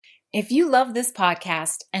If you love this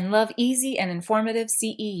podcast and love easy and informative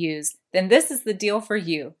CEUs, then this is the deal for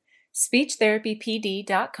you.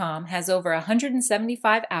 SpeechTherapyPD.com has over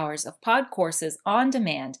 175 hours of pod courses on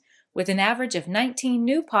demand, with an average of 19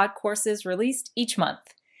 new pod courses released each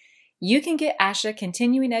month. You can get ASHA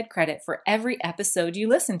Continuing Ed credit for every episode you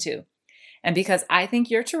listen to. And because I think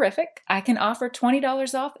you're terrific, I can offer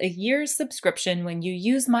 $20 off a year's subscription when you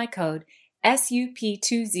use my code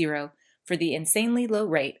SUP20 for the insanely low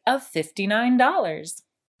rate of $59.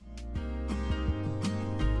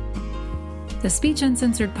 The Speech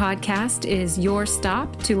Uncensored podcast is your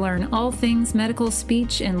stop to learn all things medical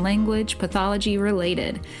speech and language pathology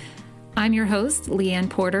related. I'm your host, Leanne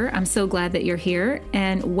Porter. I'm so glad that you're here,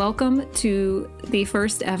 and welcome to the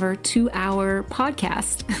first ever 2-hour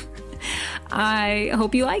podcast. I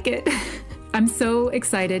hope you like it. I'm so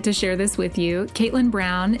excited to share this with you. Kaitlin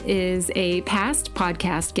Brown is a past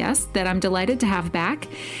podcast guest that I'm delighted to have back,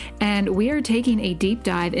 and we are taking a deep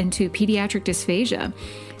dive into pediatric dysphagia.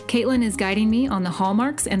 Kaitlin is guiding me on the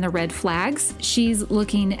hallmarks and the red flags. She's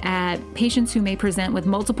looking at patients who may present with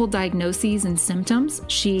multiple diagnoses and symptoms.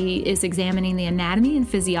 She is examining the anatomy and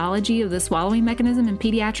physiology of the swallowing mechanism in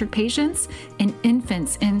pediatric patients, in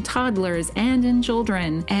infants, in toddlers, and in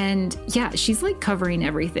children. And yeah, she's like covering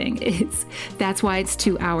everything. That's why it's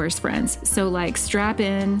 2 hours, friends. So strap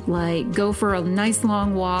in, go for a nice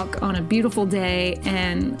long walk on a beautiful day,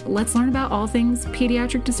 and let's learn about all things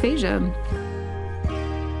pediatric dysphagia.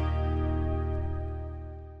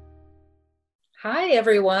 Hi,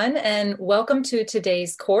 everyone, and welcome to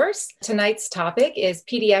today's course. Tonight's topic is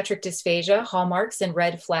Pediatric Dysphagia, Hallmarks and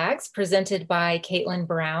Red Flags, presented by Kaitlin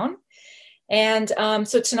Brown. And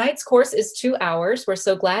so tonight's course is 2 hours. We're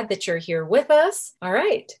so glad that you're here with us. All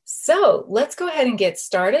right, so let's go ahead and get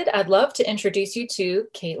started. I'd love to introduce you to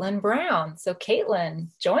Kaitlin Brown. So Kaitlin,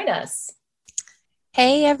 join us.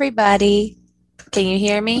 Hey, everybody. Can you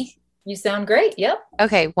hear me? You sound great. Yep.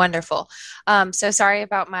 Okay, wonderful. So sorry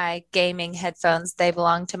about my gaming headphones. They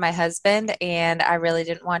belong to my husband, and I really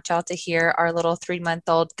didn't want y'all to hear our little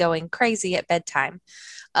 3-month-old going crazy at bedtime.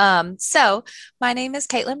 So my name is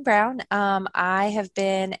Kaitlin Brown. I have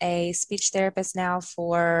been a speech therapist now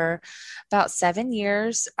for about 7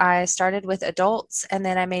 years. I started with adults, and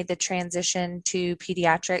then I made the transition to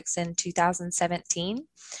pediatrics in 2017.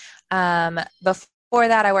 Before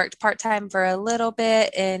that, I worked part-time for a little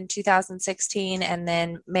bit in 2016 and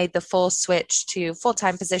then made the full switch to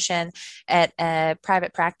full-time position at a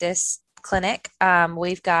private practice clinic.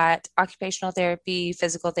 We've got occupational therapy,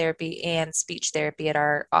 physical therapy, and speech therapy at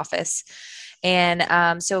our office.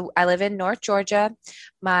 And so I live in North Georgia.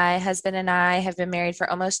 My husband and I have been married for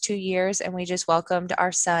almost 2 years, and we just welcomed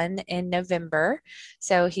our son in November.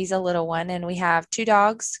 So he's a little one, and we have 2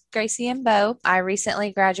 dogs, Gracie and Bo. I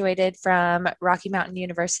recently graduated from Rocky Mountain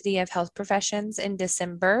University of Health Professions in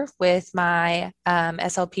December with my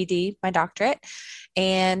SLPD, my doctorate.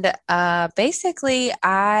 And basically,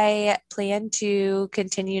 I plan to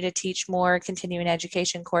continue to teach more continuing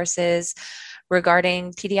education courses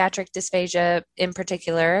regarding pediatric dysphagia in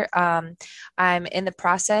particular. I'm in the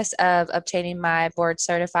process of obtaining my board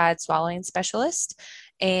certified swallowing specialist,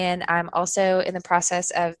 and I'm also in the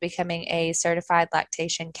process of becoming a certified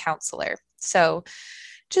lactation counselor. So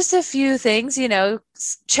just a few things,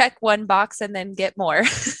 check one box and then get more.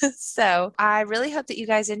 So I really hope that you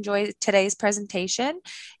guys enjoy today's presentation,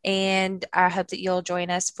 and I hope that you'll join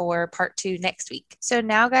us for part 2 next week. So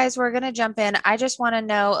now, guys, we're going to jump in. I just want to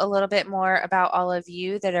know a little bit more about all of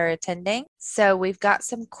you that are attending. So we've got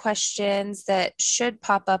some questions that should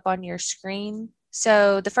pop up on your screen.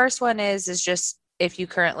 So the first one is just if you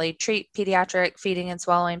currently treat pediatric feeding and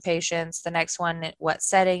swallowing patients. The next one, what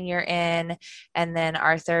setting you're in. And then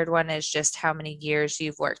our third one is just how many years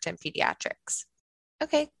you've worked in pediatrics.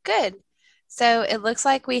 Okay, good. So it looks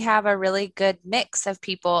like we have a really good mix of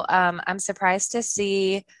people. I'm surprised to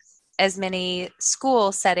see as many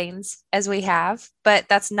school settings as we have, but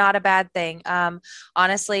that's not a bad thing.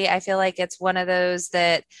 Honestly, I feel like it's one of those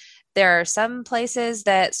that there are some places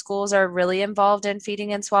that schools are really involved in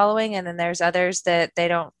feeding and swallowing, and then there's others that they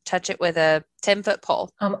don't touch it with a 10-foot pole.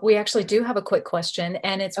 We actually do have a quick question,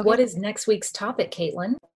 and it's What is next week's topic,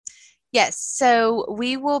 Kaitlin? Yes, so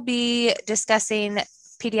we will be discussing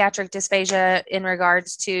pediatric dysphagia in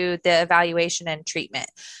regards to the evaluation and treatment.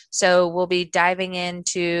 So we'll be diving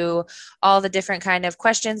into all the different kind of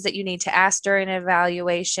questions that you need to ask during an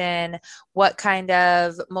evaluation, what kind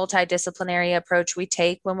of multidisciplinary approach we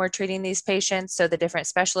take when we're treating these patients. So the different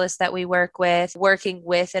specialists that we work with, working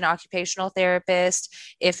with an occupational therapist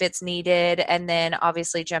if it's needed, and then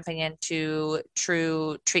obviously jumping into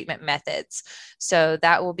true treatment methods. So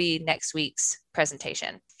that will be next week's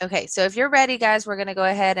presentation. Okay, so if you're ready, guys, we're going to go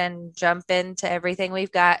ahead and jump into everything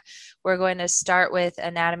we've got. We're going to start with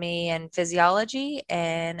anatomy and physiology.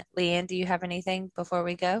 And Leanne, do you have anything before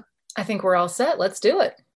we go? I think we're all set. Let's do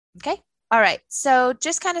it. Okay. All right. So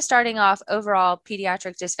just kind of starting off, overall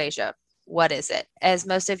pediatric dysphagia. What is it? As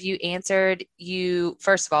most of you answered,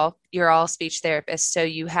 first of all, you're all speech therapists, so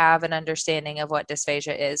you have an understanding of what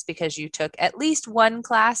dysphagia is because you took at least one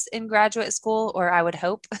class in graduate school, or I would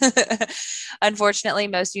hope. Unfortunately,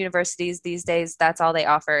 most universities these days, that's all they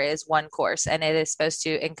offer is one course, and it is supposed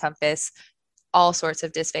to encompass all sorts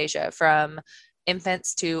of dysphagia from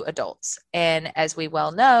infants to adults. And as we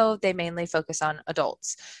well know, they mainly focus on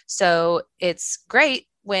adults. So it's great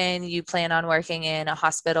when you plan on working in a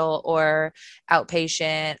hospital or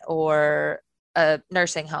outpatient or a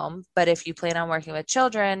nursing home. But if you plan on working with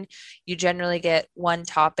children, you generally get one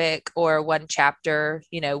topic or one chapter,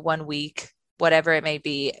 1 week, whatever it may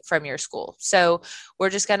be from your school. So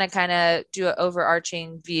we're just going to kind of do an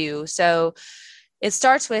overarching view. So it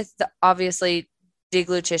starts with obviously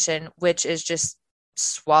deglutition, which is just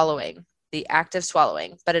swallowing, the act of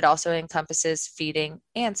swallowing, but it also encompasses feeding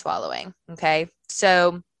and swallowing. Okay.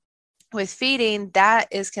 So with feeding, that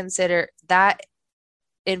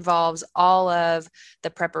involves all of the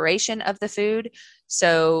preparation of the food.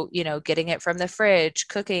 So, getting it from the fridge,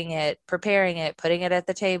 cooking it, preparing it, putting it at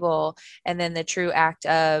the table, and then the true act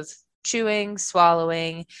of chewing,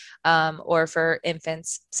 swallowing, or for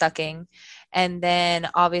infants, sucking. And then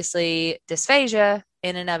obviously dysphagia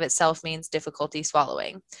in and of itself means difficulty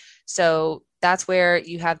swallowing. So that's where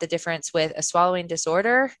you have the difference with a swallowing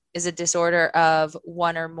disorder is a disorder of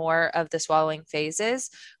one or more of the swallowing phases,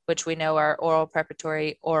 which we know are oral,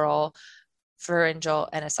 preparatory, oral, pharyngeal,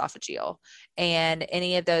 and esophageal. And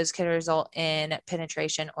any of those can result in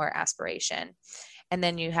penetration or aspiration. And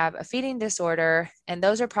then you have a feeding disorder, and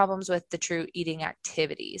those are problems with the true eating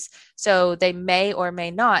activities. So they may or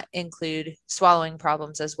may not include swallowing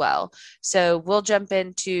problems as well. So we'll jump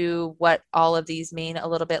into what all of these mean a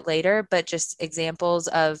little bit later, but just examples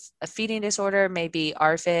of a feeding disorder may be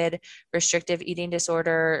ARFID, restrictive eating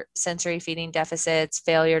disorder, sensory feeding deficits,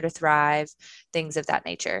 failure to thrive, things of that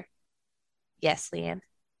nature. Yes, Leanne.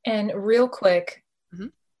 And real quick,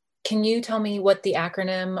 can you tell me what the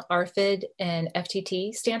acronym ARFID and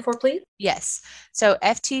FTT stand for, please? Yes. So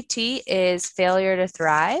FTT is failure to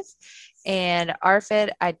thrive, and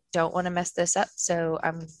ARFID, I don't want to mess this up, so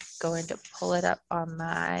I'm going to pull it up on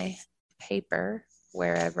my paper,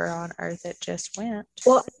 wherever on earth it just went.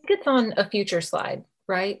 Well, I think it's on a future slide,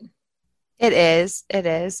 right? It is. It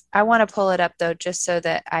is. I want to pull it up, though, just so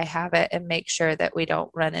that I have it and make sure that we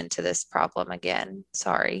don't run into this problem again.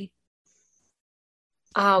 Sorry.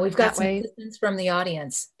 We've got some assistance from the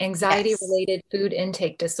audience. Anxiety-related food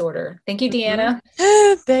intake disorder. Thank you, Deanna.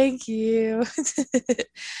 Thank you.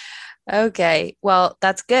 Okay. Well,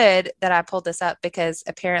 that's good that I pulled this up because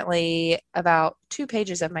apparently about 2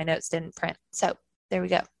 pages of my notes didn't print. So there we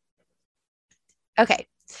go. Okay.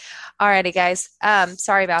 Alrighty, guys.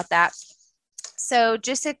 Sorry about that. So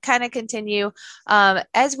just to kind of continue,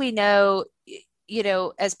 as we know,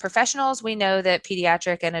 as professionals, we know that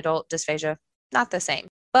pediatric and adult dysphagia, not the same,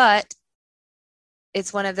 but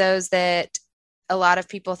it's one of those that a lot of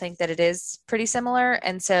people think that it is pretty similar.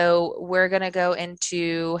 And so we're going to go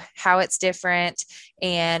into how it's different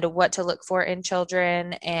and what to look for in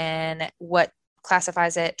children and what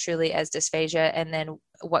classifies it truly as dysphagia, and then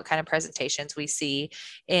what kind of presentations we see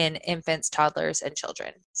in infants, toddlers, and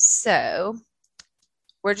children. So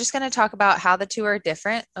we're just going to talk about how the two are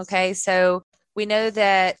different. Okay. So we know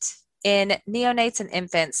that in neonates and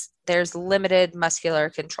infants, there's limited muscular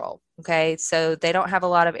control. Okay. So they don't have a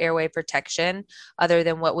lot of airway protection other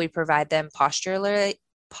than what we provide them posturally,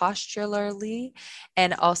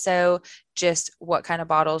 and also just what kind of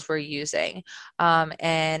bottles we're using.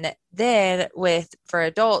 And then for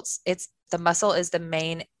adults, the muscle is the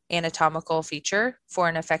main anatomical feature for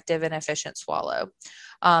an effective and efficient swallow.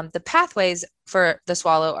 The pathways for the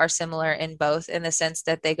swallow are similar in both, in the sense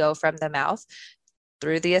that they go from the mouth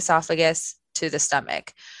through the esophagus to the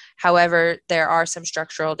stomach. However, there are some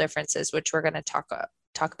structural differences, which we're going to talk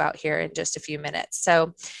about here in just a few minutes.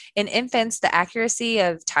 So in infants, the accuracy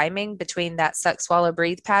of timing between that suck, swallow,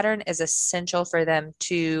 breathe pattern is essential for them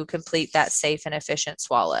to complete that safe and efficient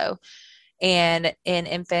swallow. And in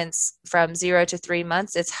infants from 0 to 3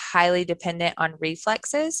 months, it's highly dependent on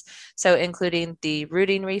reflexes. So including the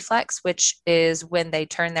rooting reflex, which is when they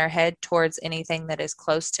turn their head towards anything that is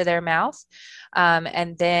close to their mouth.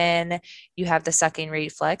 And then you have the sucking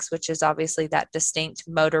reflex, which is obviously that distinct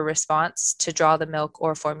motor response to draw the milk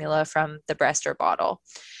or formula from the breast or bottle.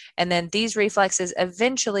 And then these reflexes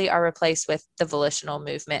eventually are replaced with the volitional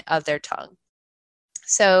movement of their tongue.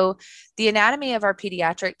 So the anatomy of our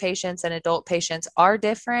pediatric patients and adult patients are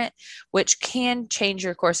different, which can change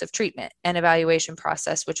your course of treatment and evaluation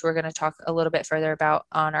process, which we're going to talk a little bit further about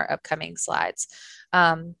on our upcoming slides.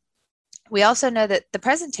 We also know that the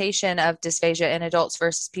presentation of dysphagia in adults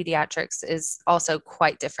versus pediatrics is also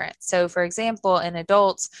quite different. So for example, in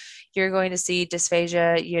adults, you're going to see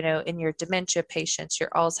dysphagia, in your dementia patients, your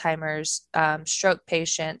Alzheimer's, stroke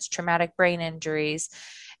patients, traumatic brain injuries.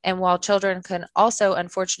 And while children can also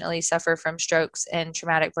unfortunately suffer from strokes and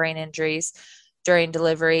traumatic brain injuries during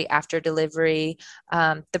delivery, after delivery,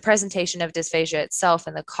 the presentation of dysphagia itself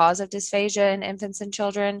and the cause of dysphagia in infants and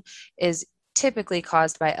children is typically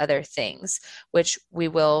caused by other things, which we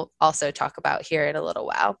will also talk about here in a little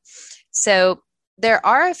while. So there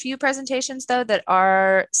are a few presentations, though, that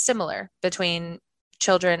are similar between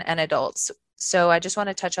children and adults. So I just want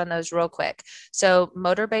to touch on those real quick. So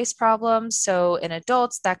motor-based problems. So in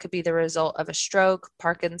adults, that could be the result of a stroke,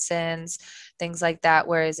 Parkinson's, things like that.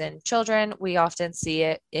 Whereas in children, we often see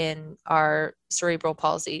it in our cerebral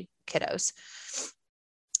palsy kiddos.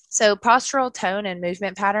 So postural tone and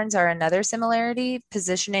movement patterns are another similarity.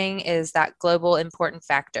 Positioning is that global important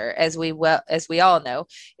factor. As we all know,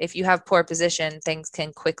 if you have poor position, things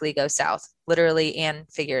can quickly go south, literally and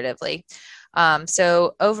figuratively.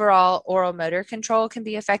 So overall, oral motor control can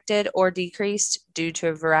be affected or decreased due to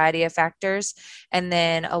a variety of factors. And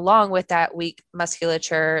then along with that, weak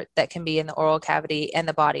musculature that can be in the oral cavity and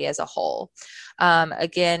the body as a whole.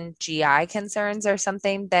 Again, GI concerns are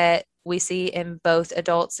something that we see in both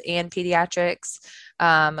adults and pediatrics,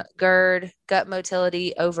 GERD, gut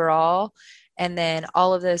motility overall, and then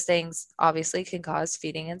all of those things obviously can cause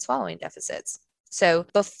feeding and swallowing deficits. So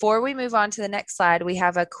before we move on to the next slide, we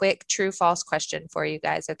have a quick true-false question for you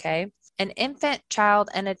guys, okay? An infant, child,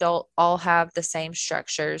 and adult all have the same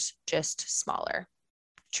structures, just smaller.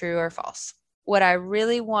 True or false? What I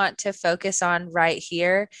really want to focus on right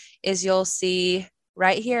here is you'll see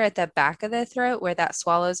right here at the back of the throat where that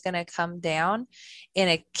swallow is going to come down. In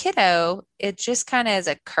a kiddo, it just kind of is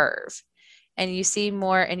a curve. And you see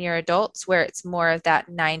more in your adults where it's more of that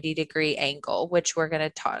 90-degree angle, which we're going to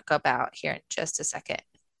talk about here in just a second.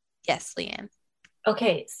 Yes, Leanne.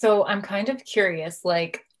 Okay, so I'm kind of curious,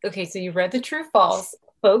 okay, so you read the true false,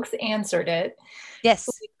 folks answered it. Yes.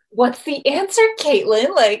 What's the answer,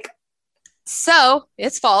 Kaitlin? So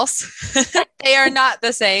it's false. They are not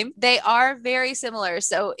the same. They are very similar.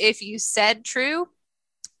 So if you said true,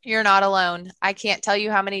 you're not alone. I can't tell you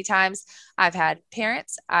how many times I've had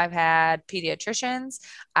parents, I've had pediatricians,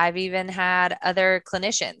 I've even had other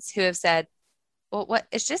clinicians who have said, well, what?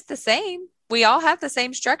 It's just the same. We all have the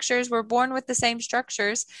same structures. We're born with the same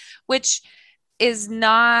structures, which is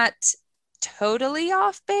not totally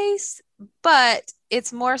off base, but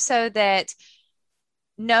it's more so that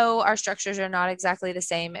no, our structures are not exactly the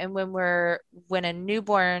same. And when a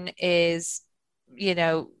newborn is,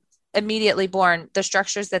 immediately born, the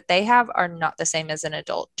structures that they have are not the same as an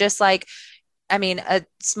adult. Just like, a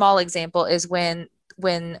small example is when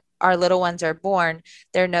our little ones are born,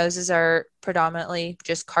 their noses are predominantly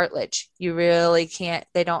just cartilage. You really can't,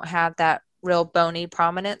 they don't have that real bony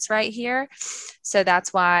prominence right here. So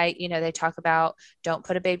that's why, they talk about don't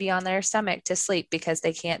put a baby on their stomach to sleep because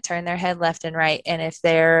they can't turn their head left and right. And if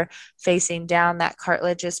they're facing down, that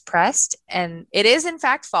cartilage is pressed. And it is in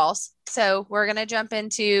fact false. So we're going to jump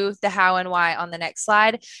into the how and why on the next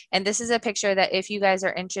slide. And this is a picture that if you guys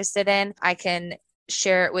are interested in, I can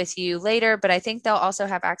share it with you later, but I think they'll also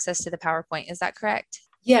have access to the PowerPoint. Is that correct?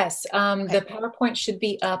 Yes, okay. The PowerPoint should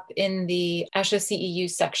be up in the ASHA CEU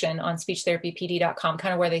section on speechtherapypd.com,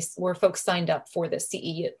 kind of where folks signed up for the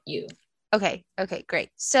CEU. Okay, great.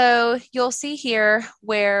 So you'll see here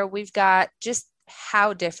where we've got just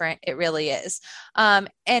how different it really is. And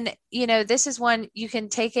this is one you can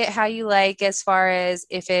take it how you like as far as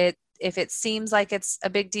if it seems like it's a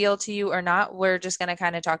big deal to you or not. We're just going to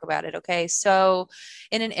kind of talk about it. Okay. So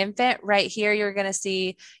in an infant right here, you're going to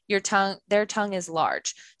see their tongue is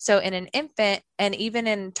large. So in an infant and even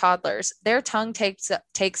in toddlers, their tongue takes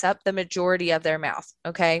up the majority of their mouth.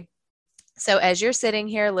 Okay. So as you're sitting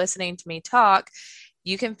here listening to me talk,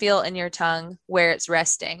 you can feel in your tongue where it's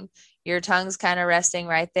resting. Your tongue's kind of resting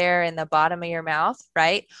right there in the bottom of your mouth,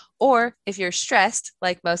 right? Or if you're stressed,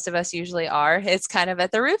 like most of us usually are, it's kind of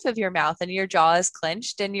at the roof of your mouth and your jaw is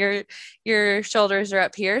clenched and your shoulders are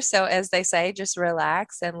up here. So as they say, just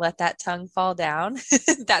relax and let that tongue fall down.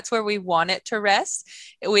 That's where we want it to rest.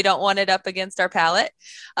 We don't want it up against our palate.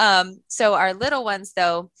 So our little ones,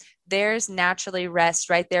 though, theirs naturally rests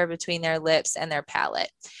right there between their lips and their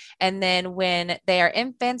palate. And then when they are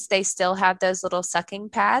infants, they still have those little sucking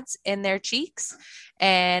pads in their cheeks,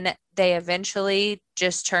 and they eventually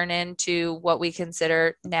just turn into what we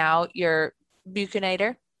consider now your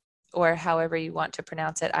buccinator, or however you want to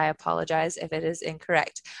pronounce it. I apologize if it is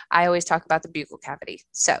incorrect. I always talk about the buccal cavity.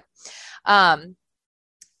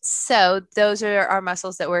 So those are our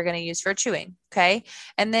muscles that we're going to use for chewing. Okay.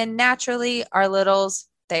 And then naturally our littles,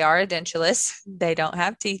 they are edentulous. They don't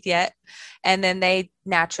have teeth yet. And then they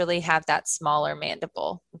naturally have that smaller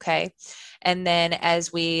mandible. Okay. And then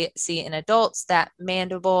as we see in adults, that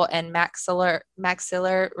mandible and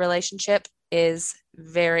maxillar relationship is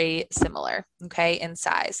very similar, okay, in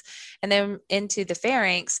size. And then into the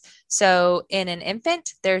pharynx. So in an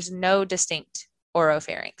infant, there's no distinct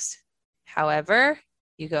oropharynx. However,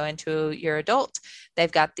 you go into your adult,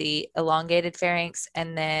 they've got the elongated pharynx,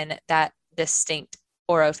 and then that distinct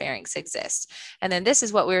oropharynx exists. And then this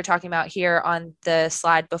is what we were talking about here on the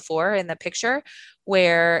slide before in the picture,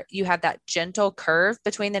 where you have that gentle curve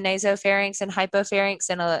between the nasopharynx and hypopharynx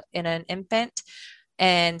in an infant.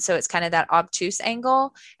 And so it's kind of that obtuse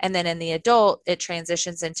angle. And then in the adult, it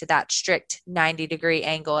transitions into that strict 90-degree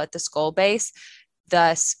angle at the skull base,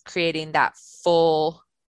 thus creating that full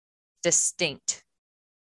distinct,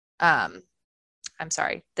 the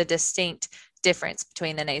distinct difference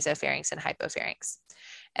between the nasopharynx and hypopharynx.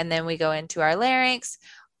 And then we go into our larynx,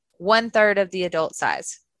 1/3 of the adult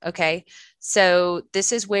size. Okay. So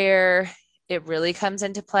this is where it really comes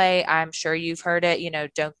into play. I'm sure you've heard it,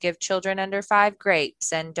 don't give children under 5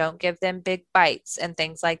 grapes, and don't give them big bites and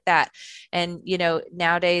things like that. And,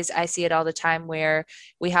 nowadays I see it all the time where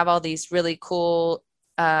we have all these really cool,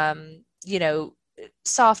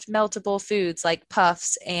 soft meltable foods like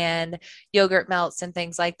puffs and yogurt melts and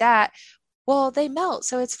things like that. Well, they melt,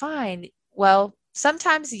 so it's fine. Well,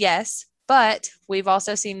 sometimes yes, but we've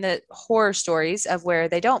also seen the horror stories of where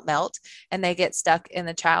they don't melt and they get stuck in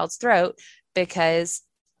the child's throat because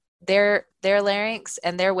their larynx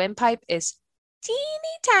and their windpipe is teeny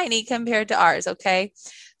tiny compared to ours. Okay.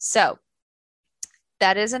 So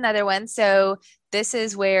that is another one. So this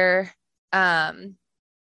is where,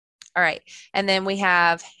 all right. And then we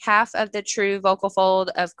have half of the true vocal fold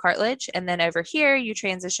of cartilage. And then over here, you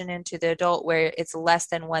transition into the adult where it's less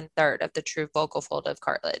than 1/3 of the true vocal fold of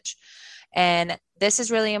cartilage. And this is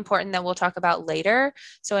really important that we'll talk about later.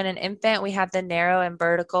 So in an infant, we have the narrow and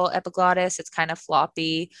vertical epiglottis. It's kind of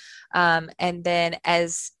floppy. And then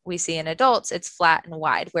as we see in adults, it's flat and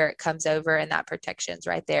wide where it comes over, and that protection's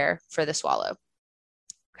right there for the swallow.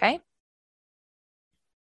 Okay.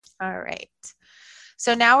 All right.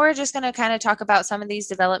 So now we're just going to kind of talk about some of these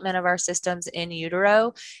development of our systems in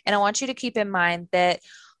utero. And I want you to keep in mind that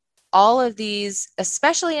all of these,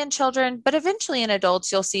 especially in children, but eventually in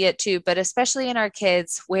adults, you'll see it too, but especially in our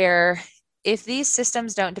kids, where if these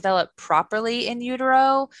systems don't develop properly in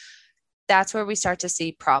utero, that's where we start to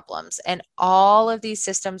see problems. And all of these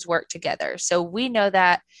systems work together. So we know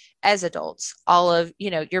that as adults, all of,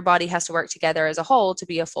 your body has to work together as a whole to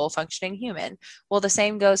be a full functioning human. Well, the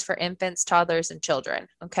same goes for infants, toddlers, and children.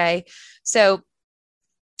 Okay. So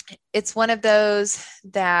it's one of those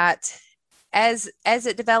that as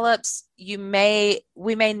it develops, we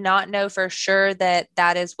may not know for sure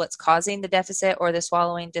that is what's causing the deficit or the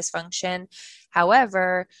swallowing dysfunction.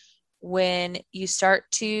 However, when you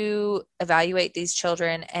start to evaluate these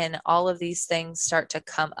children and all of these things start to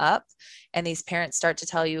come up, and these parents start to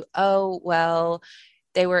tell you, oh, well,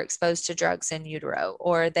 they were exposed to drugs in utero,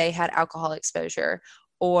 or they had alcohol exposure,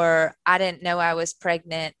 or I didn't know I was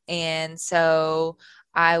pregnant, and so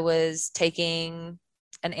I was taking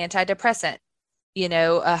an antidepressant,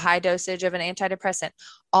 a high dosage of an antidepressant.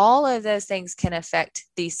 All of those things can affect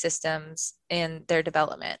these systems in their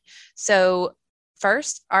development. So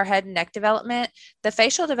first, our head and neck development. The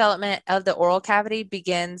facial development of the oral cavity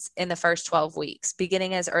begins in the first 12 weeks,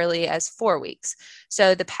 beginning as early as 4 weeks.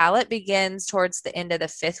 So the palate begins towards the end of the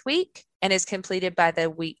 5th week and is completed by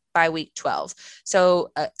week 12.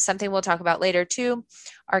 So something we'll talk about later too,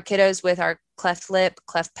 our kiddos with our cleft lip,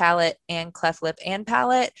 cleft palate, and cleft lip and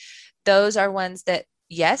palate, those are ones that,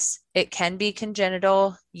 yes, it can be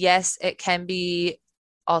congenital. Yes, it can be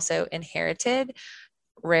also inherited,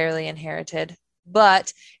 rarely inherited,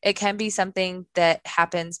 but it can be something that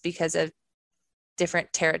happens because of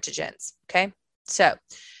different teratogens. Okay. So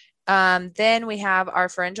then we have our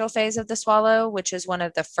pharyngeal phase of the swallow, which is one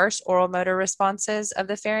of the first oral motor responses of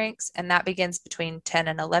the pharynx, and that begins between 10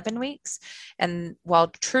 and 11 weeks. And while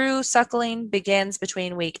true suckling begins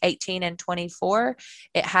between week 18 and 24,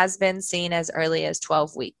 it has been seen as early as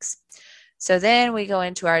 12 weeks. So then we go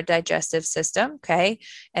into our digestive system, okay?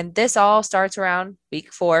 And this all starts around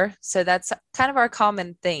week 4. So that's kind of our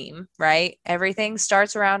common theme, right? Everything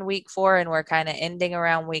starts around week 4 and we're kind of ending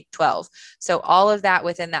around week 12. So all of that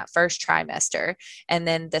within that first trimester. And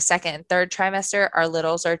then the second and third trimester, our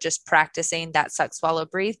littles are just practicing that suck, swallow,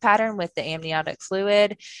 breathe pattern with the amniotic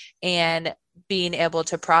fluid and being able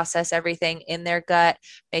to process everything in their gut,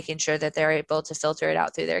 making sure that they're able to filter it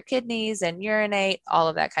out through their kidneys and urinate, all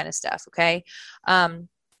of that kind of stuff, okay?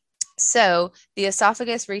 So the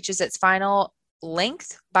esophagus reaches its final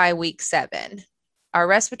length by week 7. Our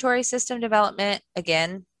respiratory system development,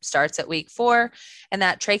 again, starts at week 4, and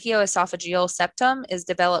that tracheoesophageal septum is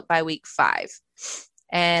developed by week 5.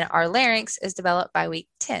 And our larynx is developed by week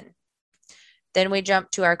 10. Then we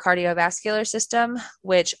jump to our cardiovascular system,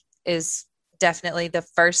 which is definitely the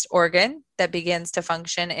first organ that begins to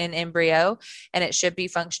function in embryo, and it should be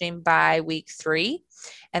functioning by week 3.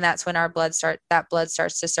 And that's when our blood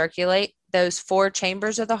starts to circulate. Those 4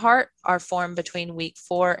 chambers of the heart are formed between week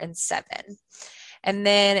 4 and 7. And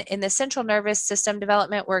then in the central nervous system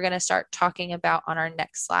development, we're going to start talking about on our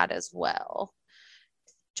next slide as well.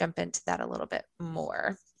 Jump into that a little bit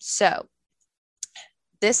more. So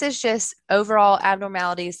this is just overall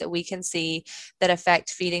abnormalities that we can see that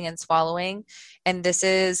affect feeding and swallowing. And this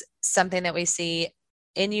is something that we see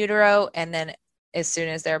in utero and then as soon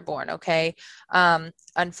as they're born, okay?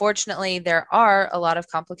 Unfortunately, there are a lot of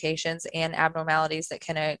complications and abnormalities that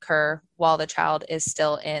can occur while the child is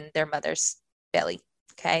still in their mother's belly,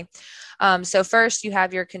 okay? So first, you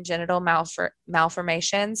have your congenital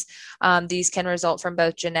malformations. These can result from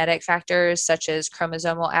both genetic factors such as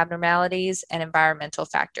chromosomal abnormalities and environmental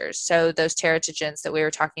factors. So those teratogens that we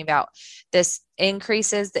were talking about, this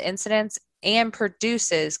increases the incidence and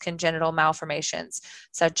produces congenital malformations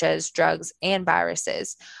such as drugs and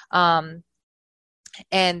viruses.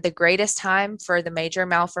 And the greatest time for the major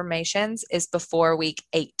malformations is before week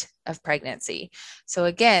 8 of pregnancy. So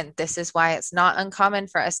again, this is why it's not uncommon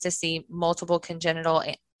for us to see multiple congenital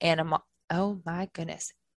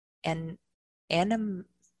abnormalities.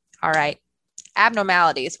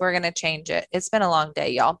 We're going to change it. It's been a long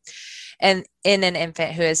day, y'all. And in an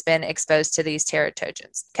infant who has been exposed to these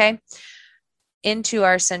teratogens, okay? Into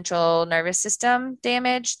our central nervous system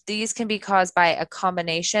damage, these can be caused by a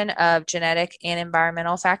combination of genetic and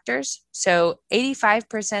environmental factors. So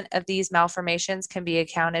 85% of these malformations can be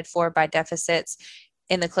accounted for by deficits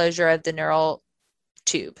in the closure of the neural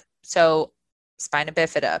tube. So spina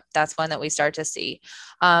bifida, that's one that we start to see.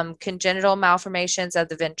 Congenital malformations of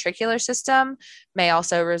the ventricular system may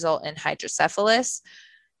also result in hydrocephalus.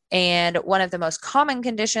 And one of the most common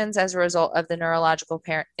conditions as a result of the neurological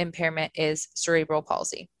impairment is cerebral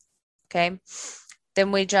palsy. Okay.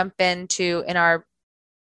 Then we jump into in our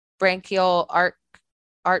branchial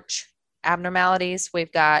arch abnormalities,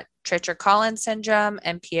 we've got Treacher-Collins syndrome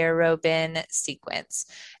and Pierre-Robin sequence.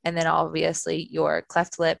 And then obviously your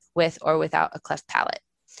cleft lip with or without a cleft palate.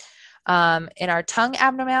 In our tongue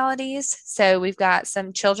abnormalities, so we've got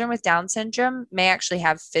some children with Down syndrome may actually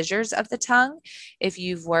have fissures of the tongue. If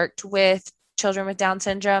you've worked with children with Down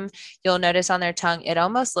syndrome, you'll notice on their tongue, it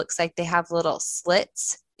almost looks like they have little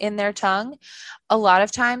slits in their tongue. A lot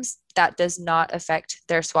of times that does not affect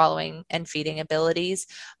their swallowing and feeding abilities.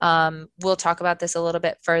 We'll talk about this a little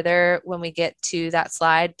bit further when we get to that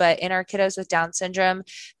slide, but in our kiddos with Down syndrome,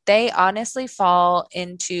 they honestly fall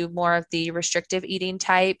into more of the restrictive eating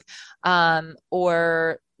type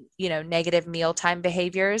or negative mealtime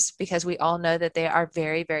behaviors, because we all know that they are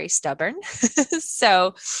very, very stubborn.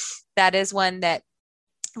 So that is one that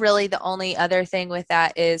really the only other thing with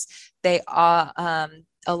that is they are,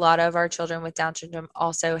 a lot of our children with Down syndrome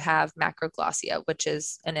also have macroglossia, which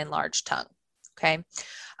is an enlarged tongue. Okay.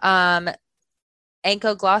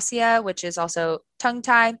 Anchoglossia, which is also tongue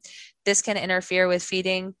tie. This can interfere with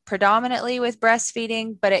feeding, predominantly with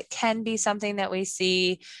breastfeeding, but it can be something that we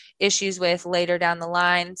see issues with later down the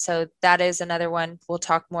line. So that is another one. We'll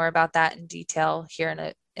talk more about that in detail here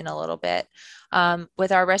in a little bit.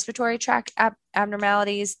 With our respiratory tract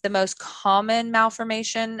abnormalities, the most common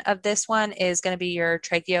malformation of this one is going to be your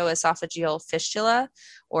tracheoesophageal fistula,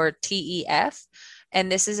 or TEF. And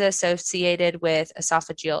this is associated with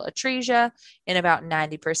esophageal atresia in about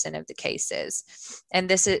 90% of the cases. And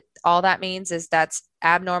all that means is that's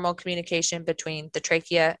abnormal communication between the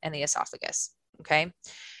trachea and the esophagus, okay?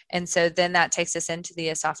 And so then that takes us into the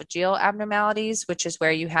esophageal abnormalities, which is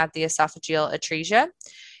where you have the esophageal atresia.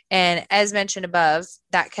 And as mentioned above,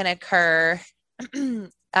 that can occur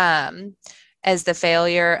as the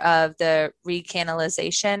failure of the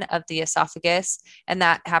recanalization of the esophagus, and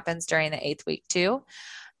that happens during the 8th week too.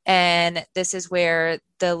 And this is where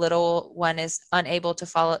the little one is unable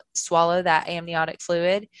to swallow that amniotic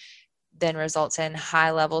fluid, then results in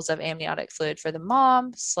high levels of amniotic fluid for the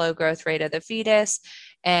mom, slow growth rate of the fetus.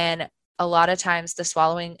 And a lot of times the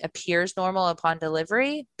swallowing appears normal upon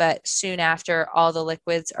delivery, but soon after, all the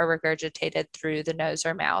liquids are regurgitated through the nose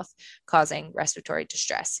or mouth, causing respiratory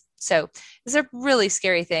distress. So it's a really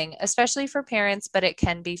scary thing, especially for parents, but it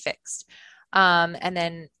can be fixed. And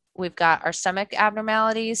then we've got our stomach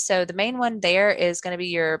abnormalities. So the main one there is going to be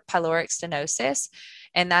your pyloric stenosis.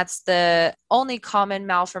 And that's the only common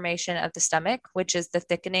malformation of the stomach, which is the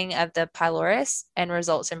thickening of the pylorus and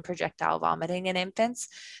results in projectile vomiting in infants.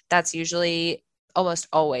 That's usually almost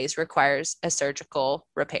always requires a surgical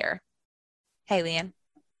repair. Hey, Leanne.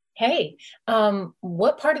 Hey,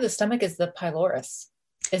 what part of the stomach is the pylorus?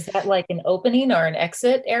 Is that like an opening or an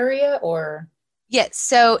exit area or? Yes,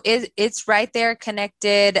 so it's right there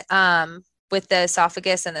connected with the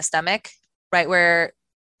esophagus and the stomach, right where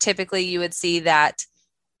typically you would see that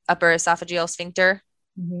upper esophageal sphincter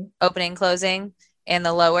opening, closing, and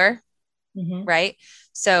the lower, right?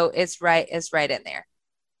 So it's right in there.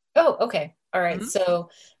 Oh, okay. All right. So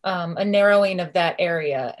a narrowing of that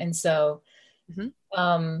area. And so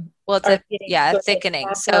well, it's a thickening.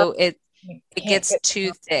 So it gets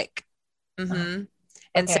too thick.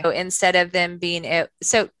 And so instead of them being,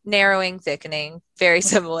 so narrowing, thickening, very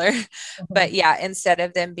similar, but yeah, instead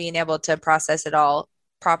of them being able to process it all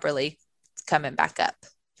properly, it's coming back up.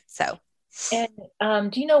 So,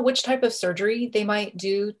 and do you know which type of surgery they might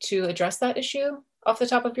do to address that issue off the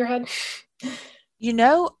top of your head?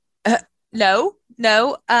 No.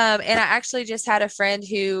 And I actually just had a friend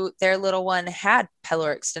who their little one had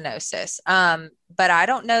pyloric stenosis. But I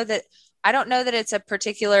don't know that it's a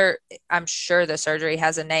particular, I'm sure the surgery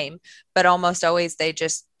has a name, but almost always they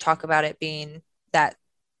just talk about it being that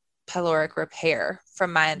pyloric repair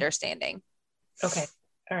from my understanding. Okay.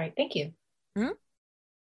 All right. Thank you.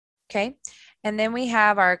 Okay. And then we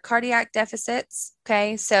have our cardiac deficits.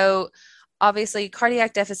 Okay. So obviously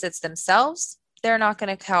cardiac deficits themselves, they're not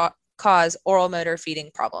going to cause oral motor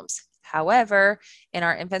feeding problems. However, in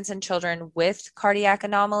our infants and children with cardiac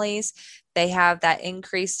anomalies, they have that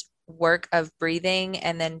increased work of breathing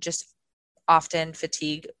and then just often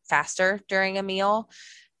fatigue faster during a meal.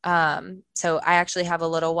 So I actually have a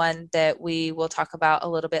little one that we will talk about a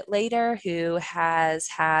little bit later who has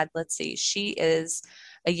had, she is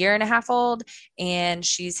a 1.5 years old and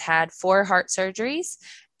she's had 4 heart surgeries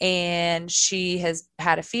and she has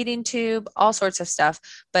had a feeding tube, all sorts of stuff.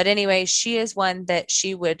 But anyway, she is one that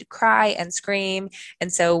she would cry and scream.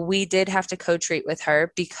 And so we did have to co-treat with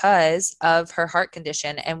her because of her heart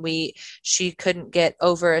condition. And she couldn't get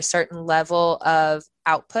over a certain level of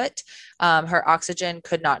output. Her oxygen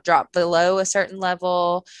could not drop below a certain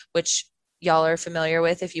level, which y'all are familiar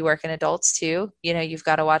with if you work in adults too. You've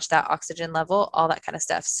got to watch that oxygen level, all that kind of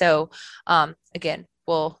stuff. So again,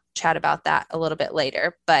 we'll chat about that a little bit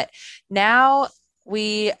later. But now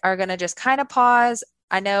we are going to just kind of pause.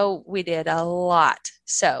 I know we did a lot.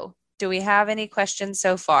 So do we have any questions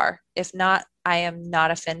so far? If not, I am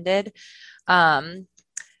not offended.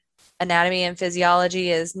 Anatomy and physiology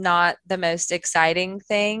is not the most exciting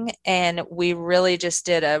thing. And we really just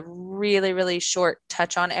did a really, really short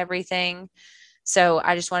touch on everything. So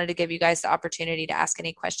I just wanted to give you guys the opportunity to ask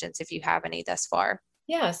any questions if you have any thus far.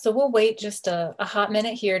 Yeah, so we'll wait just a hot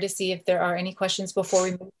minute here to see if there are any questions before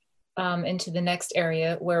we move into the next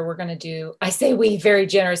area where we're going to do, I say we very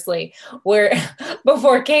generously, where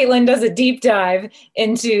before Kaitlin does a deep dive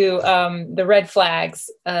into the red flags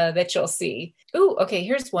that you'll see. Ooh, okay,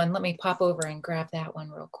 here's one. Let me pop over and grab that one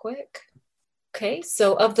real quick. Okay,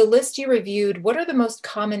 so of the list you reviewed, what are the most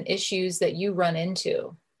common issues that you run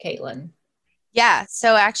into, Kaitlin? Yeah,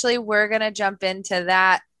 so actually we're going to jump into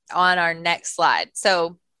that on our next slide.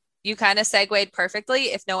 So you kind of segued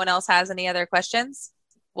perfectly. If no one else has any other questions,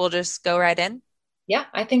 we'll just go right in. Yeah,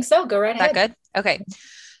 I think so. Go right ahead. Is that good? Okay.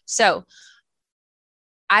 So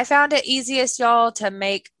I found it easiest, y'all, to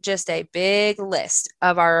make just a big list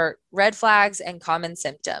of our red flags and common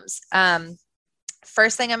symptoms.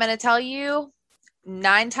 First thing I'm going to tell you,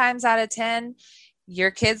 9 times out of 10,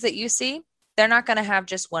 your kids that you see, they're not going to have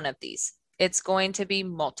just one of these. It's going to be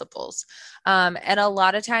multiples. And a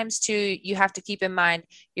lot of times too, you have to keep in mind,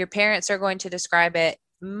 your parents are going to describe it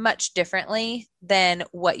much differently than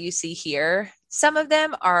what you see here. Some of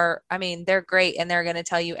them are, they're great and they're going to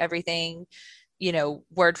tell you everything,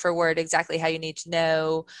 word for word, exactly how you need to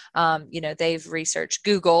know. They've researched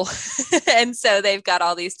Google and so they've got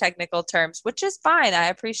all these technical terms, which is fine. I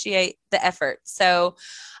appreciate the effort. So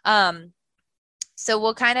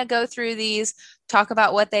we'll kind of go through these, talk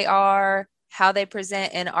about what they are, how they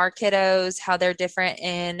present in our kiddos, how they're different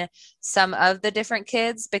in some of the different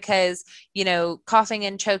kids, because, coughing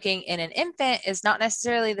and choking in an infant is not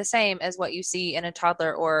necessarily the same as what you see in a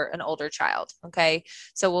toddler or an older child. Okay.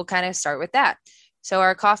 So we'll kind of start with that. So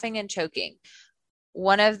our coughing and choking,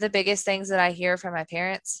 one of the biggest things that I hear from my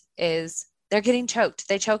parents is they're getting choked.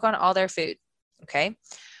 They choke on all their food. Okay.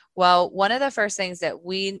 Well, one of the first things that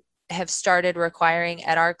we have started requiring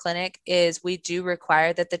at our clinic is we do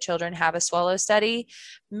require that the children have a swallow study,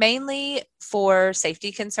 mainly for safety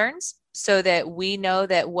concerns, so that we know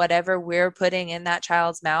that whatever we're putting in that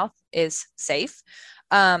child's mouth is safe.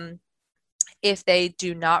 If they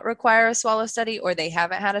do not require a swallow study or they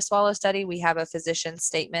haven't had a swallow study, we have a physician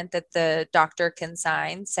statement that the doctor can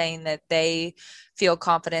sign saying that they feel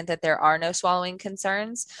confident that there are no swallowing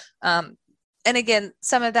concerns. And again,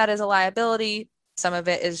 some of that is a liability. Some of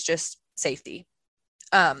it is just safety.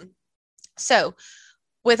 So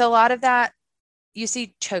with a lot of that, you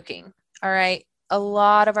see choking. All right. A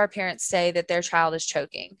lot of our parents say that their child is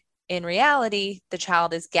choking. In reality, the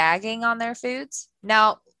child is gagging on their foods.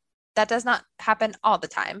 Now, that does not happen all the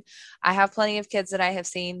time. I have plenty of kids that I have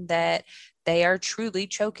seen that they are truly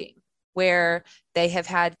choking, where they have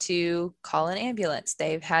had to call an ambulance.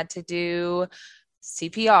 They've had to do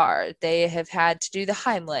CPR. They have had to do the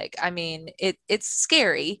Heimlich. I mean, it's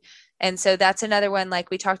scary. And so that's another one, like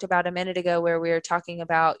we talked about a minute ago, where we were talking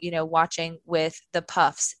about, watching with the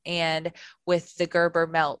puffs and with the Gerber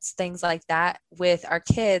melts, things like that with our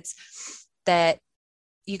kids, that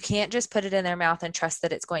you can't just put it in their mouth and trust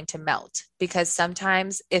that it's going to melt, because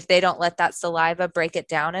sometimes if they don't let that saliva break it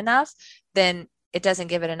down enough, then it doesn't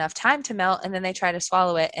give it enough time to melt. And then they try to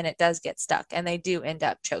swallow it and it does get stuck and they do end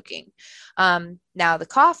up choking. Now the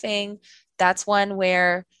coughing, that's one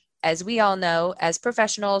where, as we all know, as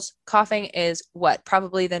professionals, coughing is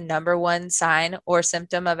probably the number one sign or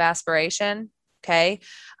symptom of aspiration. Okay.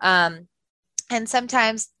 And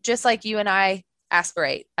sometimes, just like you and I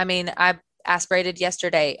aspirate, I aspirated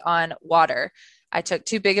yesterday on water. I took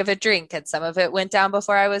too big of a drink and some of it went down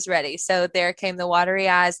before I was ready. So there came the watery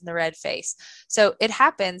eyes and the red face. So it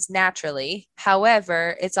happens naturally.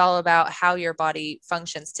 However, it's all about how your body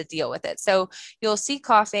functions to deal with it. So you'll see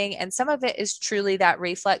coughing, and some of it is truly that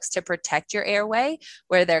reflex to protect your airway,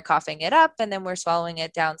 where they're coughing it up and then we're swallowing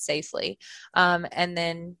it down safely. And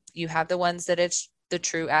then you have the ones that it's the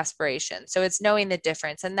true aspiration. So it's knowing the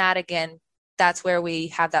difference. And that, again, that's where we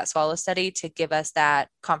have that swallow study to give us that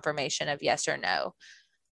confirmation of yes or no.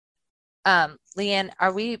 Leanne,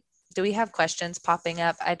 do we have questions popping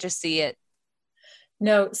up? I just see it.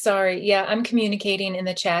 No, sorry. Yeah, I'm communicating in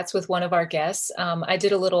the chats with one of our guests. I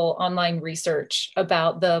did a little online research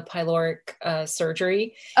about the pyloric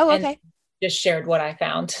surgery. Oh, okay. And just shared what I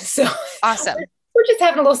found. So awesome. We're just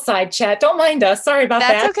having a little side chat. Don't mind us. Sorry about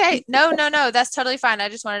that. That's okay. No, that's totally fine. I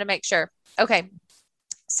just wanted to make sure. Okay.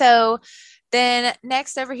 So then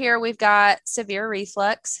next over here, we've got severe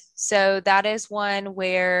reflux. So that is one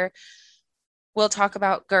where we'll talk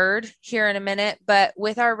about GERD here in a minute, but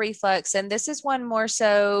with our reflux, and this is one more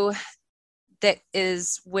so that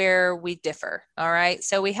is where we differ. All right.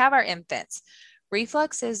 So we have our infants.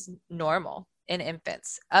 Reflux is normal in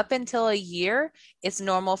infants. Up until a year, it's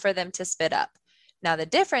normal for them to spit up. Now the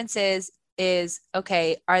difference is,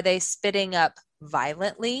 okay, are they spitting up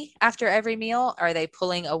violently after every meal? Are they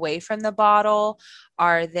pulling away from the bottle?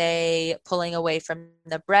 Are they pulling away from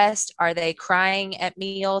the breast? Are they crying at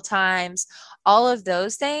meal times? All of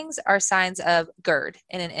those things are signs of GERD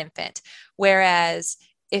in an infant. Whereas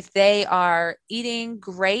if they are eating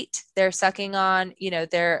great, they're sucking on,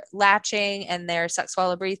 they're latching and their suck,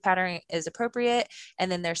 swallow, breathe pattern is appropriate,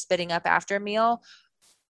 and then they're spitting up after a meal,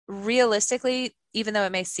 realistically, even though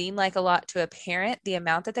it may seem like a lot to a parent, the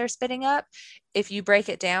amount that they're spitting up, if you break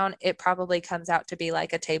it down, it probably comes out to be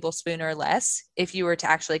like a tablespoon or less if you were to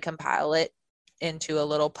actually compile it into a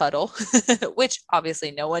little puddle, which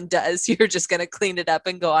obviously no one does. You're just going to clean it up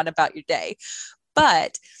and go on about your day.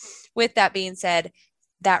 But with that being said,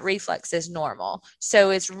 that reflux is normal. So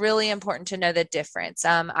it's really important to know the difference.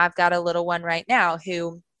 I've got a little one right now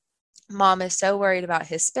who mom is so worried about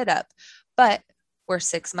his spit up, but we're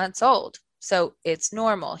 6 months old. So it's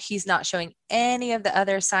normal. He's not showing any of the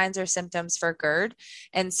other signs or symptoms for GERD.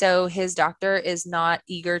 And so his doctor is not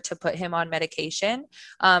eager to put him on medication,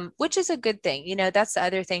 which is a good thing. That's the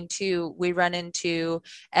other thing too, we run into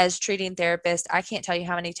as treating therapists. I can't tell you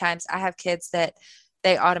how many times I have kids that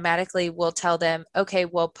they automatically will tell them, okay,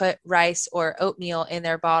 we'll put rice or oatmeal in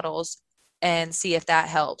their bottles and see if that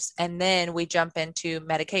helps. And then we jump into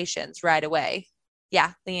medications right away.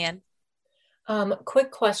 Yeah, Leanne.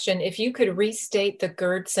 Quick question. If you could restate the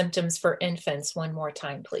GERD symptoms for infants one more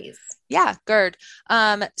time, please. Yeah, GERD.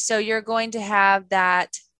 So you're going to have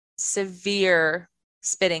that severe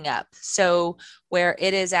spitting up. So where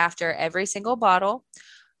it is after every single bottle,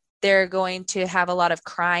 they're going to have a lot of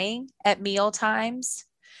crying at meal times.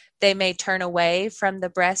 They may turn away from the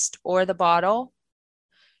breast or the bottle.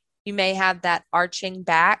 You may have that arching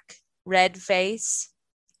back, red face.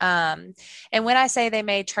 And when I say they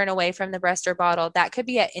may turn away from the breast or bottle, that could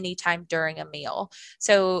be at any time during a meal.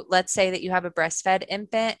 So let's say that you have a breastfed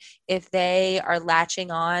infant. If they are latching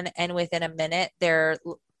on and within a minute, they're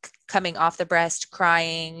coming off the breast,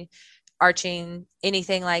 crying, arching,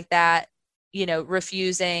 anything like that,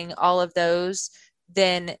 refusing all of those,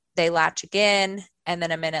 then they latch again. And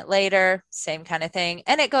then a minute later, same kind of thing.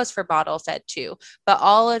 And it goes for bottle fed too. But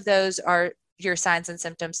all of those are your signs and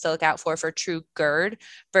symptoms to look out for true GERD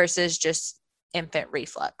versus just infant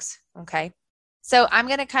reflux. Okay. So I'm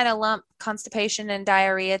going to kind of lump constipation and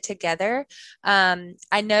diarrhea together.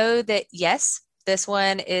 I know that, yes, this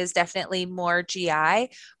one is definitely more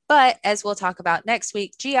GI, but as we'll talk about next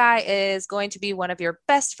week, GI is going to be one of your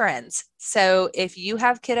best friends. So if you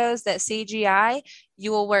have kiddos that see GI,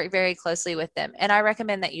 you will work very closely with them. And I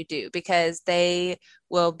recommend that you do, because they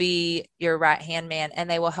will be your right-hand man and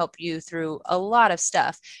they will help you through a lot of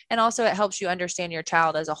stuff. And also it helps you understand your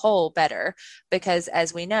child as a whole better, because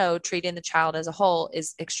as we know, treating the child as a whole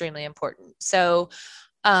is extremely important. So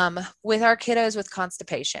with our kiddos with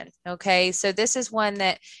constipation. Okay. So this is one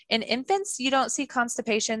that in infants, you don't see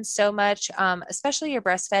constipation so much, especially your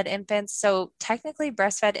breastfed infants. So technically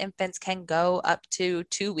breastfed infants can go up to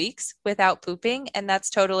 2 weeks without pooping, and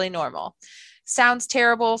that's totally normal. Sounds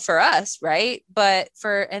terrible for us, right? But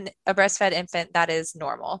for a breastfed infant, that is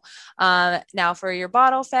normal. Now for your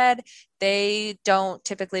bottle fed, they don't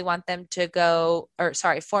typically want them to go,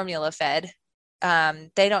 formula fed.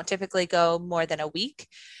 They don't typically go more than a week.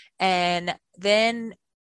 And then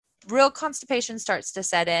real constipation starts to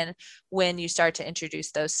set in when you start to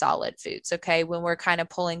introduce those solid foods. Okay. When we're kind of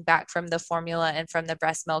pulling back from the formula and from the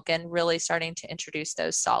breast milk and really starting to introduce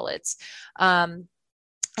those solids. And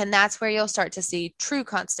that's where you'll start to see true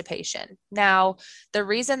constipation. Now, the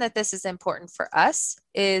reason that this is important for us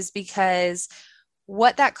is because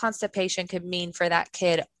what that constipation could mean for that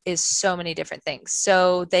kid is so many different things.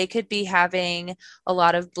 So they could be having a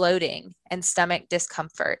lot of bloating and stomach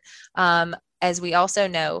discomfort. As we also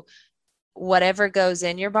know, whatever goes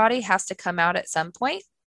in your body has to come out at some point.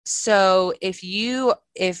 So if you're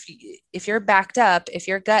backed up, if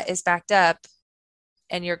your gut is backed up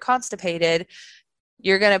and you're constipated,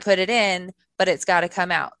 you're going to put it in, but it's got to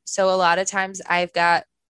come out. So a lot of times I've got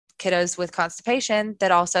kiddos with constipation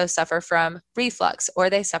that also suffer from reflux, or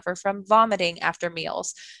they suffer from vomiting after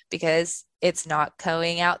meals because it's not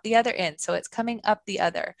going out the other end. So it's coming up the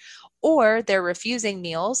other, or they're refusing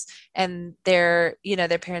meals and their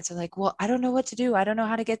parents are like, well, I don't know what to do. I don't know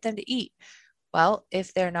how to get them to eat. Well,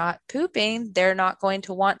 if they're not pooping, they're not going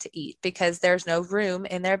to want to eat because there's no room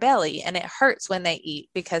in their belly, and it hurts when they eat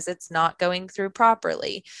because it's not going through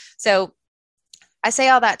properly. So I say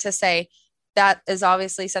all that to say, that is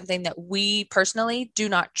obviously something that we personally do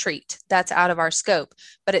not treat. That's out of our scope.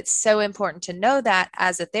 But it's so important to know that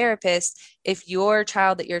as a therapist, if your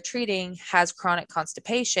child that you're treating has chronic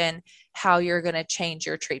constipation, how you're going to change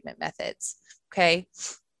your treatment methods. Okay.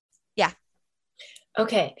 Yeah.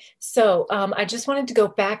 Okay. So I just wanted to go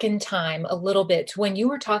back in time a little bit to when you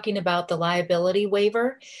were talking about the liability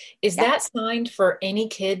waiver. Is that signed for any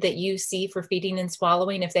kid that you see for feeding and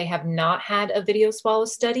swallowing if they have not had a video swallow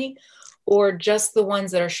study? Or just the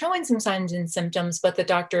ones that are showing some signs and symptoms, but the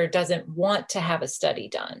doctor doesn't want to have a study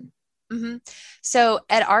done? Mm-hmm. So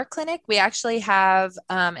at our clinic, we actually have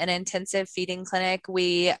an intensive feeding clinic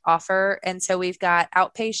we offer. And so we've got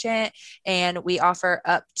outpatient, and we offer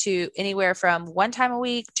up to anywhere from 1 time a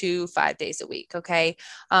week to 5 days a week. Okay.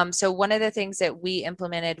 So one of the things that we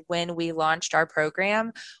implemented when we launched our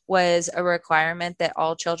program was a requirement that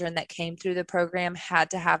all children that came through the program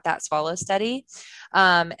had to have that swallow study.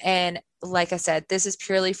 And like I said, this is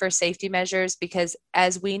purely for safety measures, because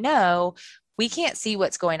as we know, we can't see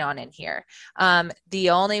what's going on in here.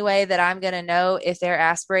 The only way that I'm going to know if they're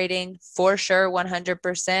aspirating for sure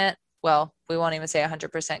 100%, well, we won't even say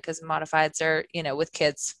 100% because modifieds are, with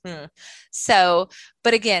kids. So,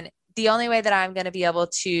 but again, the only way that I'm going to be able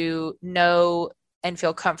to know and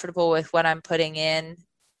feel comfortable with what I'm putting in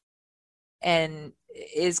and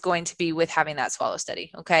is going to be with having that swallow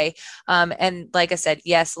study. Okay. And like I said,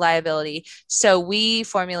 yes, liability. So we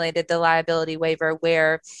formulated the liability waiver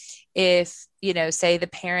where if, say the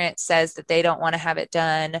parent says that they don't want to have it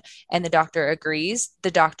done and the doctor agrees,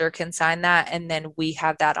 the doctor can sign that. And then we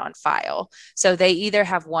have that on file. So they either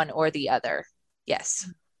have one or the other. Yes.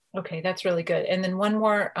 Okay. That's really good. And then one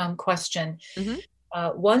more question.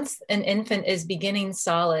 Once an infant is beginning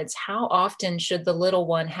solids, how often should the little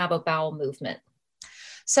one have a bowel movement?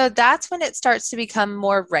 So that's when it starts to become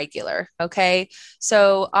more regular. Okay.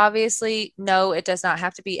 So obviously, no, it does not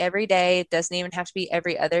have to be every day. It doesn't even have to be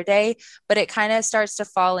every other day, but it kind of starts to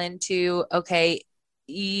fall into, okay,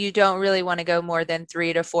 you don't really want to go more than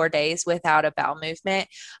 3 to 4 days without a bowel movement.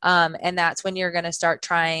 And that's when you're going to start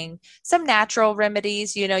trying some natural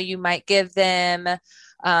remedies. You might give them,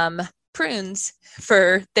 prunes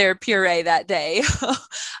for their puree that day.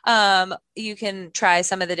 You can try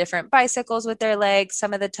some of the different bicycles with their legs,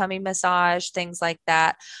 some of the tummy massage, things like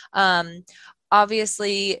that.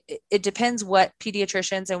 Obviously, it depends what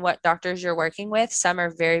pediatricians and what doctors you're working with. Some are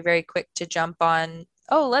very, very quick to jump on,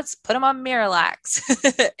 oh, let's put them on Miralax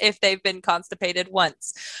if they've been constipated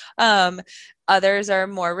once. Others are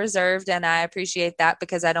more reserved, and I appreciate that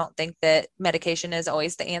because I don't think that medication is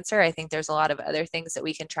always the answer. I think there's a lot of other things that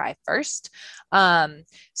we can try first.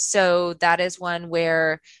 So that is one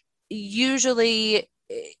where usually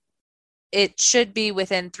it should be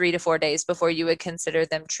within 3 to 4 days before you would consider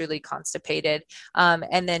them truly constipated.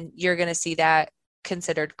 And then you're going to see that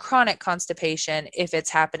considered chronic constipation if it's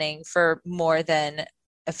happening for more than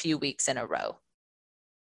a few weeks in a row.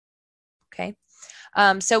 Okay.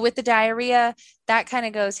 So with the diarrhea, that kind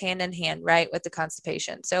of goes hand in hand, right, with the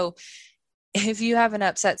constipation. So if you have an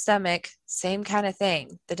upset stomach, same kind of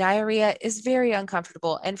thing. The diarrhea is very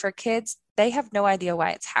uncomfortable. And for kids, they have no idea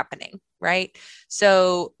why it's happening, right?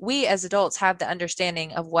 So we as adults have the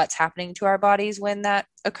understanding of what's happening to our bodies when that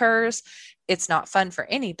occurs. It's not fun for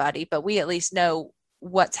anybody, but we at least know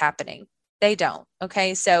what's happening. They don't.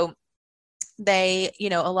 Okay. So they,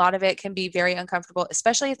 a lot of it can be very uncomfortable,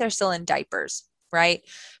 especially if they're still in diapers, right?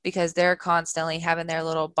 Because they're constantly having their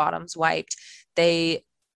little bottoms wiped. They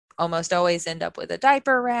almost always end up with a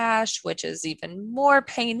diaper rash, which is even more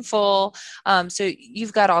painful. So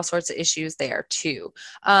you've got all sorts of issues there too.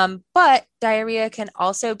 But diarrhea can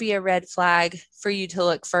also be a red flag for you to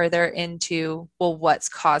look further into, well, what's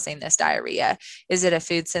causing this diarrhea? Is it a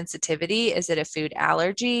food sensitivity? Is it a food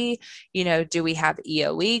allergy? Do we have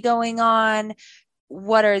EOE going on?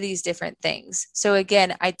 What are these different things? So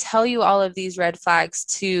again, I tell you all of these red flags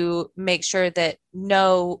to make sure that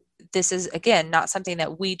no, this is, again, not something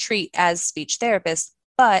that we treat as speech therapists,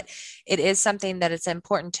 but it is something that it's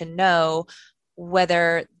important to know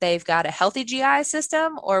whether they've got a healthy GI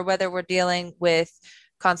system or whether we're dealing with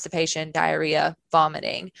constipation, diarrhea,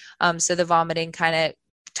 vomiting. So the vomiting kind of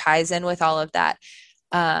ties in with all of that.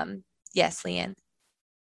 Yes, Leanne.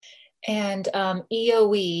 And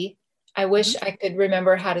EOE, I wish I could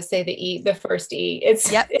remember how to say the first E. It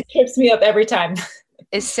trips me up every time.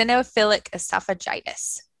 Eosinophilic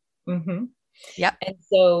esophagitis. Mm-hmm. Yep. And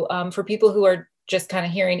so for people who are just kind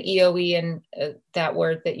of hearing EOE and that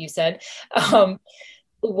word that you said,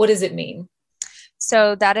 what does it mean?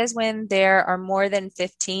 So that is when there are more than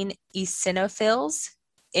 15 eosinophils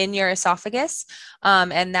in your esophagus.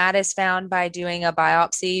 And that is found by doing a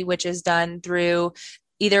biopsy, which is done through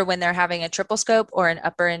either when they're having a triple scope or an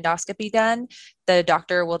upper endoscopy done. The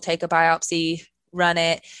doctor will take a biopsy, run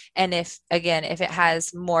it. And if it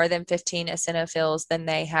has more than 15 eosinophils, then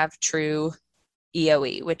they have true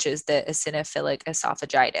EOE, which is the eosinophilic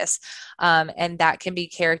esophagitis. And that can be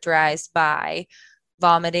characterized by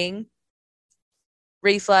vomiting,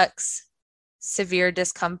 reflux, severe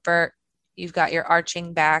discomfort. You've got your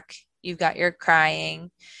arching back, you've got your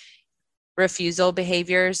crying, refusal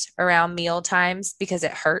behaviors around meal times because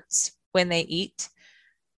it hurts when they eat.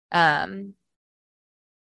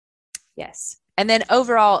 Yes. And then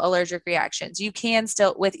overall allergic reactions. You can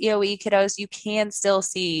still, with EOE kiddos, you can still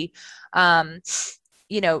see,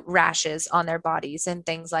 rashes on their bodies and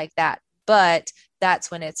things like that. But that's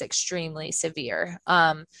when it's extremely severe.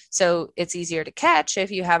 So it's easier to catch if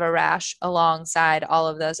you have a rash alongside all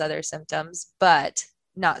of those other symptoms, but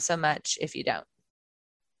not so much if you don't.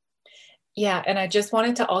 Yeah. And I just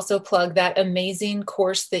wanted to also plug that amazing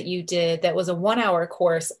course that you did. That was a 1-hour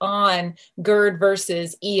course on GERD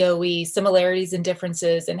versus EOE, similarities and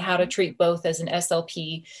differences, and how to treat both as an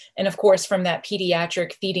SLP. And of course, from that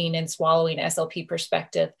pediatric feeding and swallowing SLP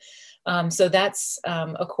perspective. So that's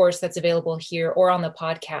a course that's available here or on the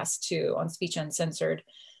podcast too, on Speech Uncensored.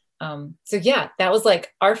 So yeah, that was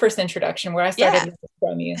like our first introduction where I started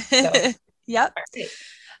from you. So. Yep.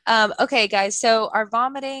 Right. Okay, guys. So our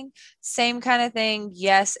vomiting, same kind of thing.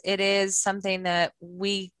 Yes, it is something that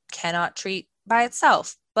we cannot treat by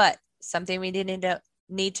itself, but something we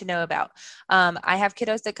need to know about. I have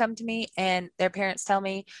kiddos that come to me and their parents tell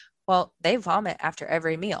me, well, they vomit after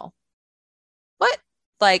every meal. What?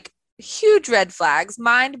 Like, huge red flags,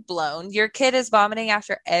 mind blown. Your kid is vomiting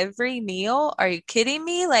after every meal? Are you kidding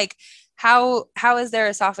me? Like, how is their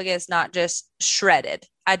esophagus not just shredded?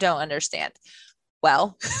 I don't understand.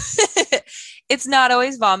 Well, it's not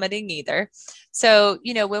always vomiting either. So,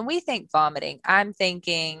 when we think vomiting, I'm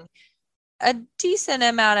thinking a decent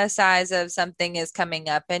amount of size of something is coming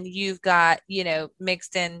up and you've got,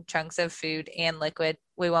 mixed in chunks of food and liquid.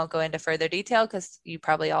 We won't go into further detail because you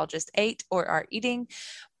probably all just ate or are eating.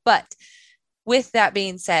 But with that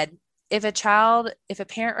being said, if a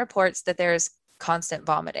parent reports that there's constant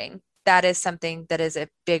vomiting, that is something that is a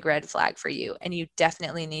big red flag for you, and you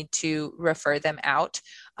definitely need to refer them out.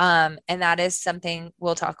 And that is something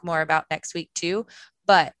we'll talk more about next week too,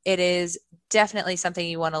 but it is definitely something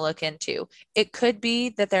you want to look into. It could be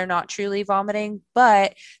that they're not truly vomiting,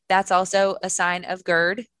 but that's also a sign of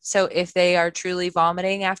GERD. So if they are truly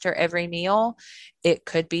vomiting after every meal, it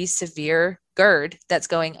could be severe GERD that's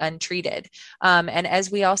going untreated. And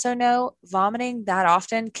as we also know, vomiting that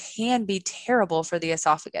often can be terrible for the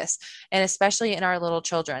esophagus, and especially in our little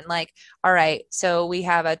children. Like, all right, so we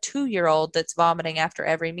have a 2-year-old that's vomiting after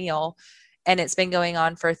every meal, and it's been going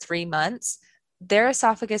on for 3 months. Their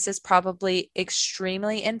esophagus is probably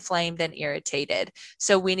extremely inflamed and irritated.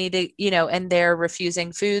 So we need to, and they're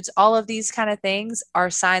refusing foods. All of these kind of things are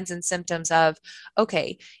signs and symptoms of,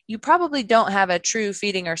 okay, you probably don't have a true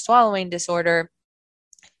feeding or swallowing disorder.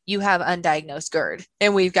 You have undiagnosed GERD,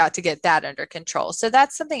 and we've got to get that under control. So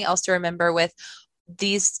that's something else to remember with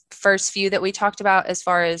these first few that we talked about, as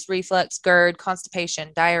far as reflux, GERD,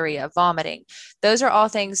 constipation, diarrhea, vomiting. Those are all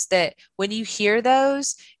things that when you hear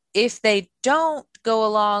those, if they don't go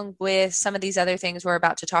along with some of these other things we're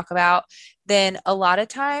about to talk about, then a lot of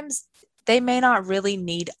times they may not really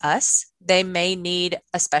need us. They may need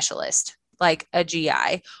a specialist like a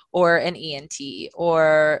GI or an ENT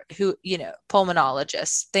or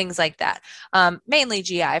pulmonologist, things like that. Mainly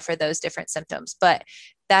GI for those different symptoms. But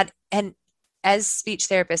and as speech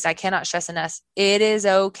therapists, I cannot stress enough, it is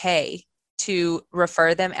okay to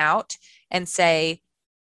refer them out and say,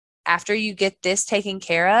 after you get this taken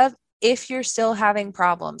care of, if you're still having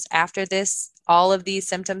problems after this, all of these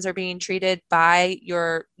symptoms are being treated by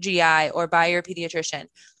your GI or by your pediatrician,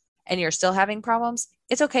 and you're still having problems,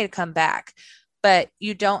 it's okay to come back. But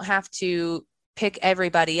you don't have to pick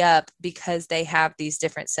everybody up because they have these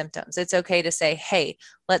different symptoms. It's okay to say, hey,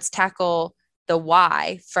 let's tackle the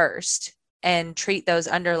why first and treat those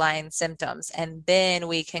underlying symptoms. And then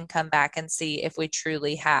we can come back and see if we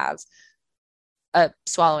truly have a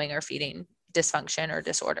swallowing or feeding dysfunction or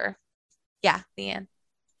disorder. Yeah, Leanne.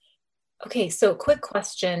 Okay, so quick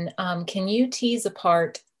question. Can you tease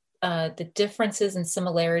apart the differences and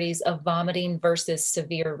similarities of vomiting versus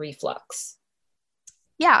severe reflux?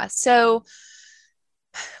 Yeah, so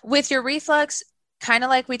with your reflux, kind of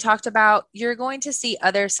like we talked about, you're going to see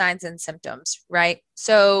other signs and symptoms, right?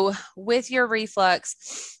 So with your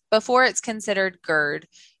reflux, before it's considered GERD,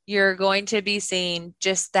 you're going to be seeing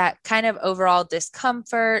just that kind of overall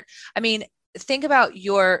discomfort. I mean, think about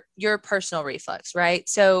your personal reflux, right?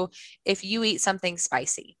 So if you eat something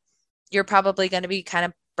spicy, you're probably going to be kind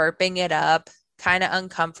of burping it up, kind of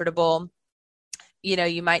uncomfortable.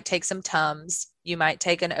 You might take some Tums, you might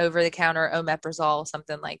take an over-the-counter omeprazole,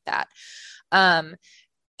 something like that. And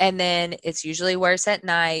then it's usually worse at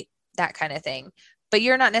night, that kind of thing. But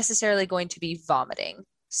you're not necessarily going to be vomiting.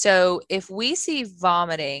 So if we see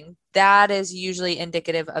vomiting, that is usually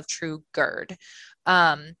indicative of true GERD.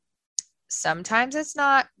 Sometimes it's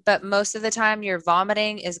not, but most of the time your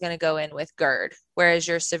vomiting is going to go in with GERD, whereas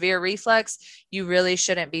your severe reflux, you really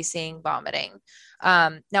shouldn't be seeing vomiting.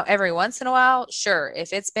 Now, every once in a while, sure,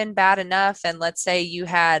 if it's been bad enough, and let's say you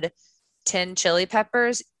had 10 chili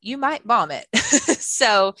peppers, you might vomit.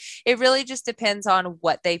 So it really just depends on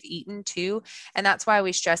what they've eaten too. And that's why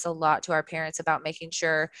we stress a lot to our parents about making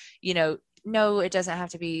sure, no, it doesn't have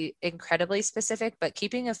to be incredibly specific, but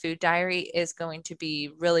keeping a food diary is going to be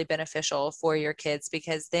really beneficial for your kids,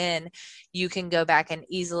 because then you can go back and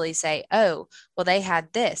easily say, oh, well, they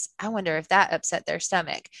had this. I wonder if that upset their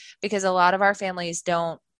stomach, because a lot of our families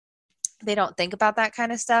don't think about that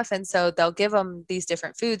kind of stuff. And so they'll give them these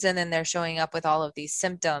different foods, and then they're showing up with all of these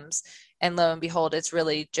symptoms. And lo and behold, it's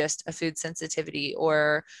really just a food sensitivity,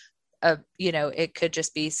 or it could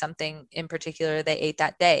just be something in particular they ate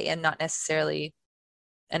that day and not necessarily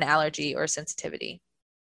an allergy or sensitivity.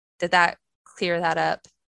 Did that clear that up?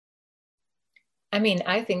 I mean,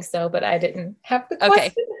 I think so, but I didn't have the Okay.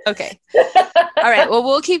 question. Okay. All right. Well,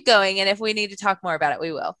 we'll keep going. And if we need to talk more about it,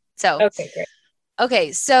 we will. So, Okay, great.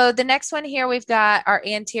 okay. So the next one here, we've got our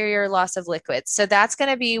anterior loss of liquids. So that's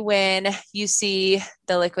going to be when you see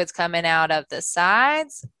the liquids coming out of the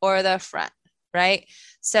sides or the front, right?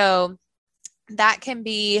 So that can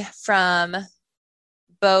be from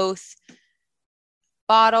both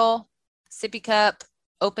bottle, sippy cup,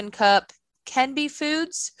 open cup, can be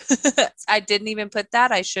foods. I didn't even put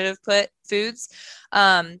that. I should have put foods.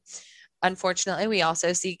 Unfortunately, we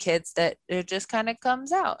also see kids that it just kind of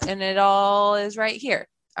comes out and it all is right here.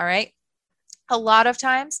 All right. A lot of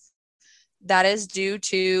times that is due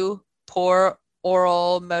to poor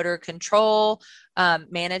oral motor control,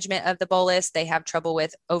 management of the bolus. They have trouble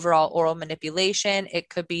with overall oral manipulation. It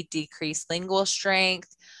could be decreased lingual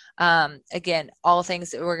strength. Again, all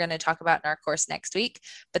things that we're going to talk about in our course next week,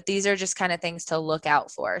 but these are just kind of things to look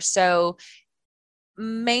out for. So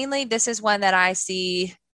mainly this is one that I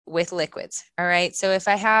see with liquids. All right. So if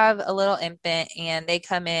I have a little infant and they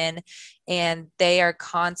come in and they are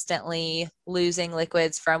constantly losing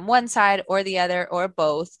liquids from one side or the other or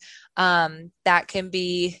both, that can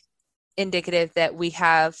be indicative that we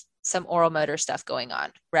have some oral motor stuff going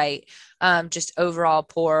on, right? Just overall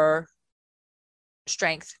poor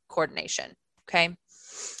strength coordination. Okay.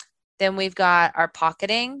 Then we've got our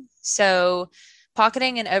pocketing. So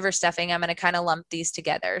pocketing and overstuffing, I'm going to kind of lump these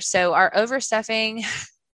together. So our overstuffing,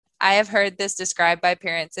 I have heard this described by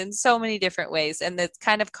parents in so many different ways, and it's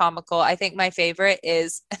kind of comical. I think my favorite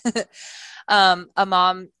is a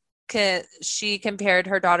mom, she compared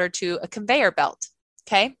her daughter to a conveyor belt.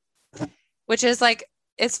 Okay. Which is like,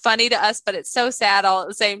 it's funny to us, but it's so sad all at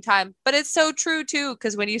the same time. But it's so true too,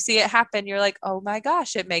 because when you see it happen, you're like, oh my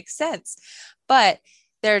gosh, it makes sense. But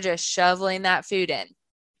they're just shoveling that food in.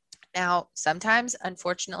 Now, sometimes,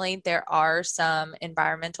 unfortunately, there are some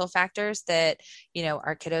environmental factors that,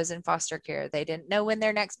 our kiddos in foster care, they didn't know when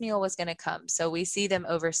their next meal was going to come. So we see them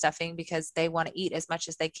overstuffing because they want to eat as much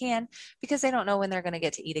as they can because they don't know when they're going to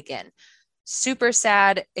get to eat again. Super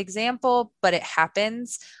sad example, but it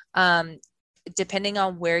happens. Depending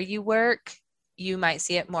on where you work, you might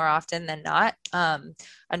see it more often than not.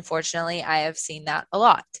 Unfortunately, I have seen that a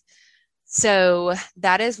lot. So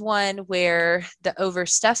that is one where the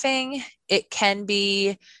overstuffing, it can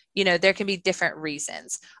be, there can be different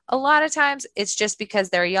reasons. A lot of times it's just because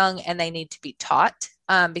they're young and they need to be taught,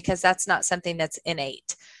 because that's not something that's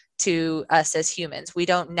innate to us as humans.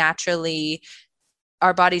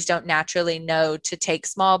 Our bodies don't naturally know to take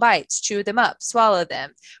small bites, chew them up, swallow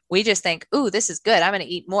them. We just think, ooh, this is good. I'm going to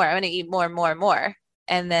eat more. I'm going to eat more and more and more.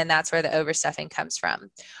 And then that's where the overstuffing comes from.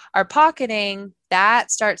 Our pocketing, that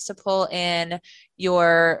starts to pull in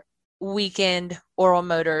your weakened oral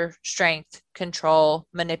motor strength, control,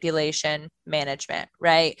 manipulation, management,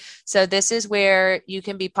 right? So this is where you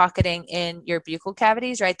can be pocketing in your buccal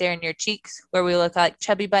cavities right there in your cheeks where we look like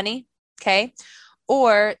chubby bunny, okay?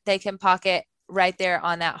 Or they can pocket right there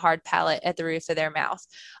on that hard palate at the roof of their mouth.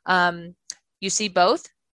 You see both,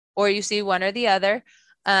 or you see one or the other.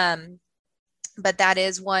 But that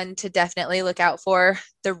is one to definitely look out for.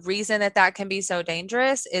 The reason that can be so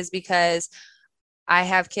dangerous is because I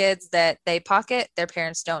have kids that they pocket, their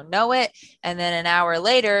parents don't know it, and then an hour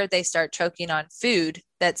later, they start choking on food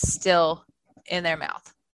that's still in their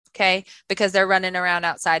mouth, okay? Because they're running around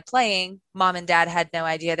outside playing. Mom and dad had no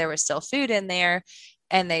idea there was still food in there,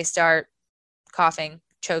 and they start coughing,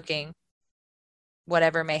 choking,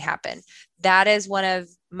 whatever may happen. That is one of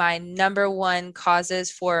my number one causes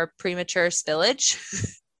for premature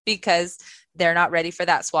spillage because they're not ready for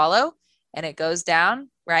that swallow and it goes down,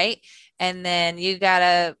 right? And then we've got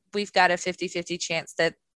a 50-50 chance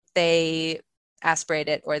that they aspirate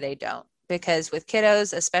it or they don't. Because with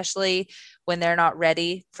kiddos, especially when they're not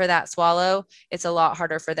ready for that swallow, it's a lot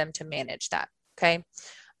harder for them to manage that, okay?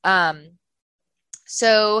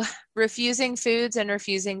 So refusing foods and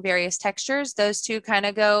refusing various textures, those two kind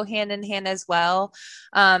of go hand in hand as well.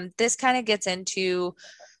 This kind of gets into,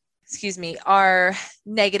 our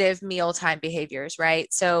negative mealtime behaviors, right?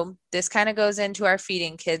 So this kind of goes into our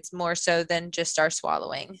feeding kids more so than just our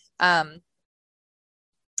swallowing.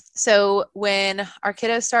 So when our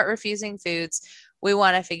kiddos start refusing foods, we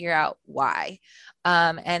want to figure out why.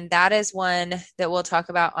 And that is one that we'll talk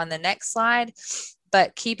about on the next slide.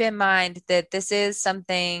 But keep in mind that this is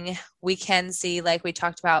something we can see, like we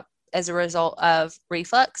talked about, as a result of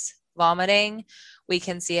reflux, vomiting. We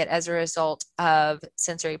can see it as a result of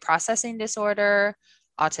sensory processing disorder,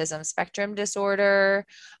 autism spectrum disorder.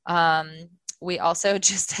 We also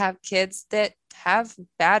just have kids that have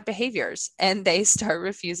bad behaviors and they start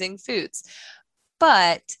refusing foods.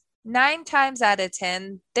 But 9 times out of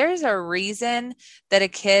 10, there's a reason that a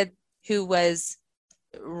kid who was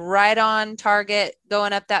right on target,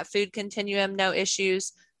 going up that food continuum, no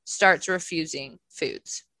issues, starts refusing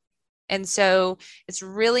foods. And so it's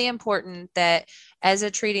really important that as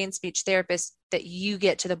a treating speech therapist, that you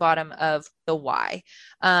get to the bottom of the why.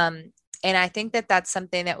 And I think that that's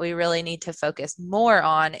something that we really need to focus more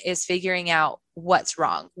on, is figuring out what's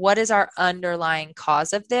wrong. What is our underlying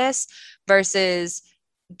cause of this versus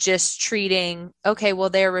just treating, okay, well,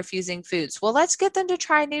 they're refusing foods. Well, let's get them to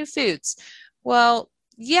try new foods. Well,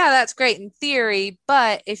 yeah, that's great in theory,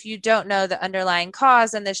 but if you don't know the underlying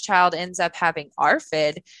cause and this child ends up having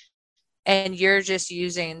ARFID, and you're just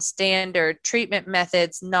using standard treatment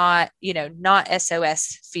methods, not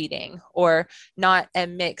SOS feeding or not a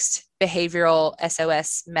mixed behavioral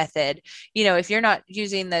SOS method. If you're not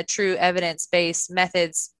using the true evidence-based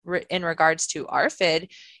methods in regards to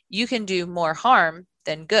ARFID, you can do more harm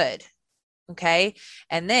than good. Okay.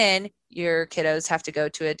 And then your kiddos have to go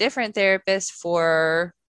to a different therapist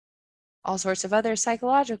for all sorts of other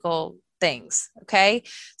psychological things. Okay.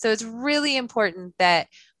 So it's really important that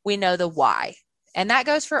we know the why. And that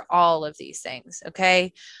goes for all of these things.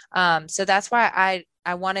 Okay. So that's why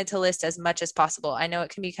I wanted to list as much as possible. I know it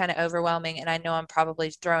can be kind of overwhelming, and I know I'm probably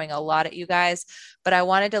throwing a lot at you guys, but I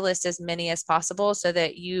wanted to list as many as possible so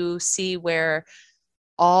that you see where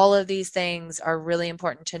all of these things are really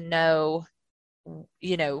important to know,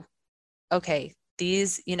 okay,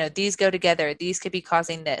 these go together. These could be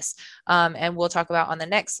causing this. And we'll talk about on the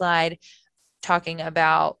next slide, talking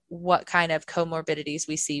about what kind of comorbidities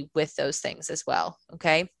we see with those things as well.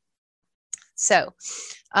 Okay. So,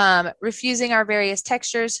 refusing our various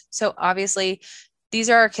textures. So obviously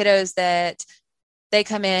these are our kiddos that they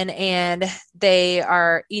come in and they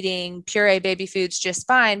are eating puree baby foods just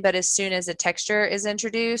fine. But as soon as a texture is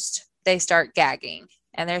introduced, they start gagging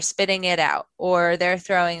and they're spitting it out, or they're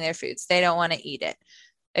throwing their foods. They don't want to eat it.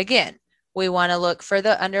 Again, we want to look for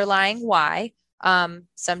the underlying why.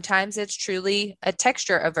 Sometimes it's truly a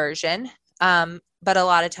texture aversion, but a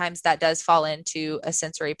lot of times that does fall into a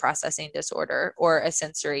sensory processing disorder or a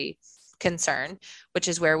sensory concern, which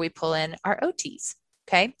is where we pull in our OTs.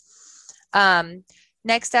 Okay.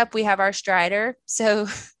 Next up, we have our stridor. So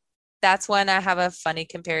that's when I have a funny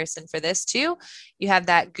comparison for this too. You have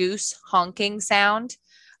that goose honking sound.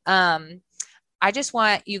 I just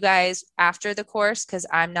want you guys after the course, because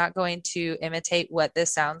I'm not going to imitate what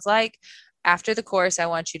this sounds like. After the course, I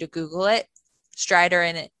want you to Google it,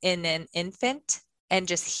 stridor in an infant, and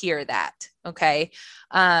just hear that. Okay.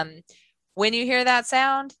 When you hear that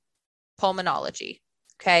sound, pulmonology.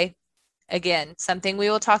 Okay. Again, something we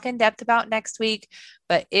will talk in depth about next week.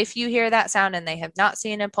 But if you hear that sound and they have not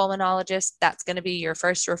seen a pulmonologist, that's going to be your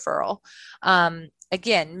first referral.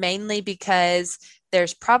 Again, mainly because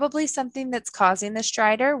there's probably something that's causing the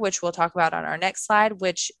stridor, which we'll talk about on our next slide,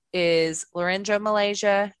 which is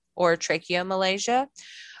laryngomalacia or tracheomalacia.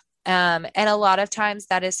 And a lot of times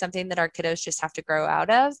that is something that our kiddos just have to grow out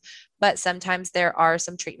of. But sometimes there are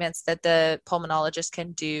some treatments that the pulmonologist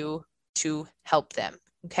can do to help them.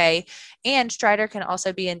 Okay. And stridor can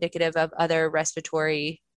also be indicative of other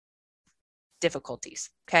respiratory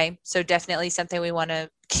difficulties. Okay. So definitely something we want to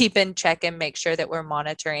keep in check and make sure that we're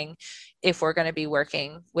monitoring if we're going to be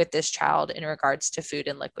working with this child in regards to food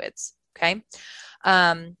and liquids. Okay.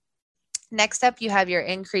 Next up, you have your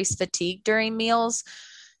increased fatigue during meals.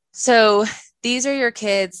 So these are your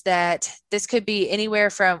kids that this could be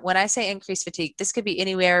anywhere from, when I say increased fatigue, this could be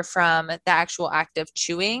anywhere from the actual act of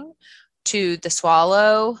chewing to the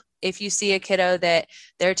swallow. If you see a kiddo that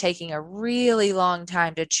they're taking a really long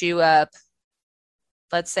time to chew up,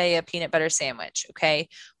 let's say a peanut butter sandwich. Okay.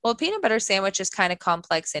 Well, a peanut butter sandwich is kind of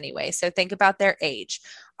complex anyway. So think about their age.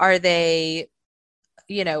 Are they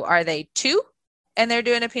 2 and they're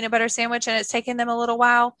doing a peanut butter sandwich and it's taking them a little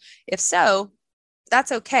while? If so,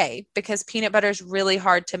 that's okay, because peanut butter is really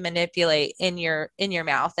hard to manipulate in your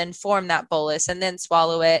mouth and form that bolus and then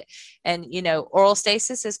swallow it. And, oral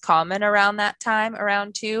stasis is common around that time,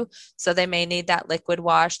 around 2. So they may need that liquid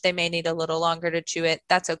wash. They may need a little longer to chew it.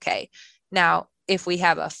 That's okay. Now, if we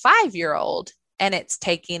have a 5-year-old and it's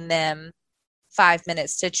taking them 5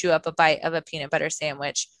 minutes to chew up a bite of a peanut butter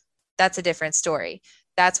sandwich, that's a different story.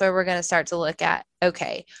 That's where we're going to start to look at,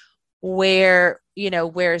 okay, where's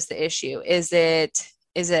the issue? Is it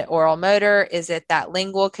oral motor? Is it that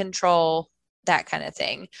lingual control? that kind of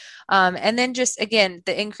thing. And then just, again,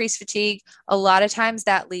 the increased fatigue, a lot of times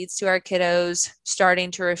that leads to our kiddos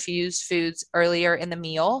starting to refuse foods earlier in the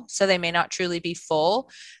meal. So they may not truly be full.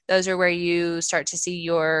 Those are where you start to see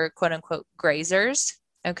your quote unquote grazers.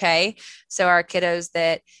 Okay. So our kiddos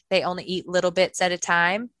that they only eat little bits at a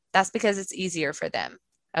time, that's because it's easier for them.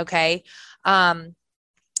 Okay. Now,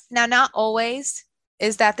 not always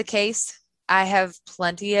is that the case. I have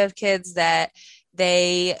plenty of kids that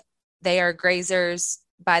they are grazers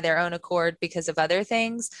by their own accord because of other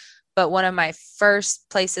things. But one of my first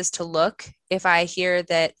places to look, if I hear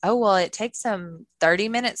that, oh, well, it takes them 30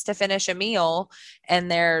 minutes to finish a meal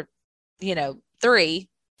and they're, 3,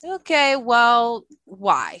 okay, well,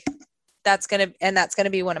 why? That's going to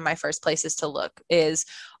be one of my first places to look is,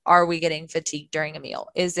 are we getting fatigued during a meal?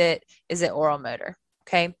 Is it oral motor?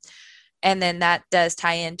 Okay. And then that does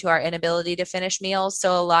tie into our inability to finish meals.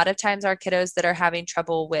 So a lot of times our kiddos that are having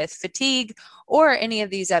trouble with fatigue or any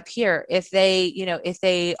of these up here, if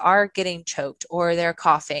they are getting choked or they're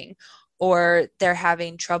coughing or they're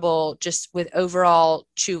having trouble just with overall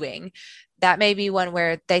chewing, that may be one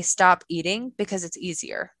where they stop eating because it's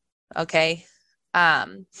easier. Okay.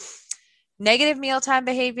 Negative mealtime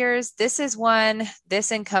behaviors. This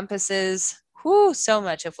encompasses so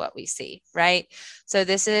much of what we see, right? So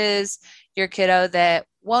this is your kiddo that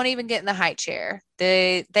won't even get in the high chair.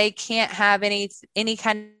 They can't have any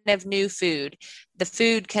kind of new food. The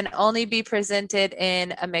food can only be presented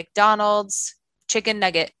in a McDonald's chicken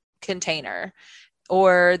nugget container,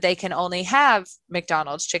 or they can only have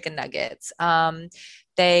McDonald's chicken nuggets.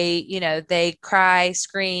 They cry,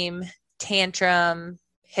 scream, tantrum,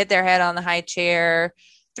 hit their head on the high chair,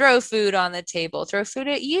 throw food on the table, throw food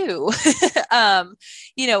at you.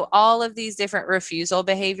 All of these different refusal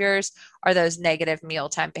behaviors are those negative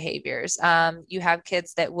mealtime behaviors. You have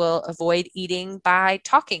kids that will avoid eating by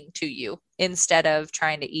talking to you instead of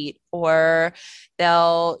trying to eat, or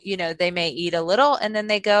they may eat a little and then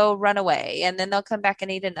they go run away and then they'll come back and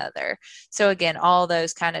eat another. So again, all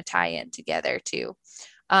those kind of tie in together too.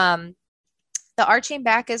 The arching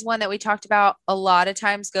back is one that we talked about a lot of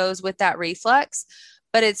times goes with that reflux.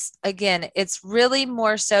 But it's really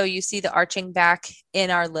more so you see the arching back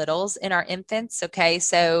in our littles, in our infants. Okay.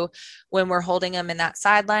 So when we're holding them in that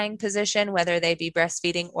side lying position, whether they be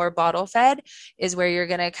breastfeeding or bottle fed, is where you're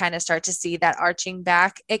going to kind of start to see that arching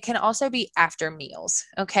back. It can also be after meals.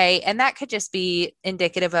 Okay. And that could just be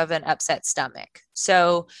indicative of an upset stomach.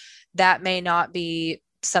 So that may not be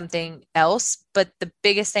something else, but the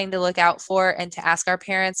biggest thing to look out for and to ask our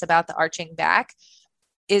parents about the arching back,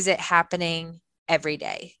 is it happening every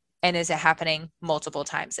day? And is it happening multiple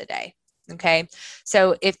times a day? Okay.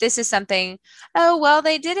 So if this is something, oh, well,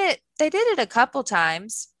 they did it a couple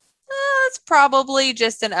times, it's probably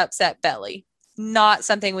just an upset belly, not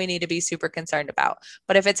something we need to be super concerned about.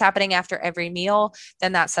 But if it's happening after every meal,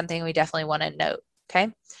 then that's something we definitely want to note.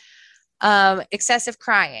 Okay. Excessive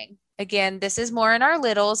crying. Again, this is more in our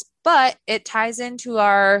littles, but it ties into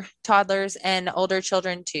our toddlers and older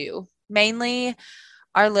children too, mainly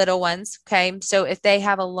our little ones. Okay. So if they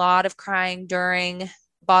have a lot of crying during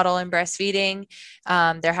bottle and breastfeeding,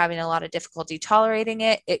 they're having a lot of difficulty tolerating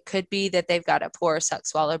it. It could be that they've got a poor suck,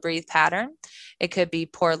 swallow, breathe pattern. It could be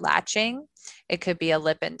poor latching. It could be a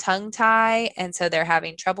lip and tongue tie. And so they're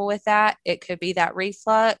having trouble with that. It could be that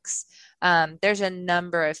reflux. There's a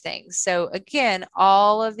number of things. So again,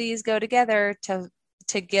 all of these go together to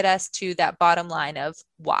get us to that bottom line of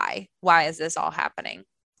why is this all happening?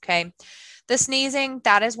 Okay. The sneezing,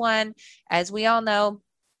 that is one, as we all know,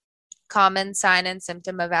 common sign and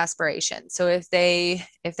symptom of aspiration. So if they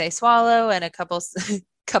swallow and a couple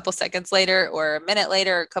seconds later or a minute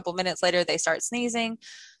later, or a couple minutes later, they start sneezing,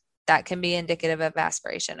 that can be indicative of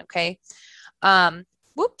aspiration. Okay.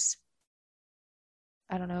 Whoops.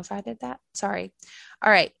 I don't know if I did that. Sorry.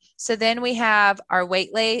 All right. So then we have our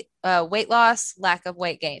weight loss, lack of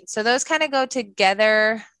weight gain. So those kind of go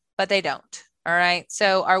together, but they don't. All right.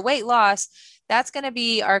 So our weight loss, that's going to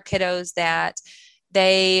be our kiddos that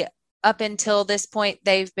they, up until this point,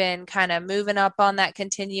 they've been kind of moving up on that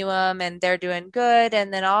continuum and they're doing good.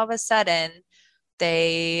 And then all of a sudden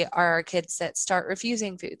they are kids that start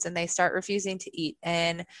refusing foods and they start refusing to eat.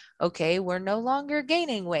 And okay, we're no longer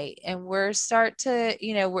gaining weight and the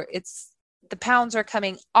pounds are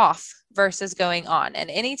coming off versus going on.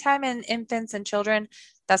 And anytime in infants and children,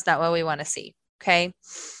 that's not what we want to see. Okay.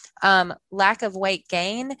 Lack of weight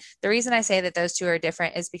gain. The reason I say that those two are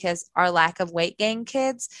different is because our lack of weight gain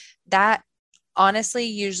kids, that honestly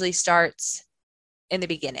usually starts in the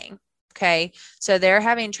beginning. Okay. So they're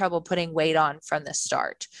having trouble putting weight on from the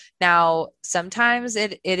start. Now, sometimes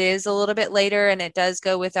it is a little bit later, and it does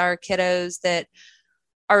go with our kiddos that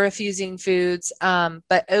are refusing foods.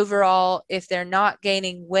 But overall, if they're not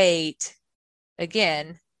gaining weight,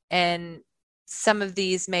 again, and some of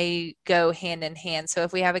these may go hand in hand. So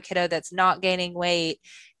if we have a kiddo that's not gaining weight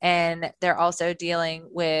and they're also dealing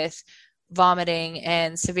with vomiting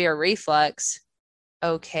and severe reflux,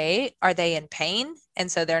 okay, are they in pain? And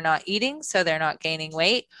so they're not eating, so they're not gaining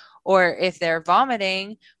weight. Or if they're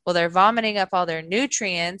vomiting, well, they're vomiting up all their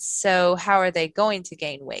nutrients. So how are they going to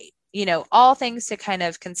gain weight? You know, all things to kind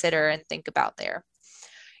of consider and think about there.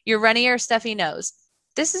 Your runny or stuffy nose.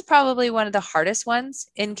 This is probably one of the hardest ones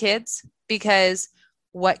in kids, because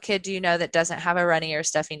what kid do you know that doesn't have a runny or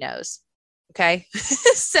stuffy nose? Okay.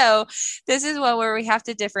 So this is one where we have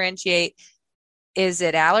to differentiate. Is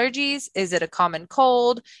it allergies? Is it a common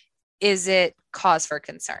cold? Is it cause for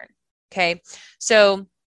concern? Okay. So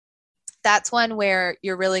that's one where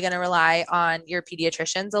you're really going to rely on your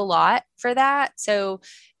pediatricians a lot for that. So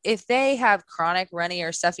if they have chronic runny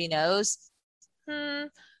or stuffy nose,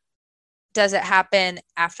 does it happen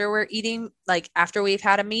after we're eating, like after we've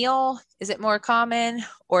had a meal? Is it more common,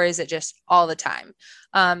 or is it just all the time?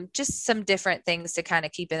 Just some different things to kind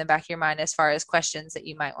of keep in the back of your mind as far as questions that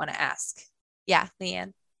you might want to ask. Yeah,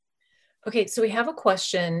 Leanne. Okay, so we have a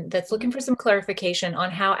question that's looking for some clarification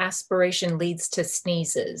on how aspiration leads to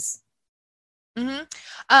sneezes.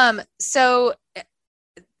 So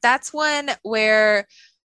that's one where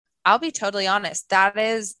I'll be totally honest. That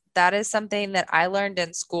is something that I learned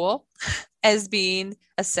in school as being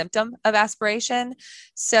a symptom of aspiration.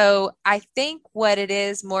 So I think what it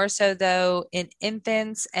is more so though in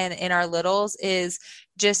infants and in our littles is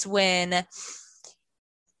just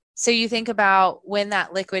so you think about when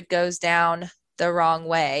that liquid goes down the wrong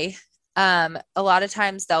way. A lot of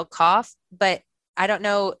times they'll cough, but I don't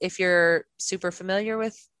know if you're super familiar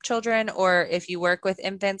with children or if you work with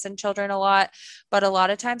infants and children a lot, but a lot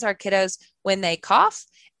of times our kiddos, when they cough,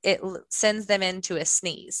 it sends them into a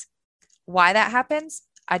sneeze. Why that happens,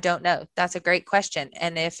 I don't know. That's a great question.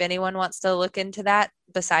 And if anyone wants to look into that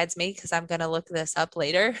besides me, because I'm going to look this up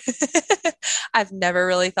later, I've never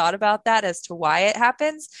really thought about that as to why it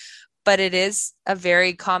happens, but it is a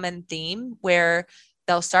very common theme where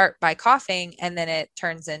they'll start by coughing and then it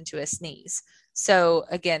turns into a sneeze. So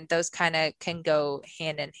again, those kind of can go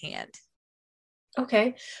hand in hand.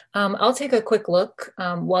 Okay. I'll take a quick look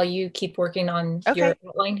while you keep working on your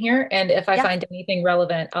outline here. And if I find anything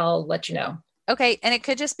relevant, I'll let you know. Okay. And it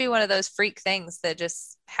could just be one of those freak things that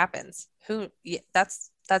just happens.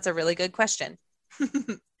 That's a really good question.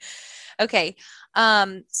 Okay.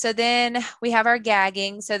 So then we have our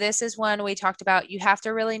gagging. So this is one we talked about. You have to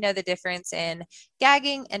really know the difference in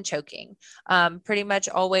gagging and choking. Pretty much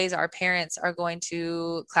always our parents are going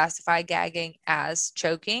to classify gagging as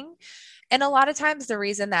choking. And a lot of times the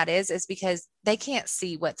reason that is because they can't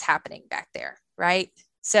see what's happening back there, right?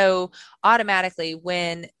 So automatically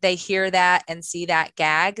when they hear that and see that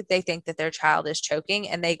gag, they think that their child is choking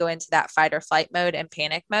and they go into that fight or flight mode and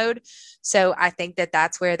panic mode. So I think that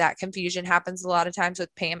that's where that confusion happens a lot of times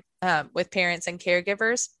with parents and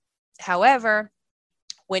caregivers. However,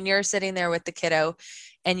 when you're sitting there with the kiddo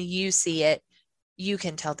and you see it, you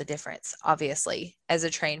can tell the difference. Obviously, as a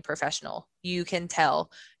trained professional, you can tell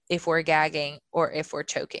if we're gagging or if we're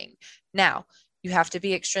choking. Now, you have to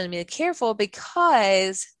be extremely careful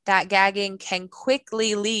because that gagging can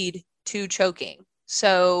quickly lead to choking.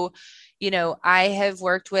 So, I have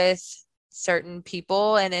worked with certain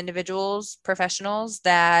people and individuals, professionals,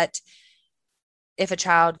 that if a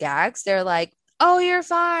child gags, they're like, "Oh, you're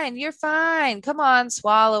fine. You're fine. Come on,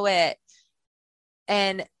 swallow it."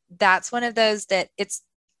 And that's one of those that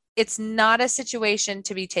it's not a situation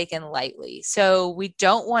to be taken lightly. So we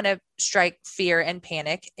don't want to strike fear and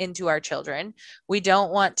panic into our children. We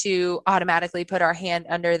don't want to automatically put our hand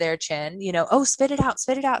under their chin, "Oh, spit it out,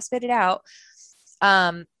 spit it out, spit it out."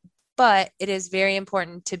 But it is very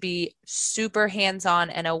important to be super hands-on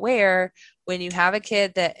and aware when you have a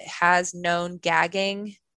kid that has known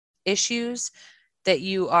gagging issues, that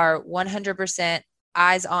you are 100%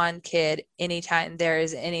 eyes on kid anytime there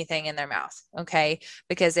is anything in their mouth. Okay.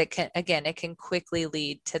 Because it can quickly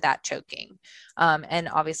lead to that choking. And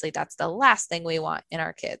obviously that's the last thing we want in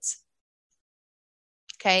our kids.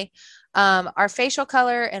 Okay. Our facial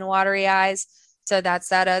color and watery eyes. So that's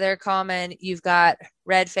that other common, you've got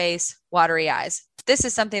red face, watery eyes. This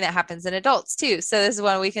is something that happens in adults too. So this is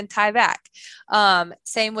one we can tie back.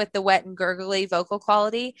 Same with the wet and gurgly vocal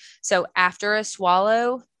quality. So after a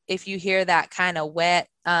swallow, if you hear that kind of wet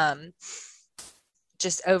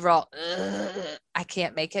just overall, I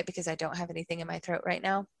can't make it because I don't have anything in my throat right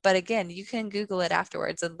now. But again, you can Google it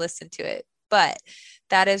afterwards and listen to it. But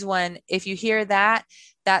that is one, if you hear that,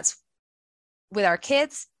 that's with our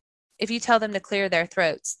kids. If you tell them to clear their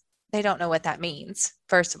throats, they don't know what that means,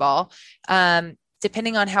 first of all.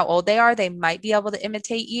 Depending on how old they are, they might be able to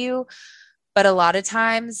imitate you. But a lot of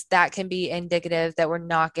times that can be indicative that we're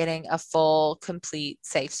not getting a full, complete,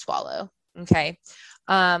 safe swallow. Okay.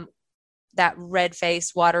 That red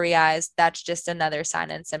face, watery eyes, that's just another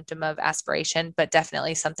sign and symptom of aspiration, but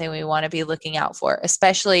definitely something we want to be looking out for,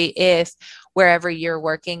 especially if wherever you're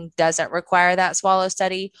working doesn't require that swallow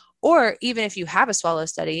study, or even if you have a swallow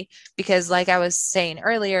study, because like I was saying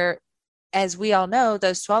earlier, as we all know,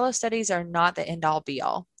 those swallow studies are not the end all be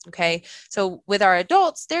all. Okay. So with our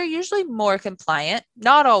adults, they're usually more compliant,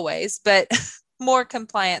 not always, but more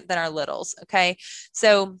compliant than our littles. Okay.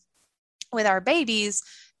 So with our babies,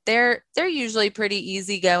 they're usually pretty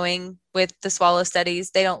easygoing with the swallow studies.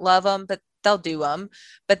 They don't love them, but they'll do them.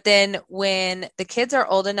 But then when the kids are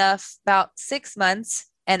old enough, about 6 months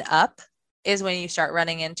and up, is when you start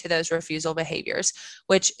running into those refusal behaviors,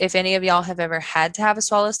 which if any of y'all have ever had to have a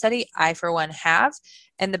swallow study, I for one have,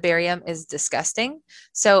 and the barium is disgusting.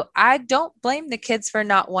 So I don't blame the kids for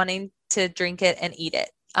not wanting to drink it and eat it,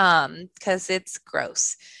 because it's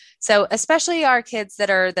gross. So especially our kids that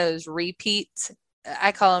are those repeats,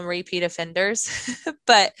 I call them repeat offenders,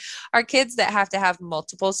 but our kids that have to have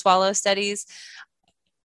multiple swallow studies,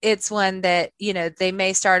 it's one that, they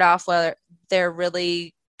may start off where they're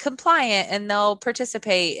really compliant and they'll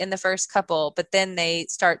participate in the first couple, but then they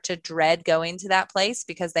start to dread going to that place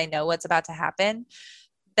because they know what's about to happen.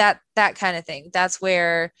 That kind of thing. That's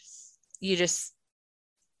where you just,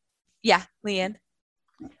 yeah, Leanne.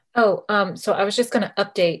 Oh, so I was just going to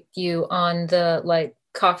update you on the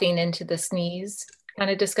coughing into the sneeze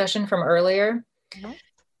kind of discussion from earlier. Mm-hmm.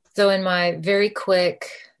 So in my very quick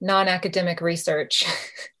non-academic research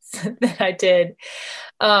that I did,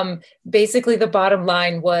 basically the bottom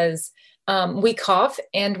line was we cough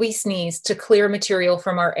and we sneeze to clear material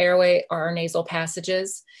from our airway or our nasal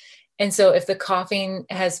passages. And so if the coughing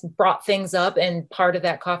has brought things up and part of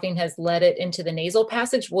that coughing has led it into the nasal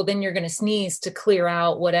passage, well, then you're going to sneeze to clear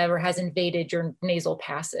out whatever has invaded your nasal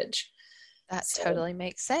passage. That totally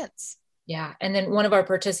makes sense. Yeah. And then one of our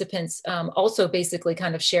participants also basically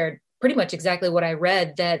kind of shared pretty much exactly what I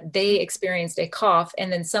read, that they experienced a cough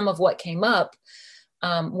and then some of what came up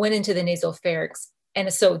went into the nasopharynx.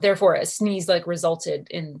 And so therefore a sneeze resulted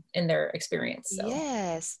in their experience. So.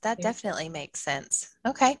 Yes, that definitely makes sense.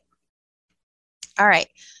 Okay. All right.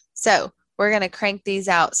 So we're going to crank these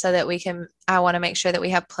out so that I want to make sure that we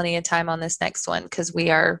have plenty of time on this next one because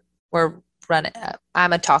we're running up.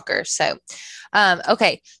 I'm a talker. So,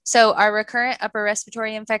 okay. So our recurrent upper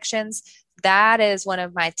respiratory infections, that is one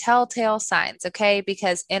of my telltale signs. Okay.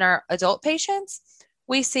 Because in our adult patients,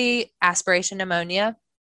 we see aspiration pneumonia.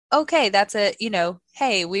 Okay. That's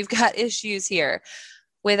hey, we've got issues here.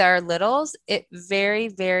 With our littles, it very,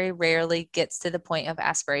 very rarely gets to the point of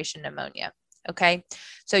aspiration pneumonia. Okay.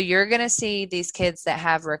 So you're going to see these kids that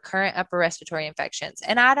have recurrent upper respiratory infections.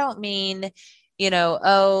 And I don't mean,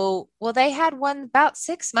 they had one about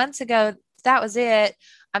 6 months ago. That was it.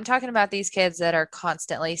 I'm talking about these kids that are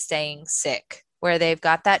constantly staying sick, where they've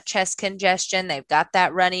got that chest congestion, they've got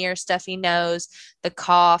that runny or stuffy nose, the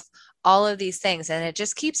cough, all of these things. And it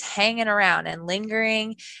just keeps hanging around and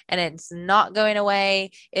lingering and it's not going away.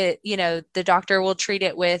 The doctor will treat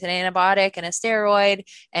it with an antibiotic and a steroid.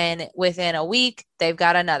 And within a week, they've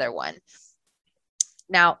got another one.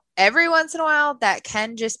 Now, every once in a while, that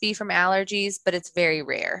can just be from allergies, but it's very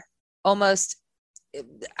rare.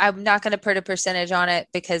 I'm not going to put a percentage on it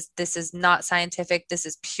because this is not scientific. This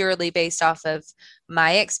is purely based off of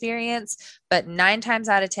my experience. But 9 times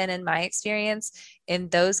out of 10 in my experience, in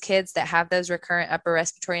those kids that have those recurrent upper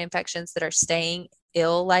respiratory infections that are staying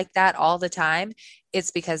ill like that all the time,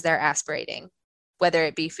 it's because they're aspirating, whether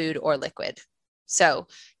it be food or liquid. So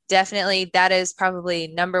definitely that is probably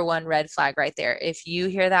number one red flag right there. If you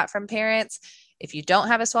hear that from parents, if you don't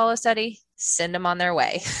have a swallow study, send them on their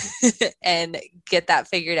way and get that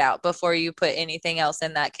figured out before you put anything else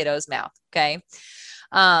in that kiddo's mouth. Okay.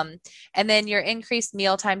 And then your increased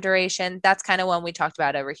mealtime duration, that's kind of one we talked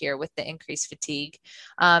about over here with the increased fatigue,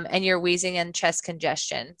 and your wheezing and chest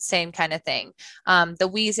congestion, same kind of thing. The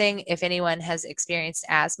wheezing, if anyone has experienced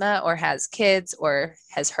asthma or has kids or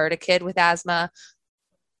has heard a kid with asthma,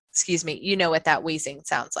 you know what that wheezing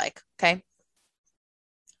sounds like. Okay.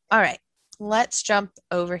 All right. Let's jump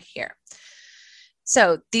over here.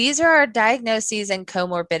 So these are our diagnoses and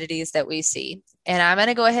comorbidities that we see. And I'm going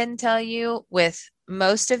to go ahead and tell you with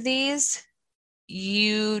most of these,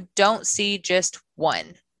 you don't see just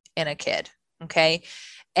one in a kid. Okay.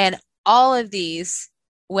 And all of these,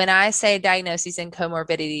 when I say diagnoses and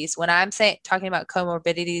comorbidities, when I'm talking about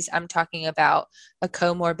comorbidities, I'm talking about a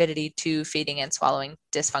comorbidity to feeding and swallowing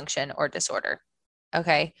dysfunction or disorder.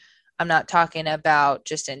 Okay. I'm not talking about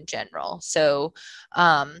just in general. So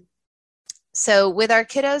with our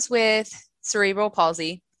kiddos with cerebral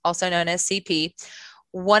palsy, also known as CP,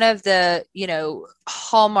 one of the,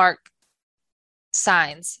 hallmark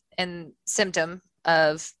signs and symptom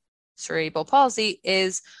of cerebral palsy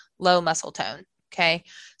is low muscle tone. Okay.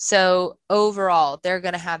 So overall, they're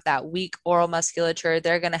going to have that weak oral musculature.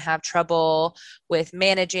 They're going to have trouble with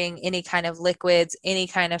managing any kind of liquids, any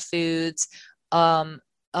kind of foods.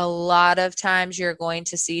 A lot of times you're going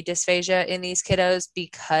to see dysphagia in these kiddos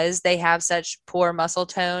because they have such poor muscle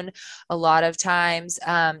tone. A lot of times,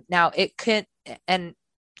 now it could,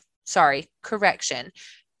 correction,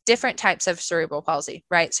 different types of cerebral palsy,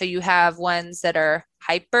 right? So you have ones that are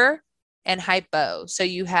hyper and hypo. So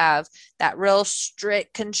you have that real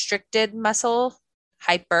strict constricted muscle,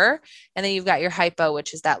 hyper, and then you've got your hypo,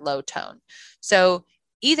 which is that low tone. So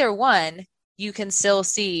either one, you can still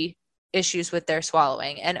see issues with their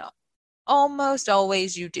swallowing, and almost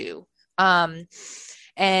always you do. And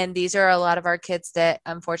these are a lot of our kids that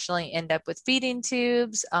unfortunately end up with feeding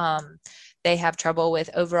tubes. They have trouble with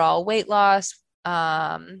overall weight loss,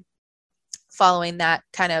 following that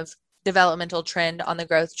kind of developmental trend on the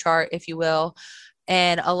growth chart, if you will.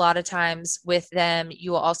 And a lot of times with them, you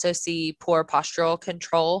will also see poor postural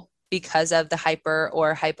control because of the hyper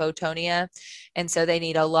or hypotonia. And so they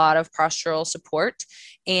need a lot of postural support.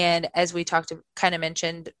 And as we touched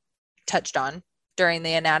on during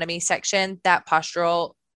the anatomy section, that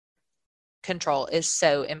postural control is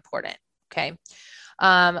so important. Okay.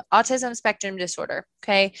 Autism spectrum disorder.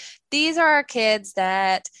 Okay. These are our kids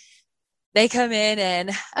that they come in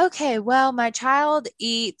and, okay, well, my child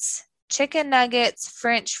eats chicken nuggets,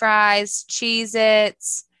 French fries,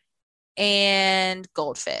 Cheez-Its, and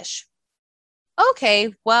goldfish.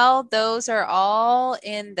 Okay, well, those are all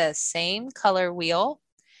in the same color wheel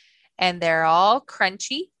and they're all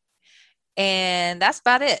crunchy, and that's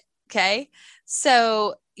about it. Okay.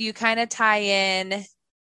 So you kind of tie in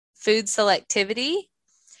food selectivity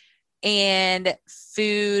and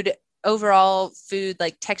overall food,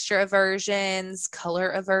 like texture aversions, color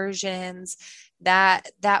aversions, that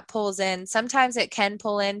pulls in. Sometimes it can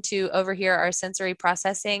pull into over here our sensory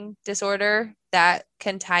processing disorder that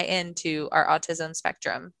can tie into our autism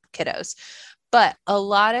spectrum kiddos. But a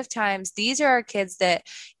lot of times these are our kids that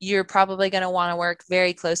you're probably going to want to work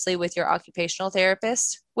very closely with your occupational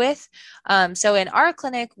therapist with. So in our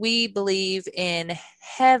clinic, we believe in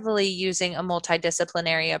heavily using a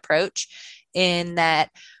multidisciplinary approach in that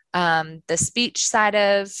the speech side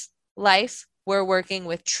of life, we're working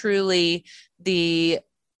with truly the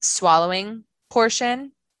swallowing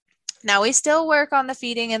portion. Now we still work on the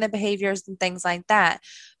feeding and the behaviors and things like that.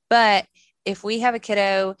 But if we have a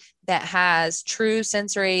kiddo that has true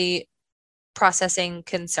sensory processing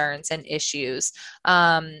concerns and issues,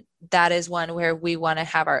 that is one where we want to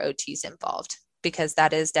have our OTs involved, because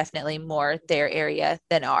that is definitely more their area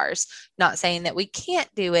than ours. Not saying that we can't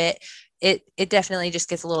do it. It definitely just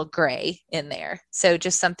gets a little gray in there. So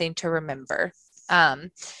just something to remember.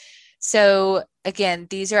 So again,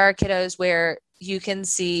 these are our kiddos where you can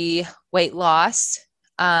see weight loss.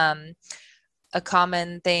 A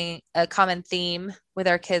common theme with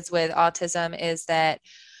our kids with autism is that,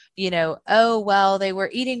 oh, well, they were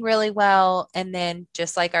eating really well. And then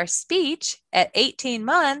just like our speech at 18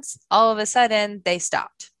 months, all of a sudden they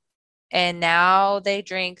stopped. And now they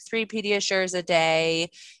drink 3 Pediatricians a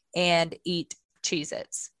day and eat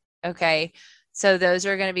Cheez-Its. Okay. So those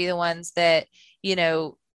are going to be the ones that,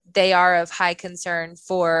 they are of high concern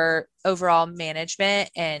for overall management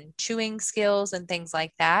and chewing skills and things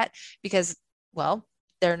like that, because, well,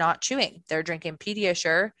 they're not chewing. They're drinking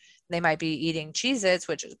Pediasure. They might be eating Cheez-Its,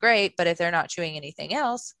 which is great, but if they're not chewing anything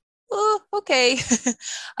else, oh, okay.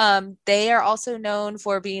 They are also known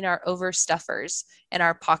for being our overstuffers and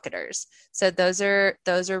our pocketers. So those are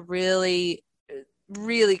really,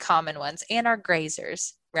 really common ones, and our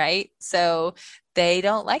grazers, right? So they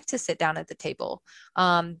don't like to sit down at the table.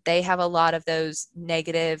 They have a lot of those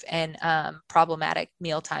negative and problematic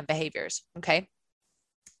mealtime behaviors. Okay.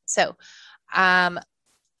 So I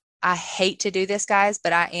hate to do this, guys,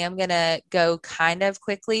 but I am going to go kind of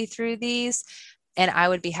quickly through these, and I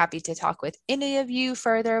would be happy to talk with any of you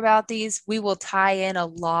further about these. We will tie in a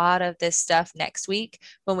lot of this stuff next week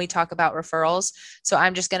when we talk about referrals. So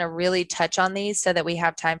I'm just going to really touch on these so that we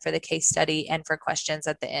have time for the case study and for questions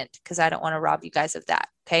at the end, because I don't want to rob you guys of that.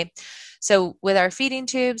 Okay. So with our feeding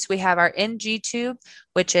tubes, we have our NG tube,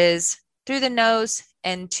 which is through the nose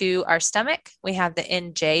and to our stomach. We have the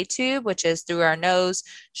NJ tube, which is through our nose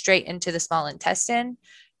straight into the small intestine.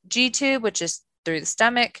 G tube, which is through the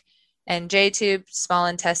stomach, and J tube, small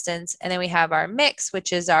intestines. And then we have our mix,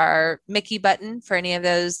 which is our Mickey button for any of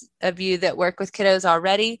those of you that work with kiddos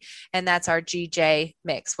already. And that's our GJ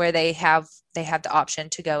mix, where they have the option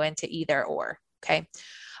to go into either or. Okay.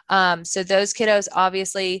 So those kiddos,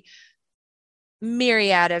 obviously,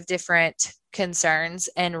 myriad of different concerns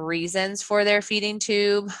and reasons for their feeding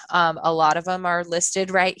tube. A lot of them are listed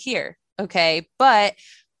right here. Okay. But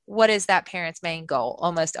what is that parent's main goal?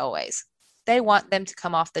 Almost always, they want them to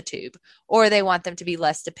come off the tube, or they want them to be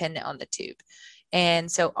less dependent on the tube.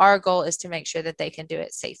 And so our goal is to make sure that they can do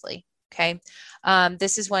it safely. Okay.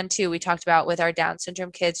 This is one too we talked about with our Down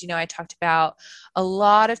syndrome kids. I talked about a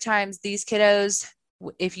lot of times these kiddos,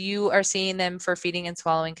 if you are seeing them for feeding and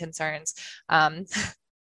swallowing concerns,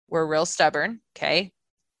 we're real stubborn. Okay.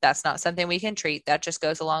 That's not something we can treat. That just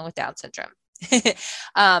goes along with Down syndrome.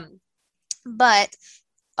 But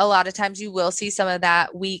a lot of times you will see some of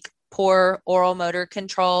that weak, poor oral motor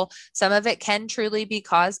control. Some of it can truly be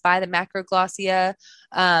caused by the macroglossia,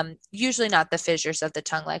 usually not the fissures of the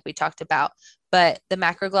tongue like we talked about, but the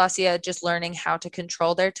macroglossia, just learning how to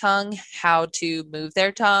control their tongue, how to move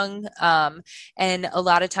their tongue. And a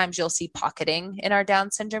lot of times you'll see pocketing in our Down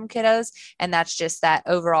syndrome kiddos, and that's just that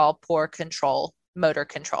overall poor control, motor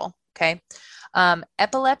control. Okay.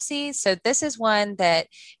 Epilepsy. So this is one that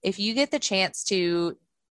if you get the chance to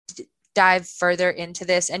dive further into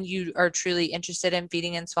this and you are truly interested in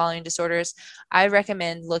feeding and swallowing disorders, I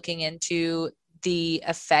recommend looking into the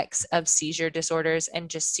effects of seizure disorders and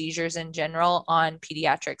just seizures in general on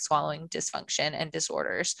pediatric swallowing dysfunction and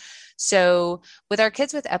disorders. So with our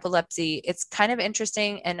kids with epilepsy, it's kind of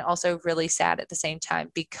interesting and also really sad at the same time,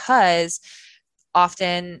 because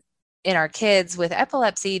often in our kids with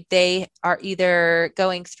epilepsy, they are either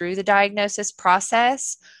going through the diagnosis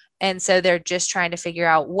process, and so they're just trying to figure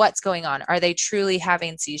out what's going on. Are they truly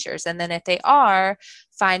having seizures? And then if they are,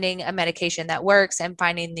 finding a medication that works and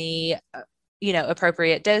finding the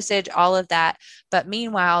appropriate dosage, all of that. But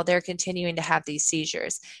meanwhile, they're continuing to have these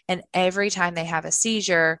seizures. And every time they have a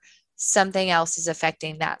seizure, something else is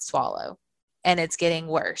affecting that swallow and it's getting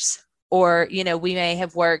worse. Or, we may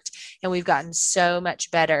have worked and we've gotten so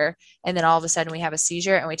much better, and then all of a sudden we have a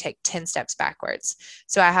seizure and we take 10 steps backwards.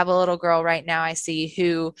 So I have a little girl right now I see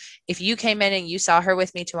who, if you came in and you saw her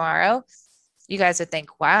with me tomorrow, you guys would think,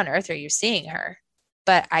 why on earth are you seeing her?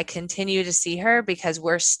 But I continue to see her because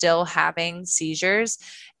we're still having seizures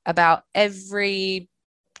about every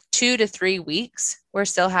 2 to 3 weeks. We're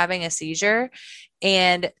still having a seizure.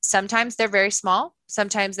 And sometimes they're very small.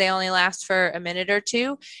 Sometimes they only last for a minute or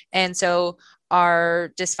two. And so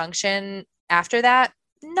our dysfunction after that,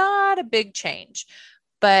 not a big change.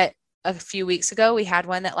 But a few weeks ago, we had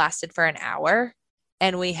one that lasted for an hour,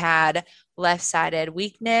 and we had left-sided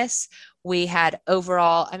weakness. We had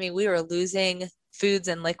overall, we were losing foods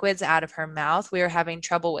and liquids out of her mouth. We were having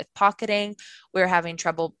trouble with pocketing. We were having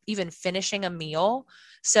trouble even finishing a meal.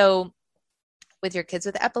 So with your kids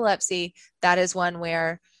with epilepsy, that is one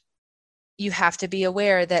where you have to be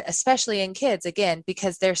aware that, especially in kids, again,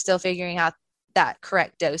 because they're still figuring out that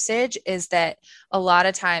correct dosage, is that a lot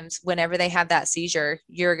of times whenever they have that seizure,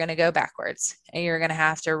 you're going to go backwards and you're going to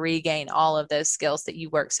have to regain all of those skills that you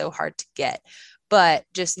work so hard to get. But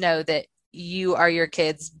just know that you are your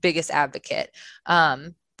kid's biggest advocate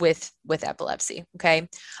with epilepsy. Okay.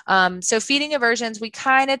 So feeding aversions, we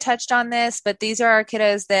kind of touched on this, but these are our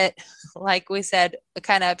kiddos that, like we said,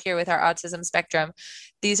 kind of up here with our autism spectrum,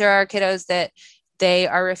 these are our kiddos that they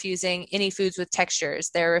are refusing any foods with textures.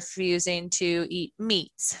 They're refusing to eat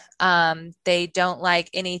meats. They don't like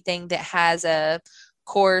anything that has a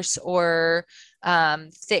coarse or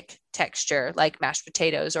thick texture, like mashed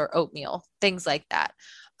potatoes or oatmeal, things like that.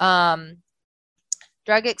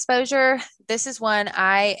 Drug exposure. This is one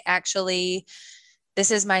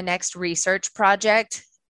this is my next research project.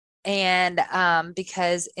 And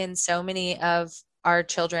because in so many of our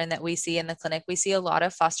children that we see in the clinic, we see a lot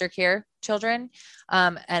of foster care children.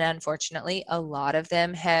 And unfortunately, a lot of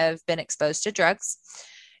them have been exposed to drugs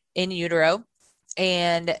in utero.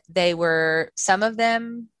 And some of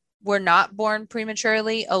them were not born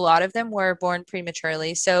prematurely. A lot of them were born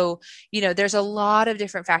prematurely. So, there's a lot of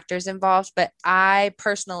different factors involved, but I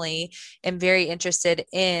personally am very interested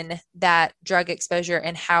in that drug exposure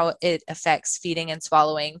and how it affects feeding and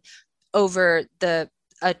swallowing over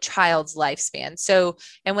a child's lifespan. So,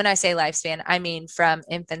 and when I say lifespan, I mean from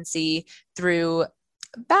infancy through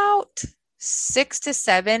about 6 to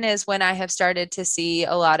 7 is when I have started to see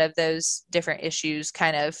a lot of those different issues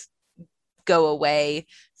kind of go away,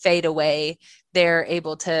 fade away. They're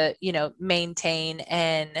able to, maintain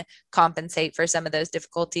and compensate for some of those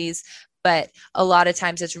difficulties. But a lot of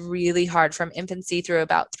times it's really hard from infancy through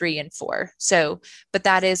about 3 and 4. So, but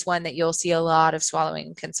that is one that you'll see a lot of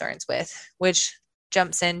swallowing concerns with, which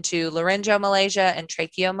jumps into laryngomalacia and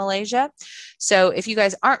tracheomalacia. So if you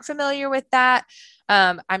guys aren't familiar with that,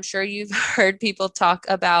 I'm sure you've heard people talk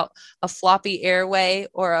about a floppy airway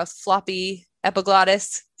or a floppy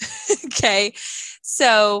epiglottis. Okay.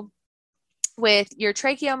 So with your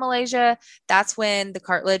tracheomalacia, that's when the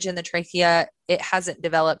cartilage in the trachea, it hasn't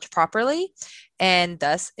developed properly, and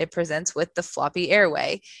thus it presents with the floppy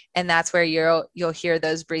airway. And that's where you'll hear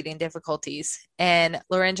those breathing difficulties. And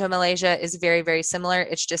laryngomalacia is very, very similar.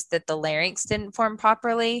 It's just that the larynx didn't form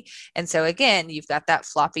properly. And so again, you've got that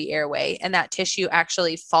floppy airway, and that tissue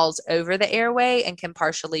actually falls over the airway and can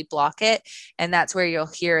partially block it. And that's where you'll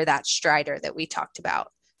hear that stridor that we talked about.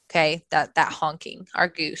 Okay. That honking, our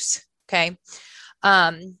goose. Okay.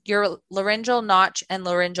 Your laryngeal notch and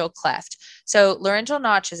laryngeal cleft. So laryngeal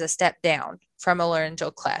notch is a step down from a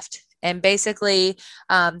laryngeal cleft. And basically,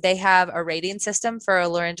 they have a rating system for a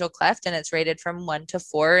laryngeal cleft, and it's rated from 1 to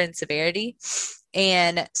 4 in severity.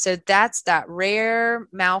 And so that's that rare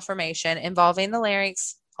malformation involving the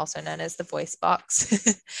larynx, also known as the voice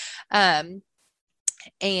box. And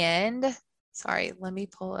sorry, let me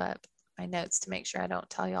pull up my notes to make sure I don't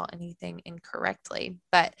tell y'all anything incorrectly.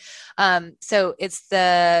 But so it's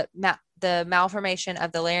the malformation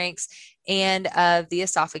of the larynx and of the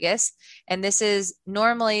esophagus. And this is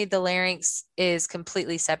normally the larynx is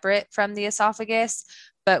completely separate from the esophagus.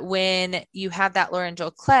 But when you have that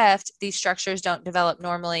laryngeal cleft, these structures don't develop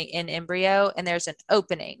normally in embryo, and there's an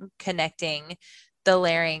opening connecting the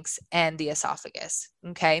larynx and the esophagus.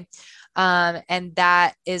 Okay. And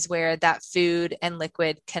that is where that food and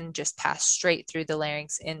liquid can just pass straight through the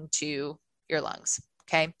larynx into your lungs.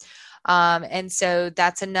 Okay. And so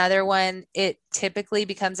that's another one. It typically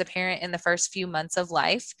becomes apparent in the first few months of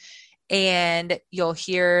life, and you'll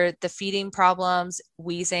hear the feeding problems,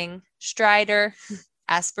 wheezing, stridor,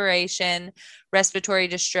 aspiration, respiratory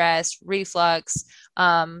distress, reflux,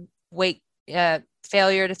 weight,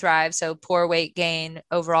 failure to thrive. So poor weight gain,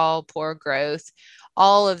 overall poor growth,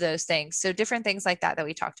 all of those things. So different things like that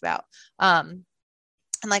we talked about. And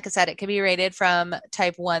like I said, it can be rated from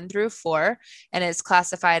type 1 through 4, and it's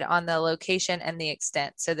classified on the location and the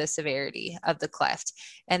extent, so the severity of the cleft.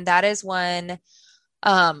 And that is one,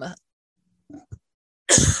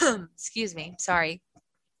 excuse me, sorry.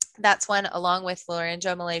 That's one, along with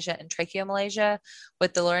laryngomalacia and tracheomalacia,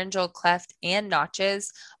 with the laryngeal cleft and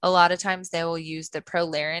notches. A lot of times they will use the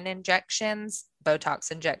Prolarin injections,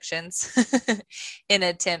 Botox injections, in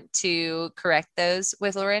attempt to correct those.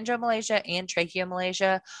 With laryngomalacia and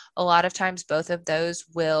tracheomalacia, a lot of times both of those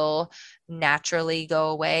will naturally go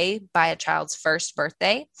away by a child's first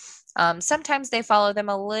birthday. Sometimes they follow them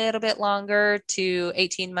a little bit longer, to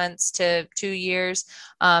 18 months to 2 years.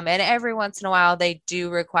 And every once in a while they do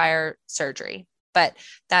require surgery, but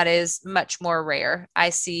that is much more rare. I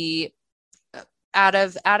see out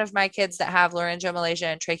of my kids that have laryngomalacia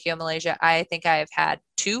and tracheomalacia, I think I have had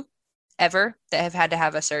 2 ever that have had to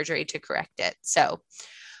have a surgery to correct it. So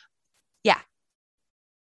yeah.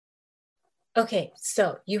 Okay,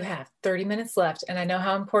 so you have 30 minutes left, and I know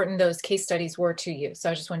how important those case studies were to you.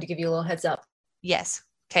 So I just wanted to give you a little heads up. Yes.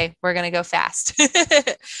 Okay, we're going to go fast.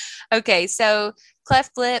 Okay, so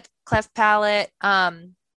cleft lip, cleft palate.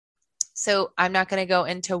 So I'm not going to go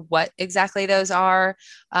into what exactly those are.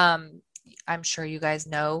 I'm sure you guys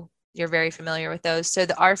know, you're very familiar with those. So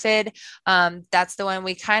the ARFID, that's the one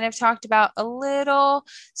we kind of talked about a little.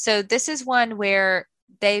 So this is one where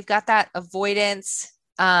they've got that avoidance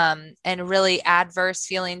and really adverse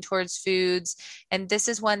feeling towards foods. And this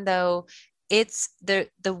is one, though, it's the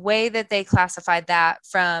way that they classified that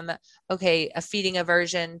from, okay, a feeding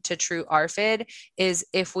aversion to true ARFID is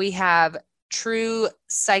if we have true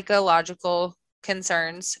psychological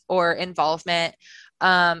concerns or involvement,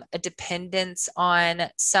 a dependence on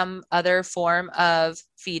some other form of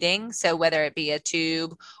feeding. So whether it be a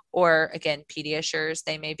tube or, again, Pediatrics,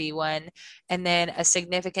 they may be one, and then a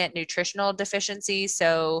significant nutritional deficiency.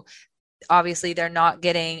 So obviously they're not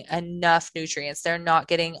getting enough nutrients. They're not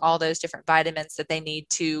getting all those different vitamins that they need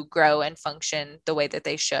to grow and function the way that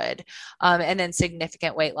they should. And then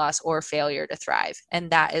significant weight loss or failure to thrive. And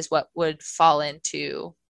that is what would fall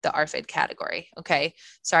into the ARFID category. Okay.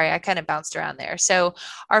 Sorry, I kind of bounced around there. So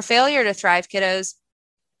our failure to thrive kiddos,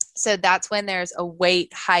 so that's when there's a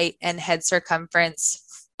weight, height, and head circumference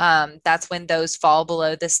That's when those fall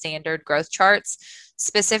below the standard growth charts,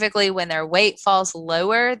 specifically when their weight falls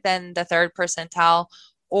lower than the third percentile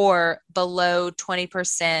or below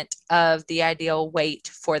 20% of the ideal weight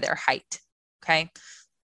for their height. Okay.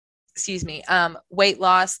 Excuse me. Weight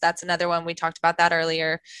loss, that's another one. We talked about that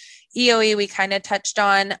earlier. EOE, we kind of touched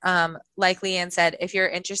on. Like Leanne said, if you're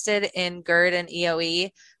interested in GERD and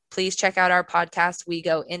EOE, please check out our podcast. We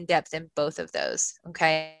go in depth in both of those.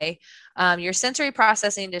 Okay. Your sensory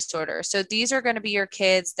processing disorder. So these are going to be your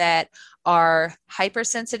kids that are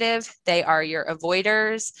hypersensitive. They are your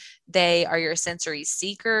avoiders. They are your sensory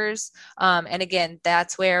seekers. And again,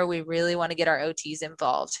 that's where we really want to get our OTs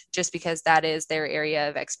involved, just because that is their area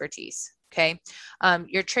of expertise. Okay.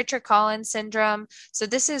 Your Treacher-Collins syndrome. So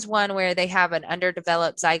this is one where they have an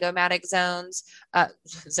underdeveloped zygomatic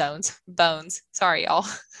bones. Sorry, y'all.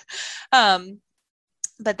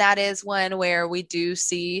 But that is one where we do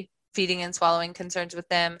see feeding and swallowing concerns with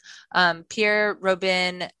them.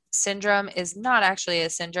 Pierre-Robin syndrome is not actually a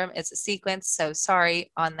syndrome. It's a sequence. So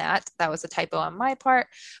sorry on that. That was a typo on my part,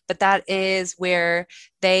 but that is where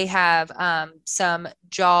they have some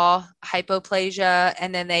jaw hypoplasia,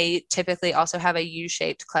 and then they typically also have a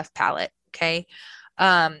U-shaped cleft palate. Okay.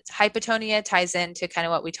 Hypotonia ties into kind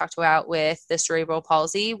of what we talked about with the cerebral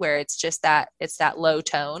palsy, where it's just that it's that low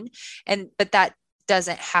tone, but that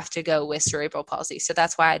doesn't have to go with cerebral palsy. So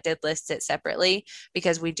that's why I did list it separately,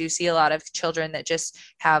 because we do see a lot of children that just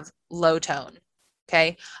have low tone.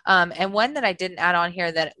 Okay. And one that I didn't add on here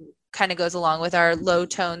that kind of goes along with our low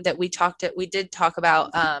tone that we did talk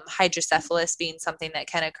about hydrocephalus being something that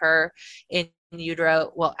can occur in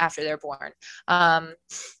utero, well, after they're born.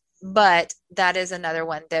 But that is another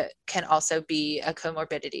one that can also be a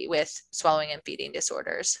comorbidity with swallowing and feeding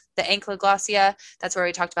disorders. The ankyloglossia, that's where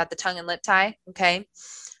we talked about the tongue and lip tie. Okay.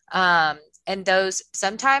 And those,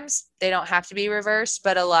 sometimes they don't have to be reversed,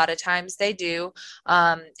 but a lot of times they do.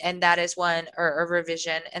 And that is one, or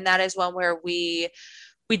revision. And that is one where we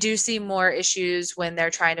do see more issues when they're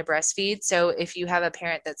trying to breastfeed. So if you have a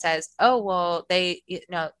parent that says, oh, well, they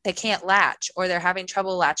can't latch, or they're having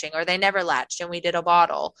trouble latching, or they never latched and we did a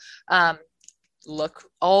bottle,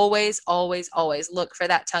 always look for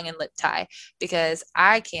that tongue and lip tie, because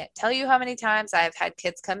I can't tell you how many times I've had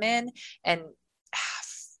kids come in and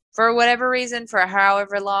for whatever reason, for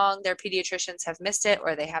however long, their pediatricians have missed it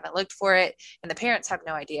or they haven't looked for it, and the parents have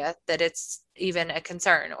no idea that it's even a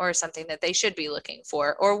concern or something that they should be looking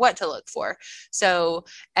for or what to look for. So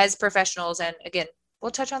as professionals, and again,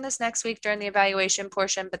 we'll touch on this next week during the evaluation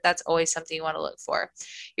portion, but that's always something you want to look for.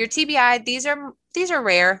 Your TBI, these are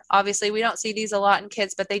rare. Obviously, we don't see these a lot in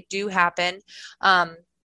kids, but they do happen.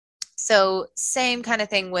 So same kind of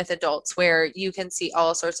thing with adults, where you can see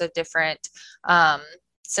all sorts of different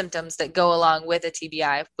symptoms that go along with a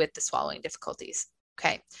TBI with the swallowing difficulties.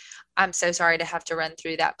 Okay. I'm so sorry to have to run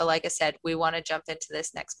through that, but like I said, we want to jump into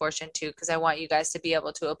this next portion too, because I want you guys to be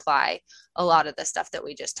able to apply a lot of the stuff that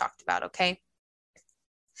we just talked about. Okay.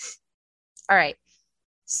 All right.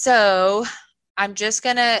 So I'm just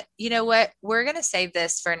gonna, you know what, we're gonna save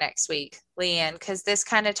this for next week, Leanne, because this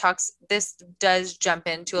does jump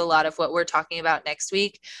into a lot of what we're talking about next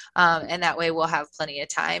week. And that way we'll have plenty of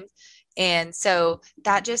time. And so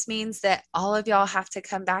that just means that all of y'all have to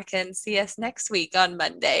come back and see us next week on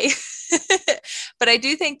Monday. But I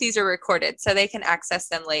do think these are recorded, so they can access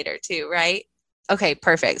them later too, right? Okay,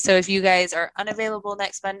 perfect. So if you guys are unavailable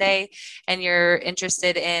next Monday and you're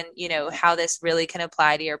interested in, how this really can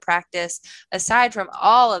apply to your practice, aside from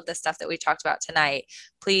all of the stuff that we talked about tonight,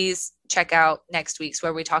 please check out next week's,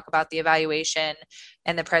 where we talk about the evaluation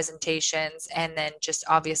and the presentations, and then just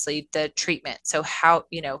obviously the treatment. So how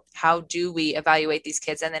do we evaluate these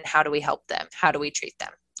kids, and then how do we help them? How do we treat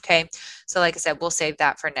them? Okay. So like I said, we'll save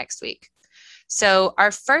that for next week. So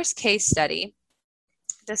our first case study,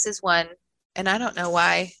 this is one, and I don't know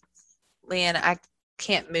why, Leanne, I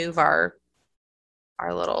can't move our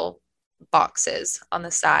little boxes on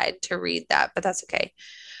the side to read that, but that's okay.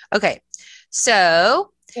 Okay.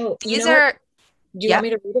 So these are, do you want me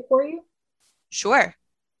to read it for you? Sure.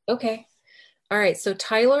 Okay. All right. So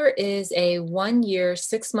Tyler is a 1-year,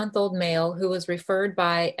 6-month-old male who was referred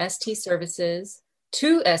by ST services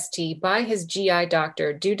to ST by his GI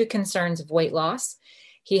doctor due to concerns of weight loss.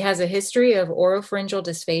 He has a history of oropharyngeal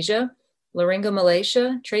dysphagia,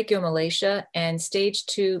 laryngomalacia, tracheomalacia, and stage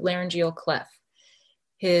 2 laryngeal cleft.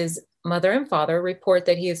 His mother and father report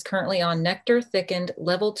that he is currently on nectar thickened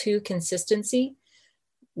level 2 consistency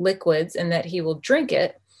liquids, and that he will drink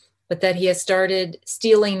it, but that he has started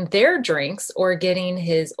stealing their drinks or getting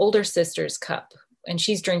his older sister's cup, and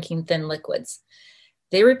she's drinking thin liquids.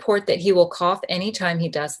 They report that he will cough anytime he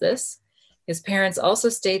does this. His parents also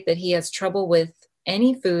state that he has trouble with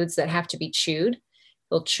any foods that have to be chewed.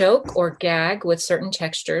 He'll choke or gag with certain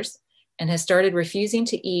textures and has started refusing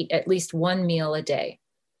to eat at least one meal a day.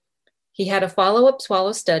 He had a follow-up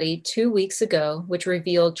swallow study 2 weeks ago, which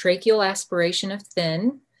revealed tracheal aspiration of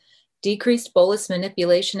thin, decreased bolus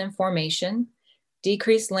manipulation and formation,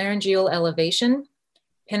 decreased laryngeal elevation,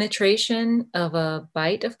 penetration of a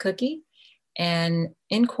bite of cookie, and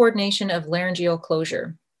incoordination of laryngeal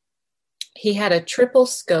closure. He had a triple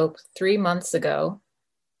scope 3 months ago,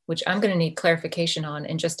 which I'm going to need clarification on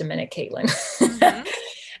in just a minute, Kaitlin. Mm-hmm.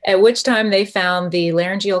 At which time they found the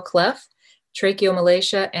laryngeal cleft,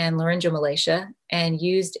 tracheomalacia, and laryngomalacia, and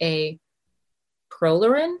used a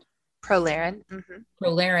Prolarin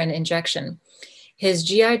injection. His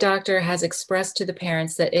GI doctor has expressed to the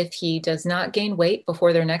parents that if he does not gain weight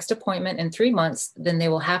before their next appointment in 3 months, then they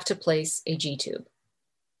will have to place a G-tube.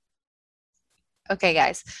 Okay,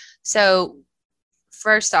 guys. So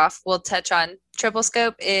first off, we'll touch on triple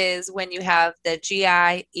scope is when you have the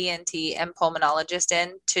GI, ENT, and pulmonologist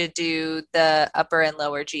in to do the upper and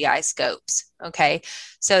lower GI scopes. Okay.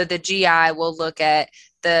 So the GI will look at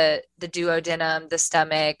the duodenum, the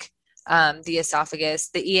stomach, the esophagus.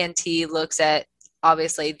 The ENT looks at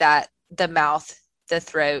obviously the mouth, the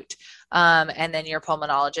throat, and then your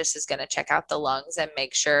pulmonologist is going to check out the lungs and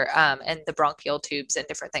make sure, and the bronchial tubes and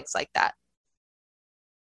different things like that.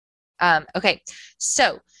 Okay,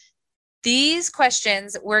 so these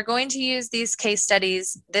questions, we're going to use these case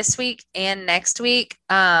studies this week and next week,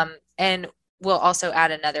 and we'll also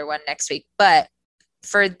add another one next week. But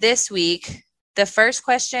for this week, the first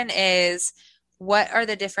question is, what are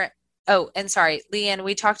the different, oh, and sorry, Leanne,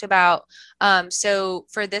 we talked about, so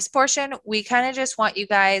for this portion, we kind of just want you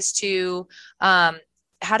guys to,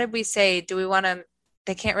 how did we say, do we want to,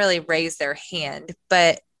 they can't really raise their hand,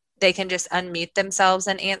 but they can just unmute themselves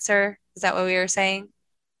and answer. Is that what we were saying?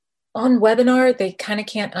 On webinar, they kind of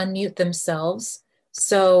can't unmute themselves.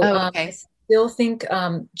 So okay. I still think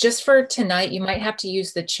just for tonight, you might have to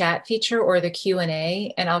use the chat feature or the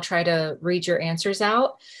Q&A, and I'll try to read your answers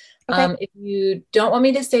out. Okay. If you don't want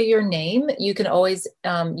me to say your name, you can always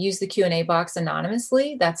use the Q&A box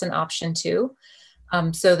anonymously. That's an option too,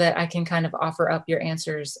 so that I can kind of offer up your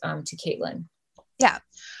answers to Kaitlin. Yeah.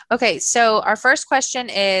 Okay. So our first question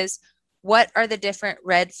is, what are the different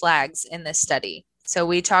red flags in this study? So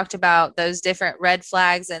we talked about those different red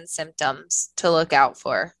flags and symptoms to look out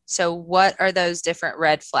for. So what are those different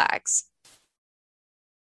red flags?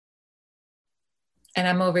 And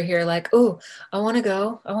I'm over here like, oh, I want to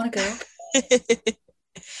go.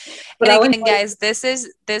 But again, guys, this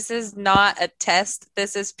is not a test.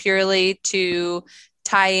 This is purely to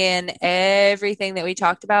tie in everything that we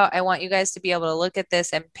talked about. I want you guys to be able to look at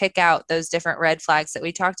this and pick out those different red flags that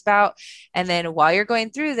we talked about. And then while you're going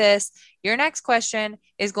through this, your next question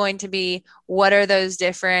is going to be, what are those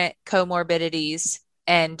different comorbidities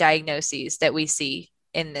and diagnoses that we see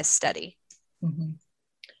in this study? Mm-hmm.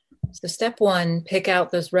 So step one, pick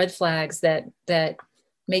out those red flags that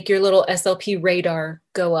make your little SLP radar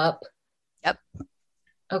go up. Yep.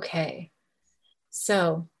 Okay.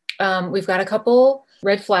 So we've got a couple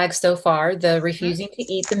red flags so far: the refusing to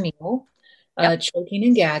eat the meal, choking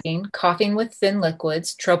and gagging, coughing with thin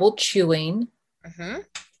liquids, trouble chewing. Mm-hmm.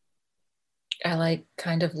 I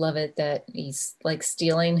kind of love it that he's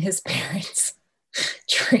stealing his parents'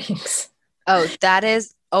 drinks. Oh, that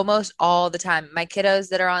is almost all the time. My kiddos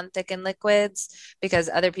that are on thickened liquids, because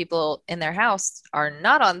other people in their house are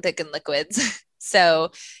not on thickened liquids.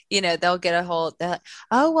 So, they'll get a hold.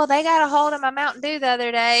 Oh, well, they got a hold of my Mountain Dew the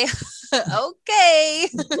other day. Okay.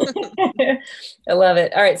 I love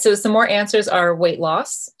it. All right. So some more answers are weight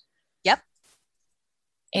loss. Yep.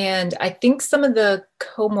 And I think some of the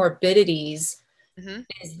comorbidities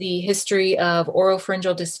is the history of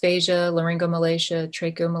oropharyngeal dysphagia, laryngomalacia,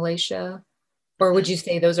 tracheomalacia. Or would you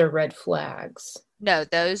say those are red flags? No,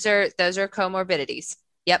 those are comorbidities.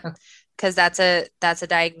 Yep. Because that's a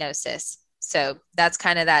diagnosis. So that's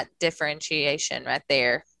kind of that differentiation right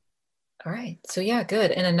there. All right. So yeah, good.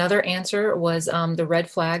 And another answer was the red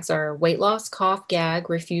flags are weight loss, cough, gag,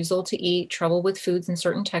 refusal to eat, trouble with foods and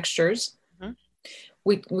certain textures. Mm-hmm.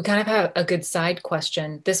 We kind of have a good side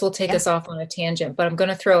question. This will take us off on a tangent, but I'm going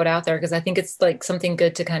to throw it out there because I think it's something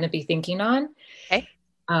good to kind of be thinking on. Okay.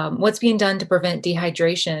 What's being done to prevent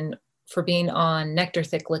dehydration for being on nectar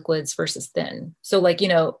thick liquids versus thin? So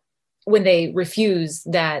when they refuse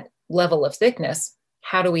that level of thickness,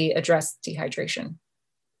 how do we address dehydration?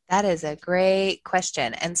 That is a great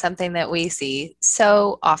question and something that we see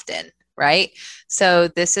so often, right? So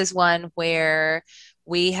this is one where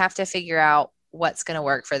we have to figure out what's going to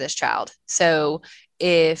work for this child. So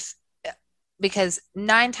if because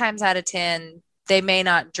 9 times out of 10, they may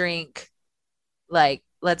not drink, like,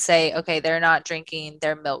 let's say, okay, they're not drinking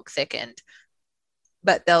their milk thickened,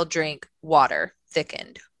 but they'll drink water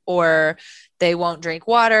thickened, or they won't drink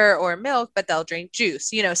water or milk, but they'll drink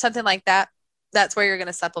juice, something like that. That's where you're going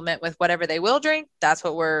to supplement with whatever they will drink. That's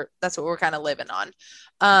what we're kind of living on.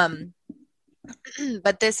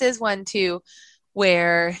 But this is one too,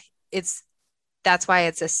 where that's why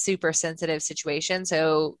it's a super sensitive situation.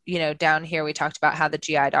 So, down here, we talked about how the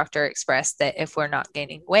GI doctor expressed that if we're not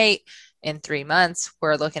gaining weight in 3 months,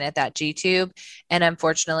 we're looking at that G tube. And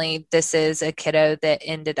unfortunately, this is a kiddo that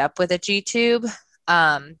ended up with a G tube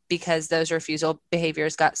because those refusal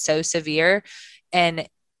behaviors got so severe. And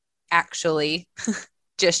actually,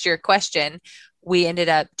 just your question, we ended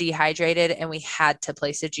up dehydrated and we had to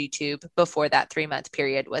place a G tube before that 3-month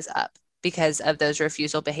period was up because of those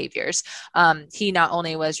refusal behaviors. He not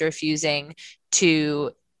only was refusing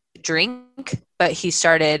to drink, but he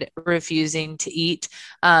started refusing to eat.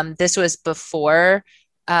 This was before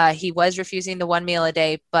he was refusing the 1 meal a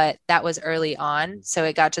day, but that was early on. So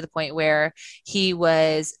it got to the point where he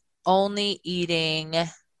was only eating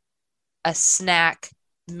a snack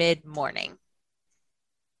mid-morning.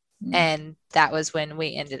 And that was when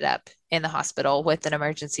we ended up in the hospital with an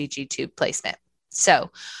emergency G tube placement.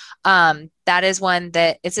 So that is one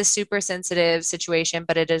that it's a super sensitive situation,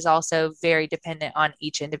 but it is also very dependent on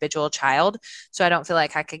each individual child. So I don't feel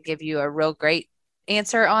like I could give you a real great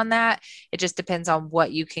answer on that. It just depends on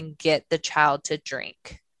what you can get the child to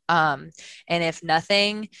drink. And if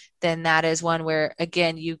nothing, then that is one where,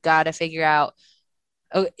 again, you got to figure out,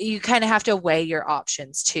 you kind of have to weigh your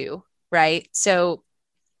options too, right? So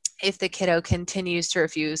if the kiddo continues to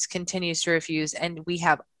refuse, and we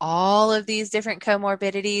have all of these different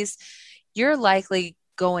comorbidities, you're likely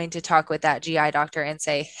going to talk with that GI doctor and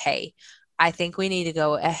say, hey, I think we need to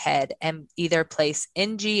go ahead and either place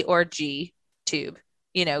NG or G tube,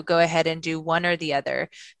 go ahead and do one or the other,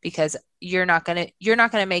 because you're not going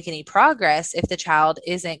to make any progress if the child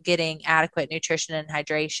isn't getting adequate nutrition and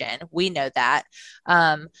hydration. We know that.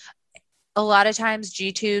 A lot of times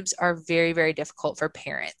G tubes are very, very difficult for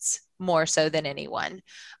parents, more so than anyone,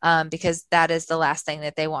 because that is the last thing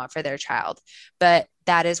that they want for their child. But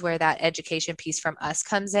that is where that education piece from us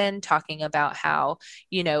comes in, talking about how,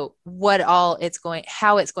 how it's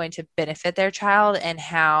going to benefit their child and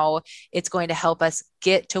how it's going to help us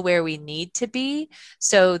get to where we need to be.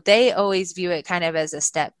 So they always view it kind of as a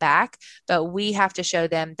step back, but we have to show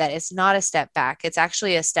them that it's not a step back. It's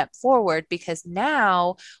actually a step forward, because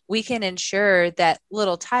now we can ensure that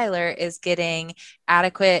little Tyler is getting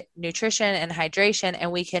adequate nutrition and hydration,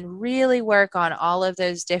 and we can really work on all of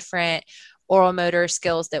those different oral motor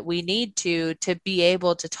skills that we need to be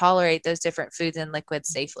able to tolerate those different foods and liquids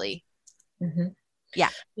safely. Mm-hmm. Yeah.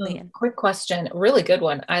 Quick question. Really good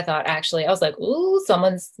one. I thought, actually, I was like, ooh,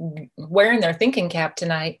 someone's wearing their thinking cap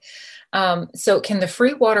tonight. So can the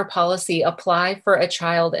free water policy apply for a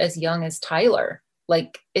child as young as Tyler?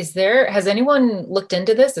 Like, has anyone looked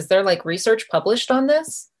into this? Is there like research published on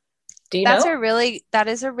this? Do you know? That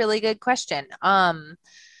is a really good question.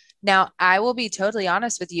 Now, I will be totally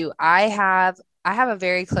honest with you. I have a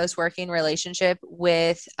very close working relationship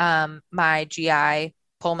with my GI,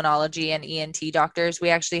 pulmonology, and ENT doctors. We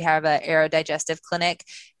actually have an aerodigestive clinic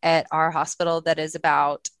at our hospital that is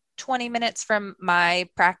about 20 minutes from my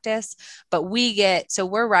practice, but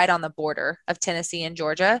we're right on the border of Tennessee and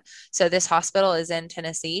Georgia. So this hospital is in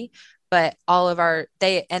Tennessee, but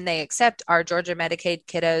they accept our Georgia Medicaid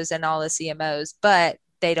kiddos and all the CMOs, but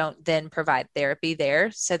they don't then provide therapy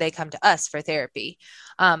there. So they come to us for therapy.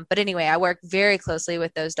 But anyway, I work very closely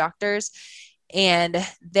with those doctors, and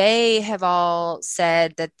they have all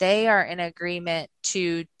said that they are in agreement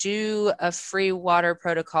to do a free water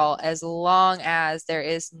protocol as long as there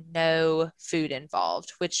is no food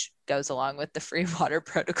involved, which goes along with the free water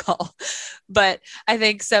protocol. But I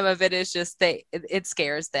think some of it is just it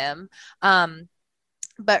scares them.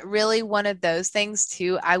 But really, one of those things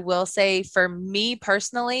too, I will say, for me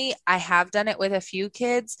personally, I have done it with a few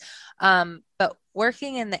kids, but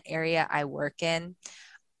working in the area I work in,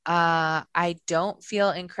 I don't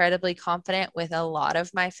feel incredibly confident with a lot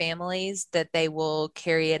of my families that they will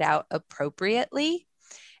carry it out appropriately.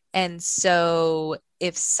 And so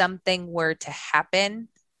if something were to happen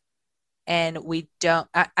and we don't,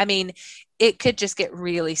 I mean, it could just get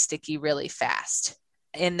really sticky really fast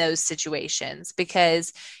in those situations,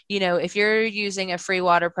 because, if you're using a free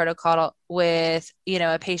water protocol with,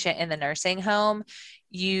 a patient in the nursing home,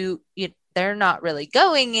 they're not really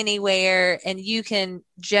going anywhere, and you can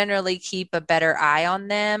generally keep a better eye on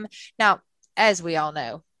them. Now, as we all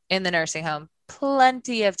know, in the nursing home,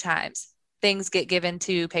 plenty of times things get given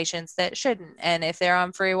to patients that shouldn't. And if they're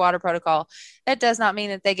on free water protocol, that does not mean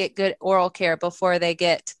that they get good oral care before they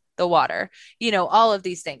get the water. All of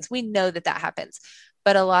these things. We know that happens.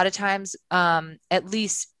 But a lot of times, at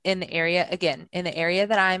least in the area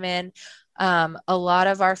that I'm in, a lot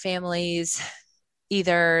of our families,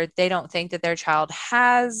 either they don't think that their child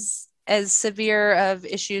has as severe of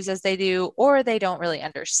issues as they do, or they don't really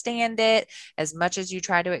understand it as much as you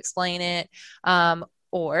try to explain it.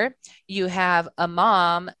 Or you have a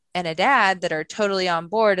mom and a dad that are totally on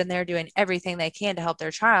board and they're doing everything they can to help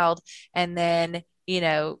their child. And then,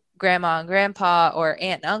 grandma and grandpa or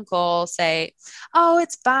aunt and uncle say, oh,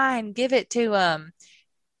 it's fine, give it to them.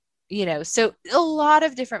 So a lot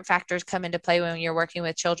of different factors come into play when you're working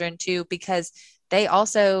with children too, because they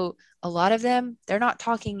also, a lot of them, they're not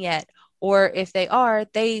talking yet. Or if they are,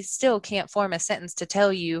 they still can't form a sentence to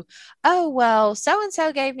tell you, oh, well,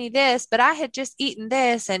 so-and-so gave me this, but I had just eaten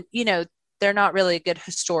this. And, they're not really good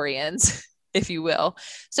historians, if you will.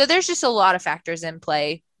 So there's just a lot of factors in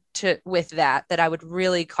play with that I would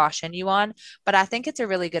really caution you on. But I think it's a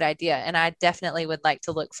really good idea. And I definitely would like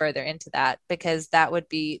to look further into that, because that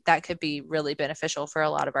could be really beneficial for a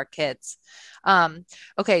lot of our kids.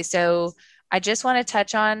 Okay. So I just want to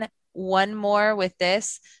touch on one more with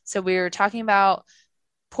this. So we were talking about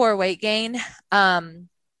poor weight gain,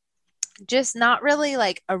 just not really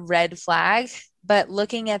like a red flag, but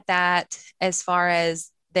looking at that as far as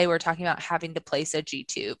they were talking about having to place a G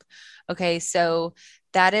tube. Okay. So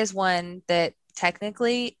that is one that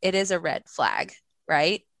technically it is a red flag,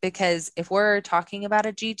 right? Because if we're talking about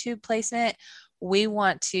a G tube placement, we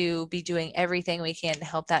want to be doing everything we can to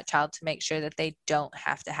help that child to make sure that they don't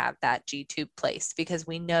have to have that G tube placed, because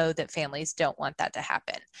we know that families don't want that to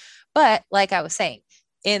happen. But like I was saying,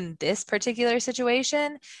 in this particular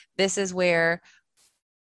situation, this is where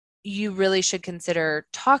you really should consider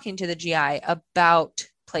talking to the GI about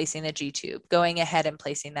placing a G tube, going ahead and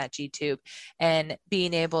placing that G tube and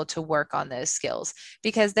being able to work on those skills,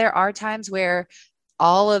 because there are times where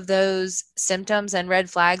all of those symptoms and red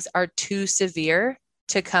flags are too severe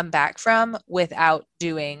to come back from without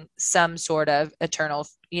doing some sort of eternal.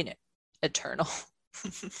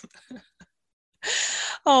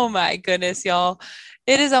 Oh my goodness, y'all.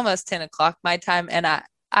 It is almost 10 o'clock my time, and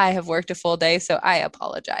I have worked a full day, so I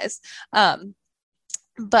apologize.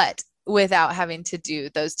 But without having to do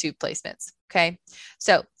those tube placements. Okay.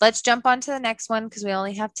 So let's jump on to the next one, because we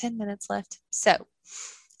only have 10 minutes left. So,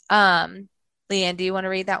 Leanne, do you want to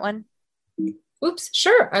read that one? Oops,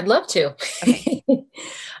 sure. I'd love to. Okay.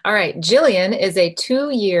 All right. Jillian is a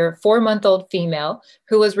 2-year, 4-month-old female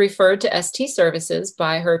who was referred to ST services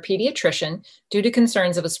by her pediatrician due to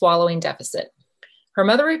concerns of a swallowing deficit. Her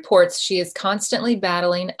mother reports she is constantly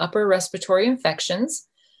battling upper respiratory infections,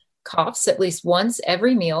 coughs at least once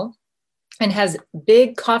every meal, and has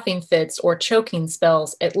big coughing fits or choking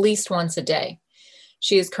spells at least once a day.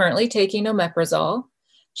 She is currently taking omeprazole.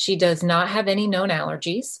 She does not have any known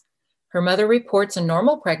allergies. Her mother reports a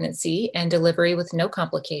normal pregnancy and delivery with no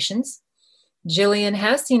complications. Jillian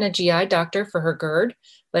has seen a GI doctor for her GERD,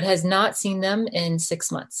 but has not seen them in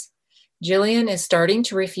 6 months. Jillian is starting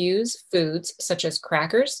to refuse foods such as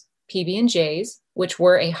crackers, PB&Js, which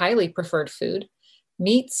were a highly preferred food,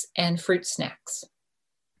 meats, and fruit snacks.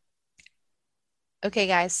 Okay,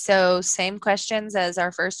 guys. So same questions as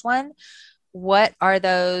our first one. What are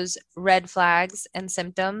those red flags and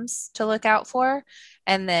symptoms to look out for?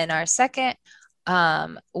 And then our second,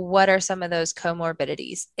 what are some of those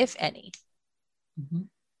comorbidities, if any? Mm-hmm.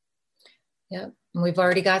 Yep. And we've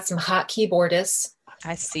already got some hot keyboardists.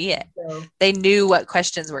 I see it. So, they knew what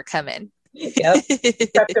questions were coming. Yep.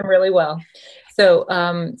 Prepped them really well. So,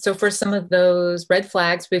 so for some of those red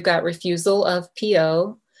flags, we've got refusal of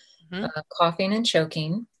PO, coughing and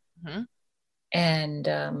choking. Mm-hmm. And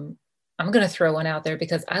I'm going to throw one out there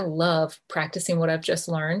because I love practicing what I've just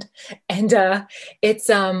learned. And it's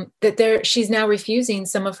that she's now refusing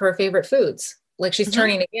some of her favorite foods. Like she's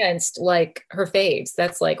turning against like her faves.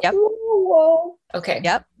 That's like, yep. Whoa. Okay.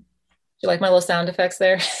 Yep. Do you like my little sound effects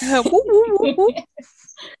there?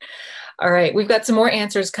 All right. We've got some more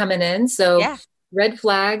answers coming in. So red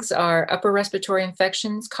flags are upper respiratory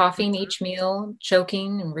infections, coughing each meal,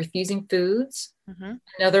 choking and refusing foods. Mm-hmm.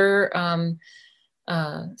 Another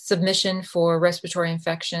submission for respiratory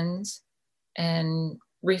infections and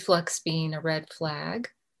reflux being a red flag.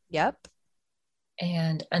 Yep.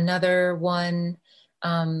 And another one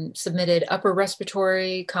submitted upper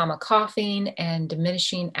respiratory, coughing and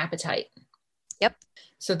diminishing appetite. Yep.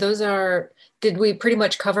 So those are, did we pretty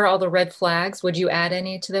much cover all the red flags? Would you add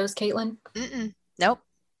any to those, Kaitlin? Nope.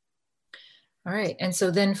 All right. And so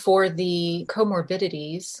then for the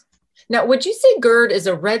comorbidities, Now, would you say GERD is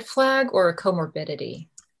a red flag or a comorbidity?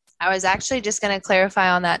 I was actually just going to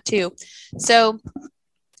clarify on that too. So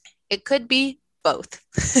it could be both.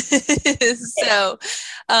 So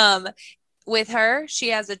with her, she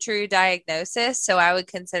has a true diagnosis. So I would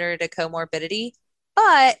consider it a comorbidity.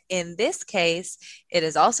 But in this case, it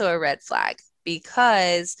is also a red flag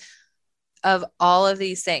because of all of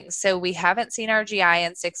these things. So we haven't seen our GI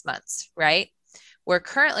in 6 months, right? We're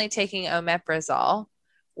currently taking omeprazole.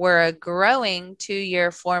 We're a growing 2-year,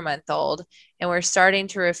 4-month-old, and we're starting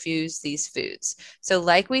to refuse these foods. So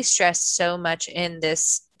like we stressed so much in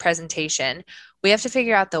this presentation, we have to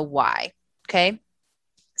figure out the why, okay?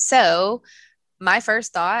 So my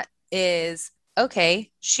first thought is,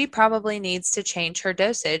 okay, she probably needs to change her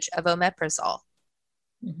dosage of omeprazole.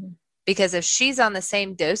 Mm-hmm. Because if she's on the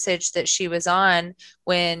same dosage that she was on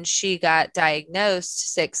when she got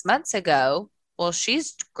diagnosed 6 months ago, well,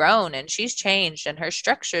 she's grown and she's changed and her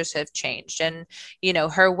structures have changed and, you know,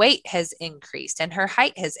 her weight has increased and her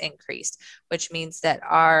height has increased, which means that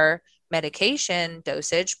our medication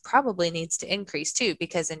dosage probably needs to increase too,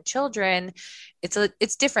 because in children,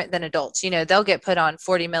 it's different than adults. You know, they'll get put on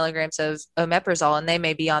 40 milligrams of omeprazole and they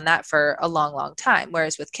may be on that for a long, long time.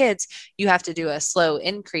 Whereas with kids, you have to do a slow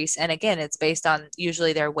increase. And again, it's based on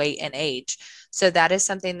usually their weight and age. So that is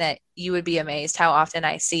something that you would be amazed how often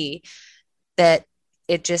I see that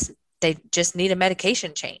they just need a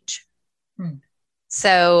medication change.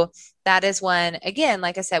 So that is one, again,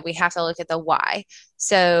 like I said, we have to look at the why.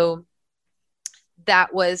 So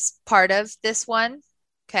that was part of this one.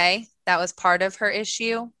 Okay. That was part of her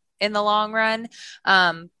issue in the long run.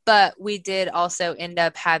 But we did also end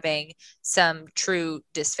up having some true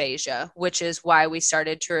dysphagia, which is why we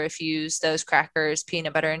started to refuse those crackers,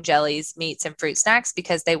 peanut butter and jellies, meats and fruit snacks,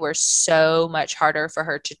 because they were so much harder for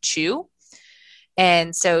her to chew.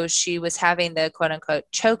 And so she was having the quote unquote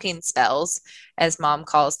choking spells, as mom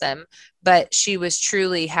calls them, but she was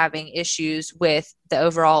truly having issues with the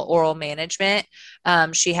overall oral management.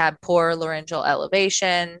 She had poor laryngeal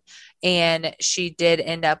elevation and she did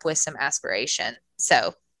end up with some aspiration.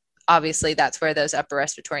 So obviously that's where those upper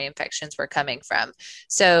respiratory infections were coming from.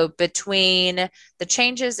 So between the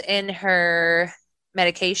changes in her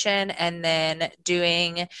medication and then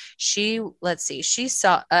she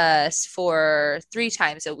saw us for 3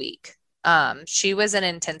 times a week. She was an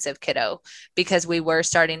intensive kiddo because we were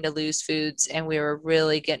starting to lose foods and we were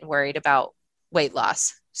really getting worried about weight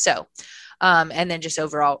loss. So, and then just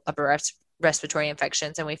overall upper respiratory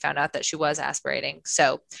infections. And we found out that she was aspirating.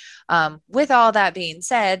 So, with all that being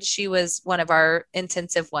said, she was one of our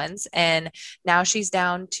intensive ones. And now she's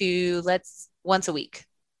down to once a week.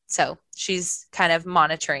 So she's kind of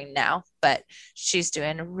monitoring now, but she's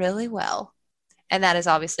doing really well. And that is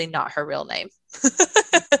obviously not her real name.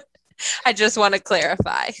 I just want to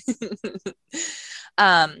clarify.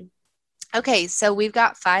 Okay, so we've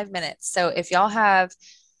got 5 minutes. So if y'all have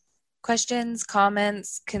questions,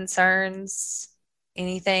 comments, concerns,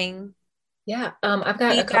 anything. Yeah, I've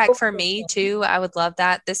got feedback for me too. I would love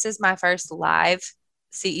that. This is my first live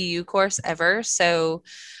CEU course ever. So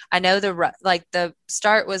I know the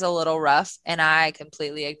start was a little rough and I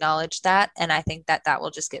completely acknowledge that. And I think that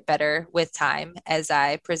will just get better with time as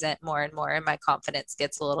I present more and more and my confidence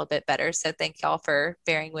gets a little bit better. So thank y'all for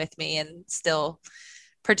bearing with me and still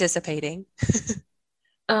participating.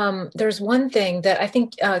 There's one thing that I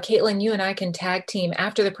think, Kaitlin, you and I can tag team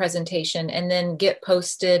after the presentation and then get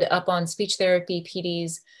posted up on Speech Therapy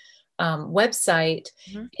PD's website,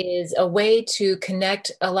 is a way to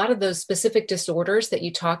connect a lot of those specific disorders that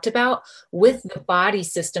you talked about with the body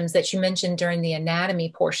systems that you mentioned during the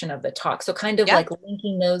anatomy portion of the talk. So kind of like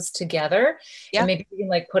linking those together and maybe we can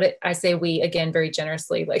like put it, I say we again, very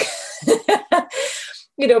generously, like,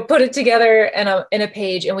 put it together in a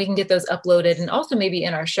page and we can get those uploaded and also maybe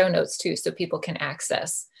in our show notes too, so people can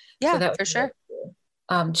access. Yeah, so that for sure.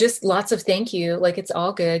 Just lots of thank you. Like it's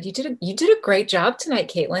all good. You did a great job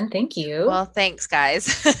tonight, Kaitlin. Thank you. Well, thanks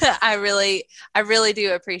guys. I really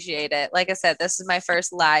do appreciate it. Like I said, this is my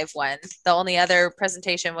first live one. The only other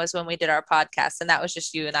presentation was when we did our podcast and that was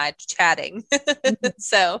just you and I chatting.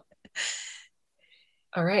 So.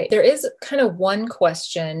 All right. There is kind of one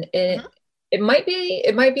question. It might be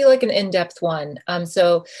like an in-depth one.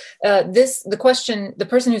 The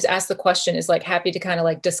person who's asked the question is like happy to kind of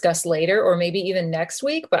like discuss later or maybe even next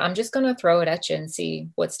week, but I'm just going to throw it at you and see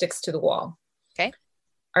what sticks to the wall. Okay.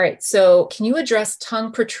 All right. So can you address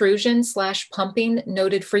tongue protrusion / pumping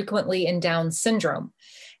noted frequently in Down syndrome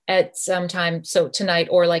at some time? So tonight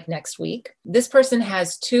or like next week. This person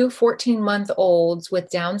has 2 14-month-olds with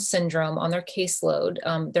Down syndrome on their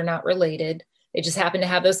caseload. They're not related. They just happen to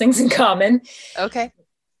have those things in common. Okay.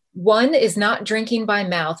 One is not drinking by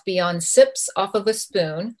mouth beyond sips off of a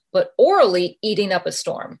spoon, but orally eating up a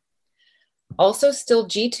storm. Also still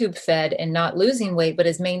G-tube fed and not losing weight, but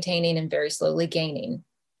is maintaining and very slowly gaining.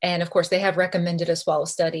 And of course, they have recommended a swallow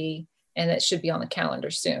study, and it should be on the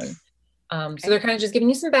calendar soon. So they're kind of just giving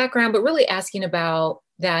you some background, but really asking about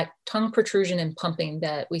that tongue protrusion and pumping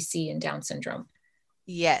that we see in Down syndrome.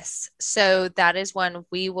 Yes. So that is one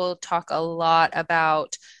we will talk a lot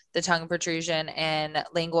about, the tongue protrusion and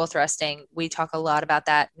lingual thrusting. We talk a lot about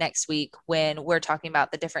that next week when we're talking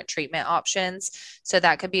about the different treatment options. So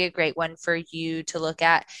that could be a great one for you to look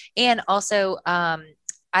at. And also,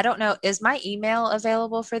 I don't know, is my email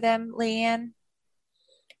available for them, Leanne?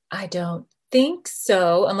 I don't think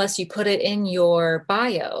so, unless you put it in your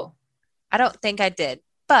bio. I don't think I did,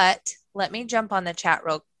 but let me jump on the chat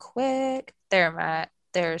real quick. There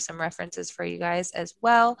are some references for you guys as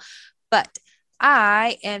well, but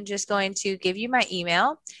I am just going to give you my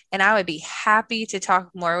email, and I would be happy to talk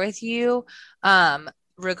more with you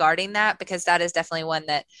regarding that, because that is definitely one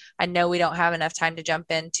that I know we don't have enough time to jump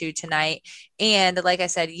into tonight. And like I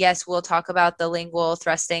said, yes, we'll talk about the lingual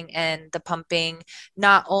thrusting and the pumping,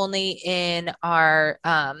 not only in our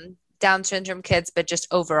Down syndrome kids, but just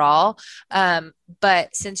overall.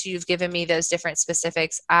 But since you've given me those different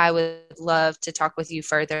specifics, I would love to talk with you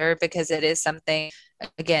further, because it is something,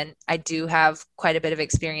 again, I do have quite a bit of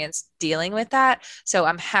experience dealing with that. So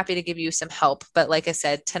I'm happy to give you some help. But like I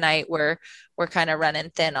said, tonight we're kind of running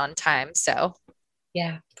thin on time. So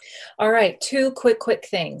yeah. All right. Two quick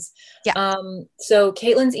things. Yeah. So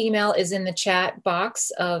Kaitlin's email is in the chat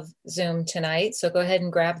box of Zoom tonight. So go ahead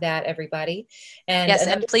and grab that, everybody. And yes,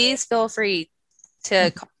 and please feel free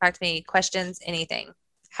to contact me, questions, anything.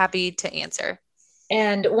 Happy to answer.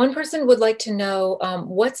 And one person would like to know,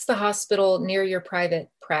 what's the hospital near your private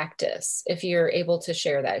practice, if you're able to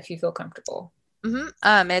share that, if you feel comfortable.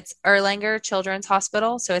 Mm-hmm. It's Erlanger Children's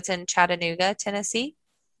Hospital. So it's in Chattanooga, Tennessee.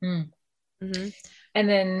 Mm-hmm. And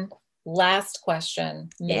then last question,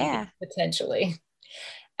 maybe, potentially.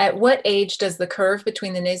 At what age does the curve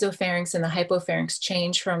between the nasopharynx and the hypopharynx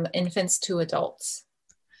change from infants to adults?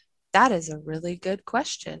 That is a really good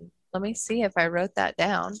question. Let me see if I wrote that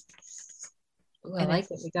down. Ooh, I like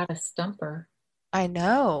it. We got a stumper. I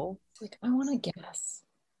know. Like, I want to guess.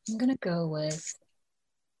 I'm going to go with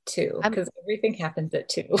 2, because everything happens at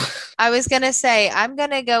 2. I was going to say, I'm going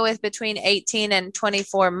to go with between 18 and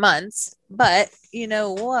 24 months, but you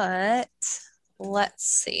know what? Let's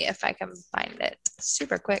see if I can find it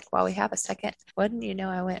super quick while we have a second. Wouldn't you know,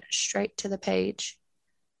 I went straight to the page.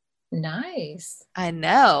 Nice. I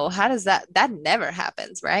know. How does that never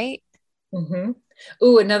happens, right? Mm-hmm.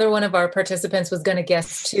 Ooh, another one of our participants was going to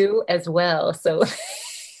guess 2 as well. So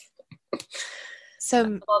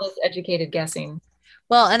all this educated guessing.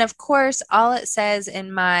 Well, and of course, all it says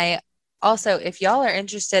in also, if y'all are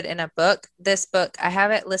interested in a book, this book, I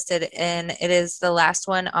have it listed in, it is the last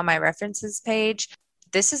one on my references page.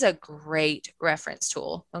 This is a great reference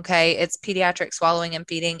tool. Okay. It's Pediatric Swallowing and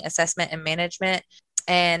Feeding Assessment and Management.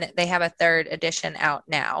 And they have a 3rd edition out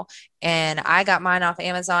now. And I got mine off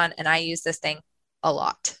Amazon, and I use this thing a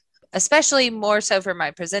lot, especially more so for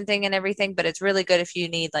my presenting and everything. But it's really good if you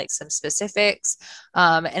need like some specifics.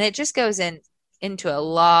 And it just goes into a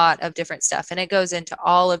lot of different stuff, and it goes into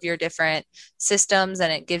all of your different systems,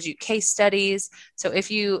 and it gives you case studies. So if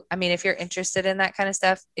you're interested in that kind of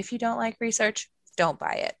stuff, if you don't like research, don't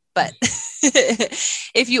buy it. But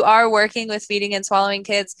if you are working with feeding and swallowing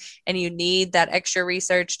kids and you need that extra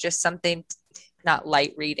research, just something, not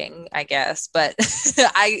light reading, I guess, but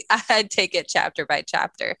I take it chapter by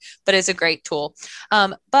chapter, but it's a great tool.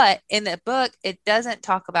 But in the book, it doesn't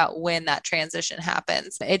talk about when that transition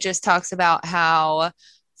happens. It just talks about how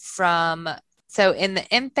so in the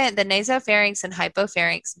infant, the nasopharynx and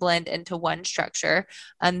hypopharynx blend into one structure,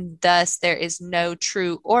 and thus there is no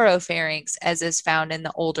true oropharynx as is found in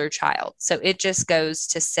the older child. So it just goes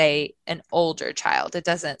to say an older child. It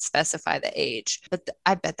doesn't specify the age, but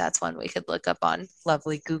I bet that's one we could look up on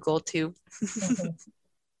lovely Google too.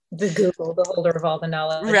 The Google, the holder of all the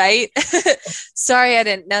knowledge. Right? Sorry, I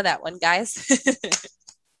didn't know that one, guys.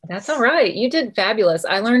 That's all right. You did fabulous.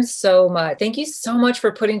 I learned so much. Thank you so much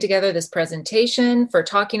for putting together this presentation, for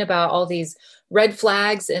talking about all these red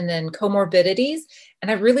flags and then comorbidities. And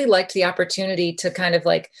I really liked the opportunity to kind of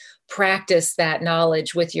like practice that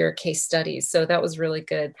knowledge with your case studies. So that was really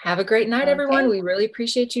good. Have a great night, everyone. We really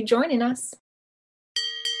appreciate you joining us.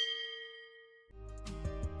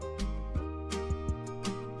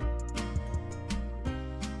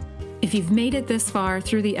 If you've made it this far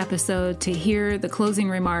through the episode to hear the closing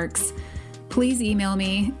remarks, please email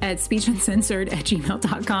me at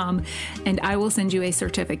speechandcensored@gmail.com and I will send you a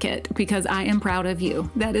certificate because I am proud of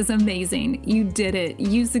you. That is amazing. You did it.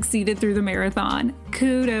 You succeeded through the marathon.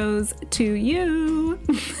 Kudos to you.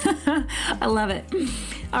 I love it.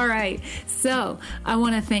 All right. So I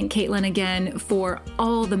want to thank Kaitlin again for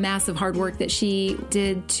all the massive hard work that she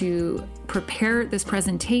did to prepare this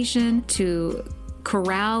presentation, to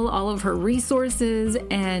corral all of her resources,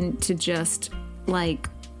 and to just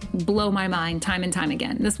blow my mind time and time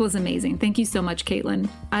again. This was amazing. Thank you so much, Kaitlin.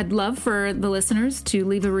 I'd love for the listeners to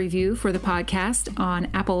leave a review for the podcast on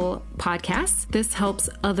Apple Podcasts. This helps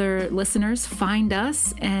other listeners find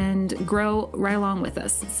us and grow right along with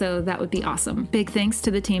us. So that would be awesome. Big thanks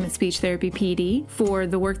to the team at Speech Therapy PD for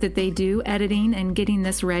the work that they do editing and getting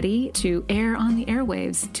this ready to air on the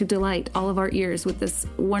airwaves to delight all of our ears with this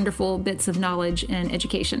wonderful bits of knowledge and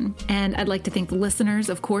education. And I'd like to thank the listeners,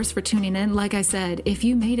 of course, for tuning in. Like I said, if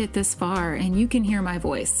you made it this far and you can hear my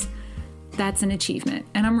voice, that's an achievement,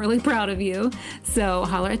 and I'm really proud of you. So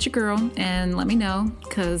holler at your girl and let me know,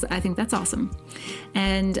 because I think that's awesome.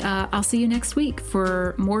 And I'll see you next week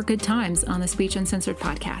for more good times on the Speech Uncensored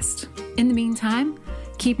podcast. In the meantime,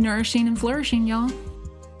 keep nourishing and flourishing, y'all.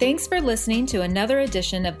 Thanks for listening to another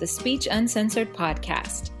edition of the Speech Uncensored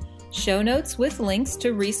podcast. Show notes with links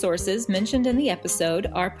to resources mentioned in the episode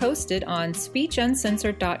are posted on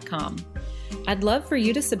speechuncensored.com. I'd love for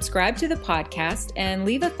you to subscribe to the podcast and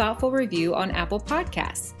leave a thoughtful review on Apple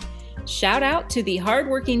Podcasts. Shout out to the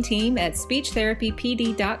hardworking team at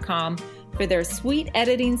speechtherapypd.com for their sweet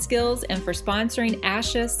editing skills and for sponsoring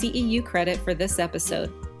ASHA CEU credit for this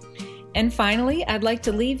episode. And finally, I'd like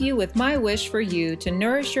to leave you with my wish for you to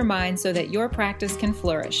nourish your mind so that your practice can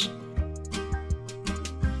flourish.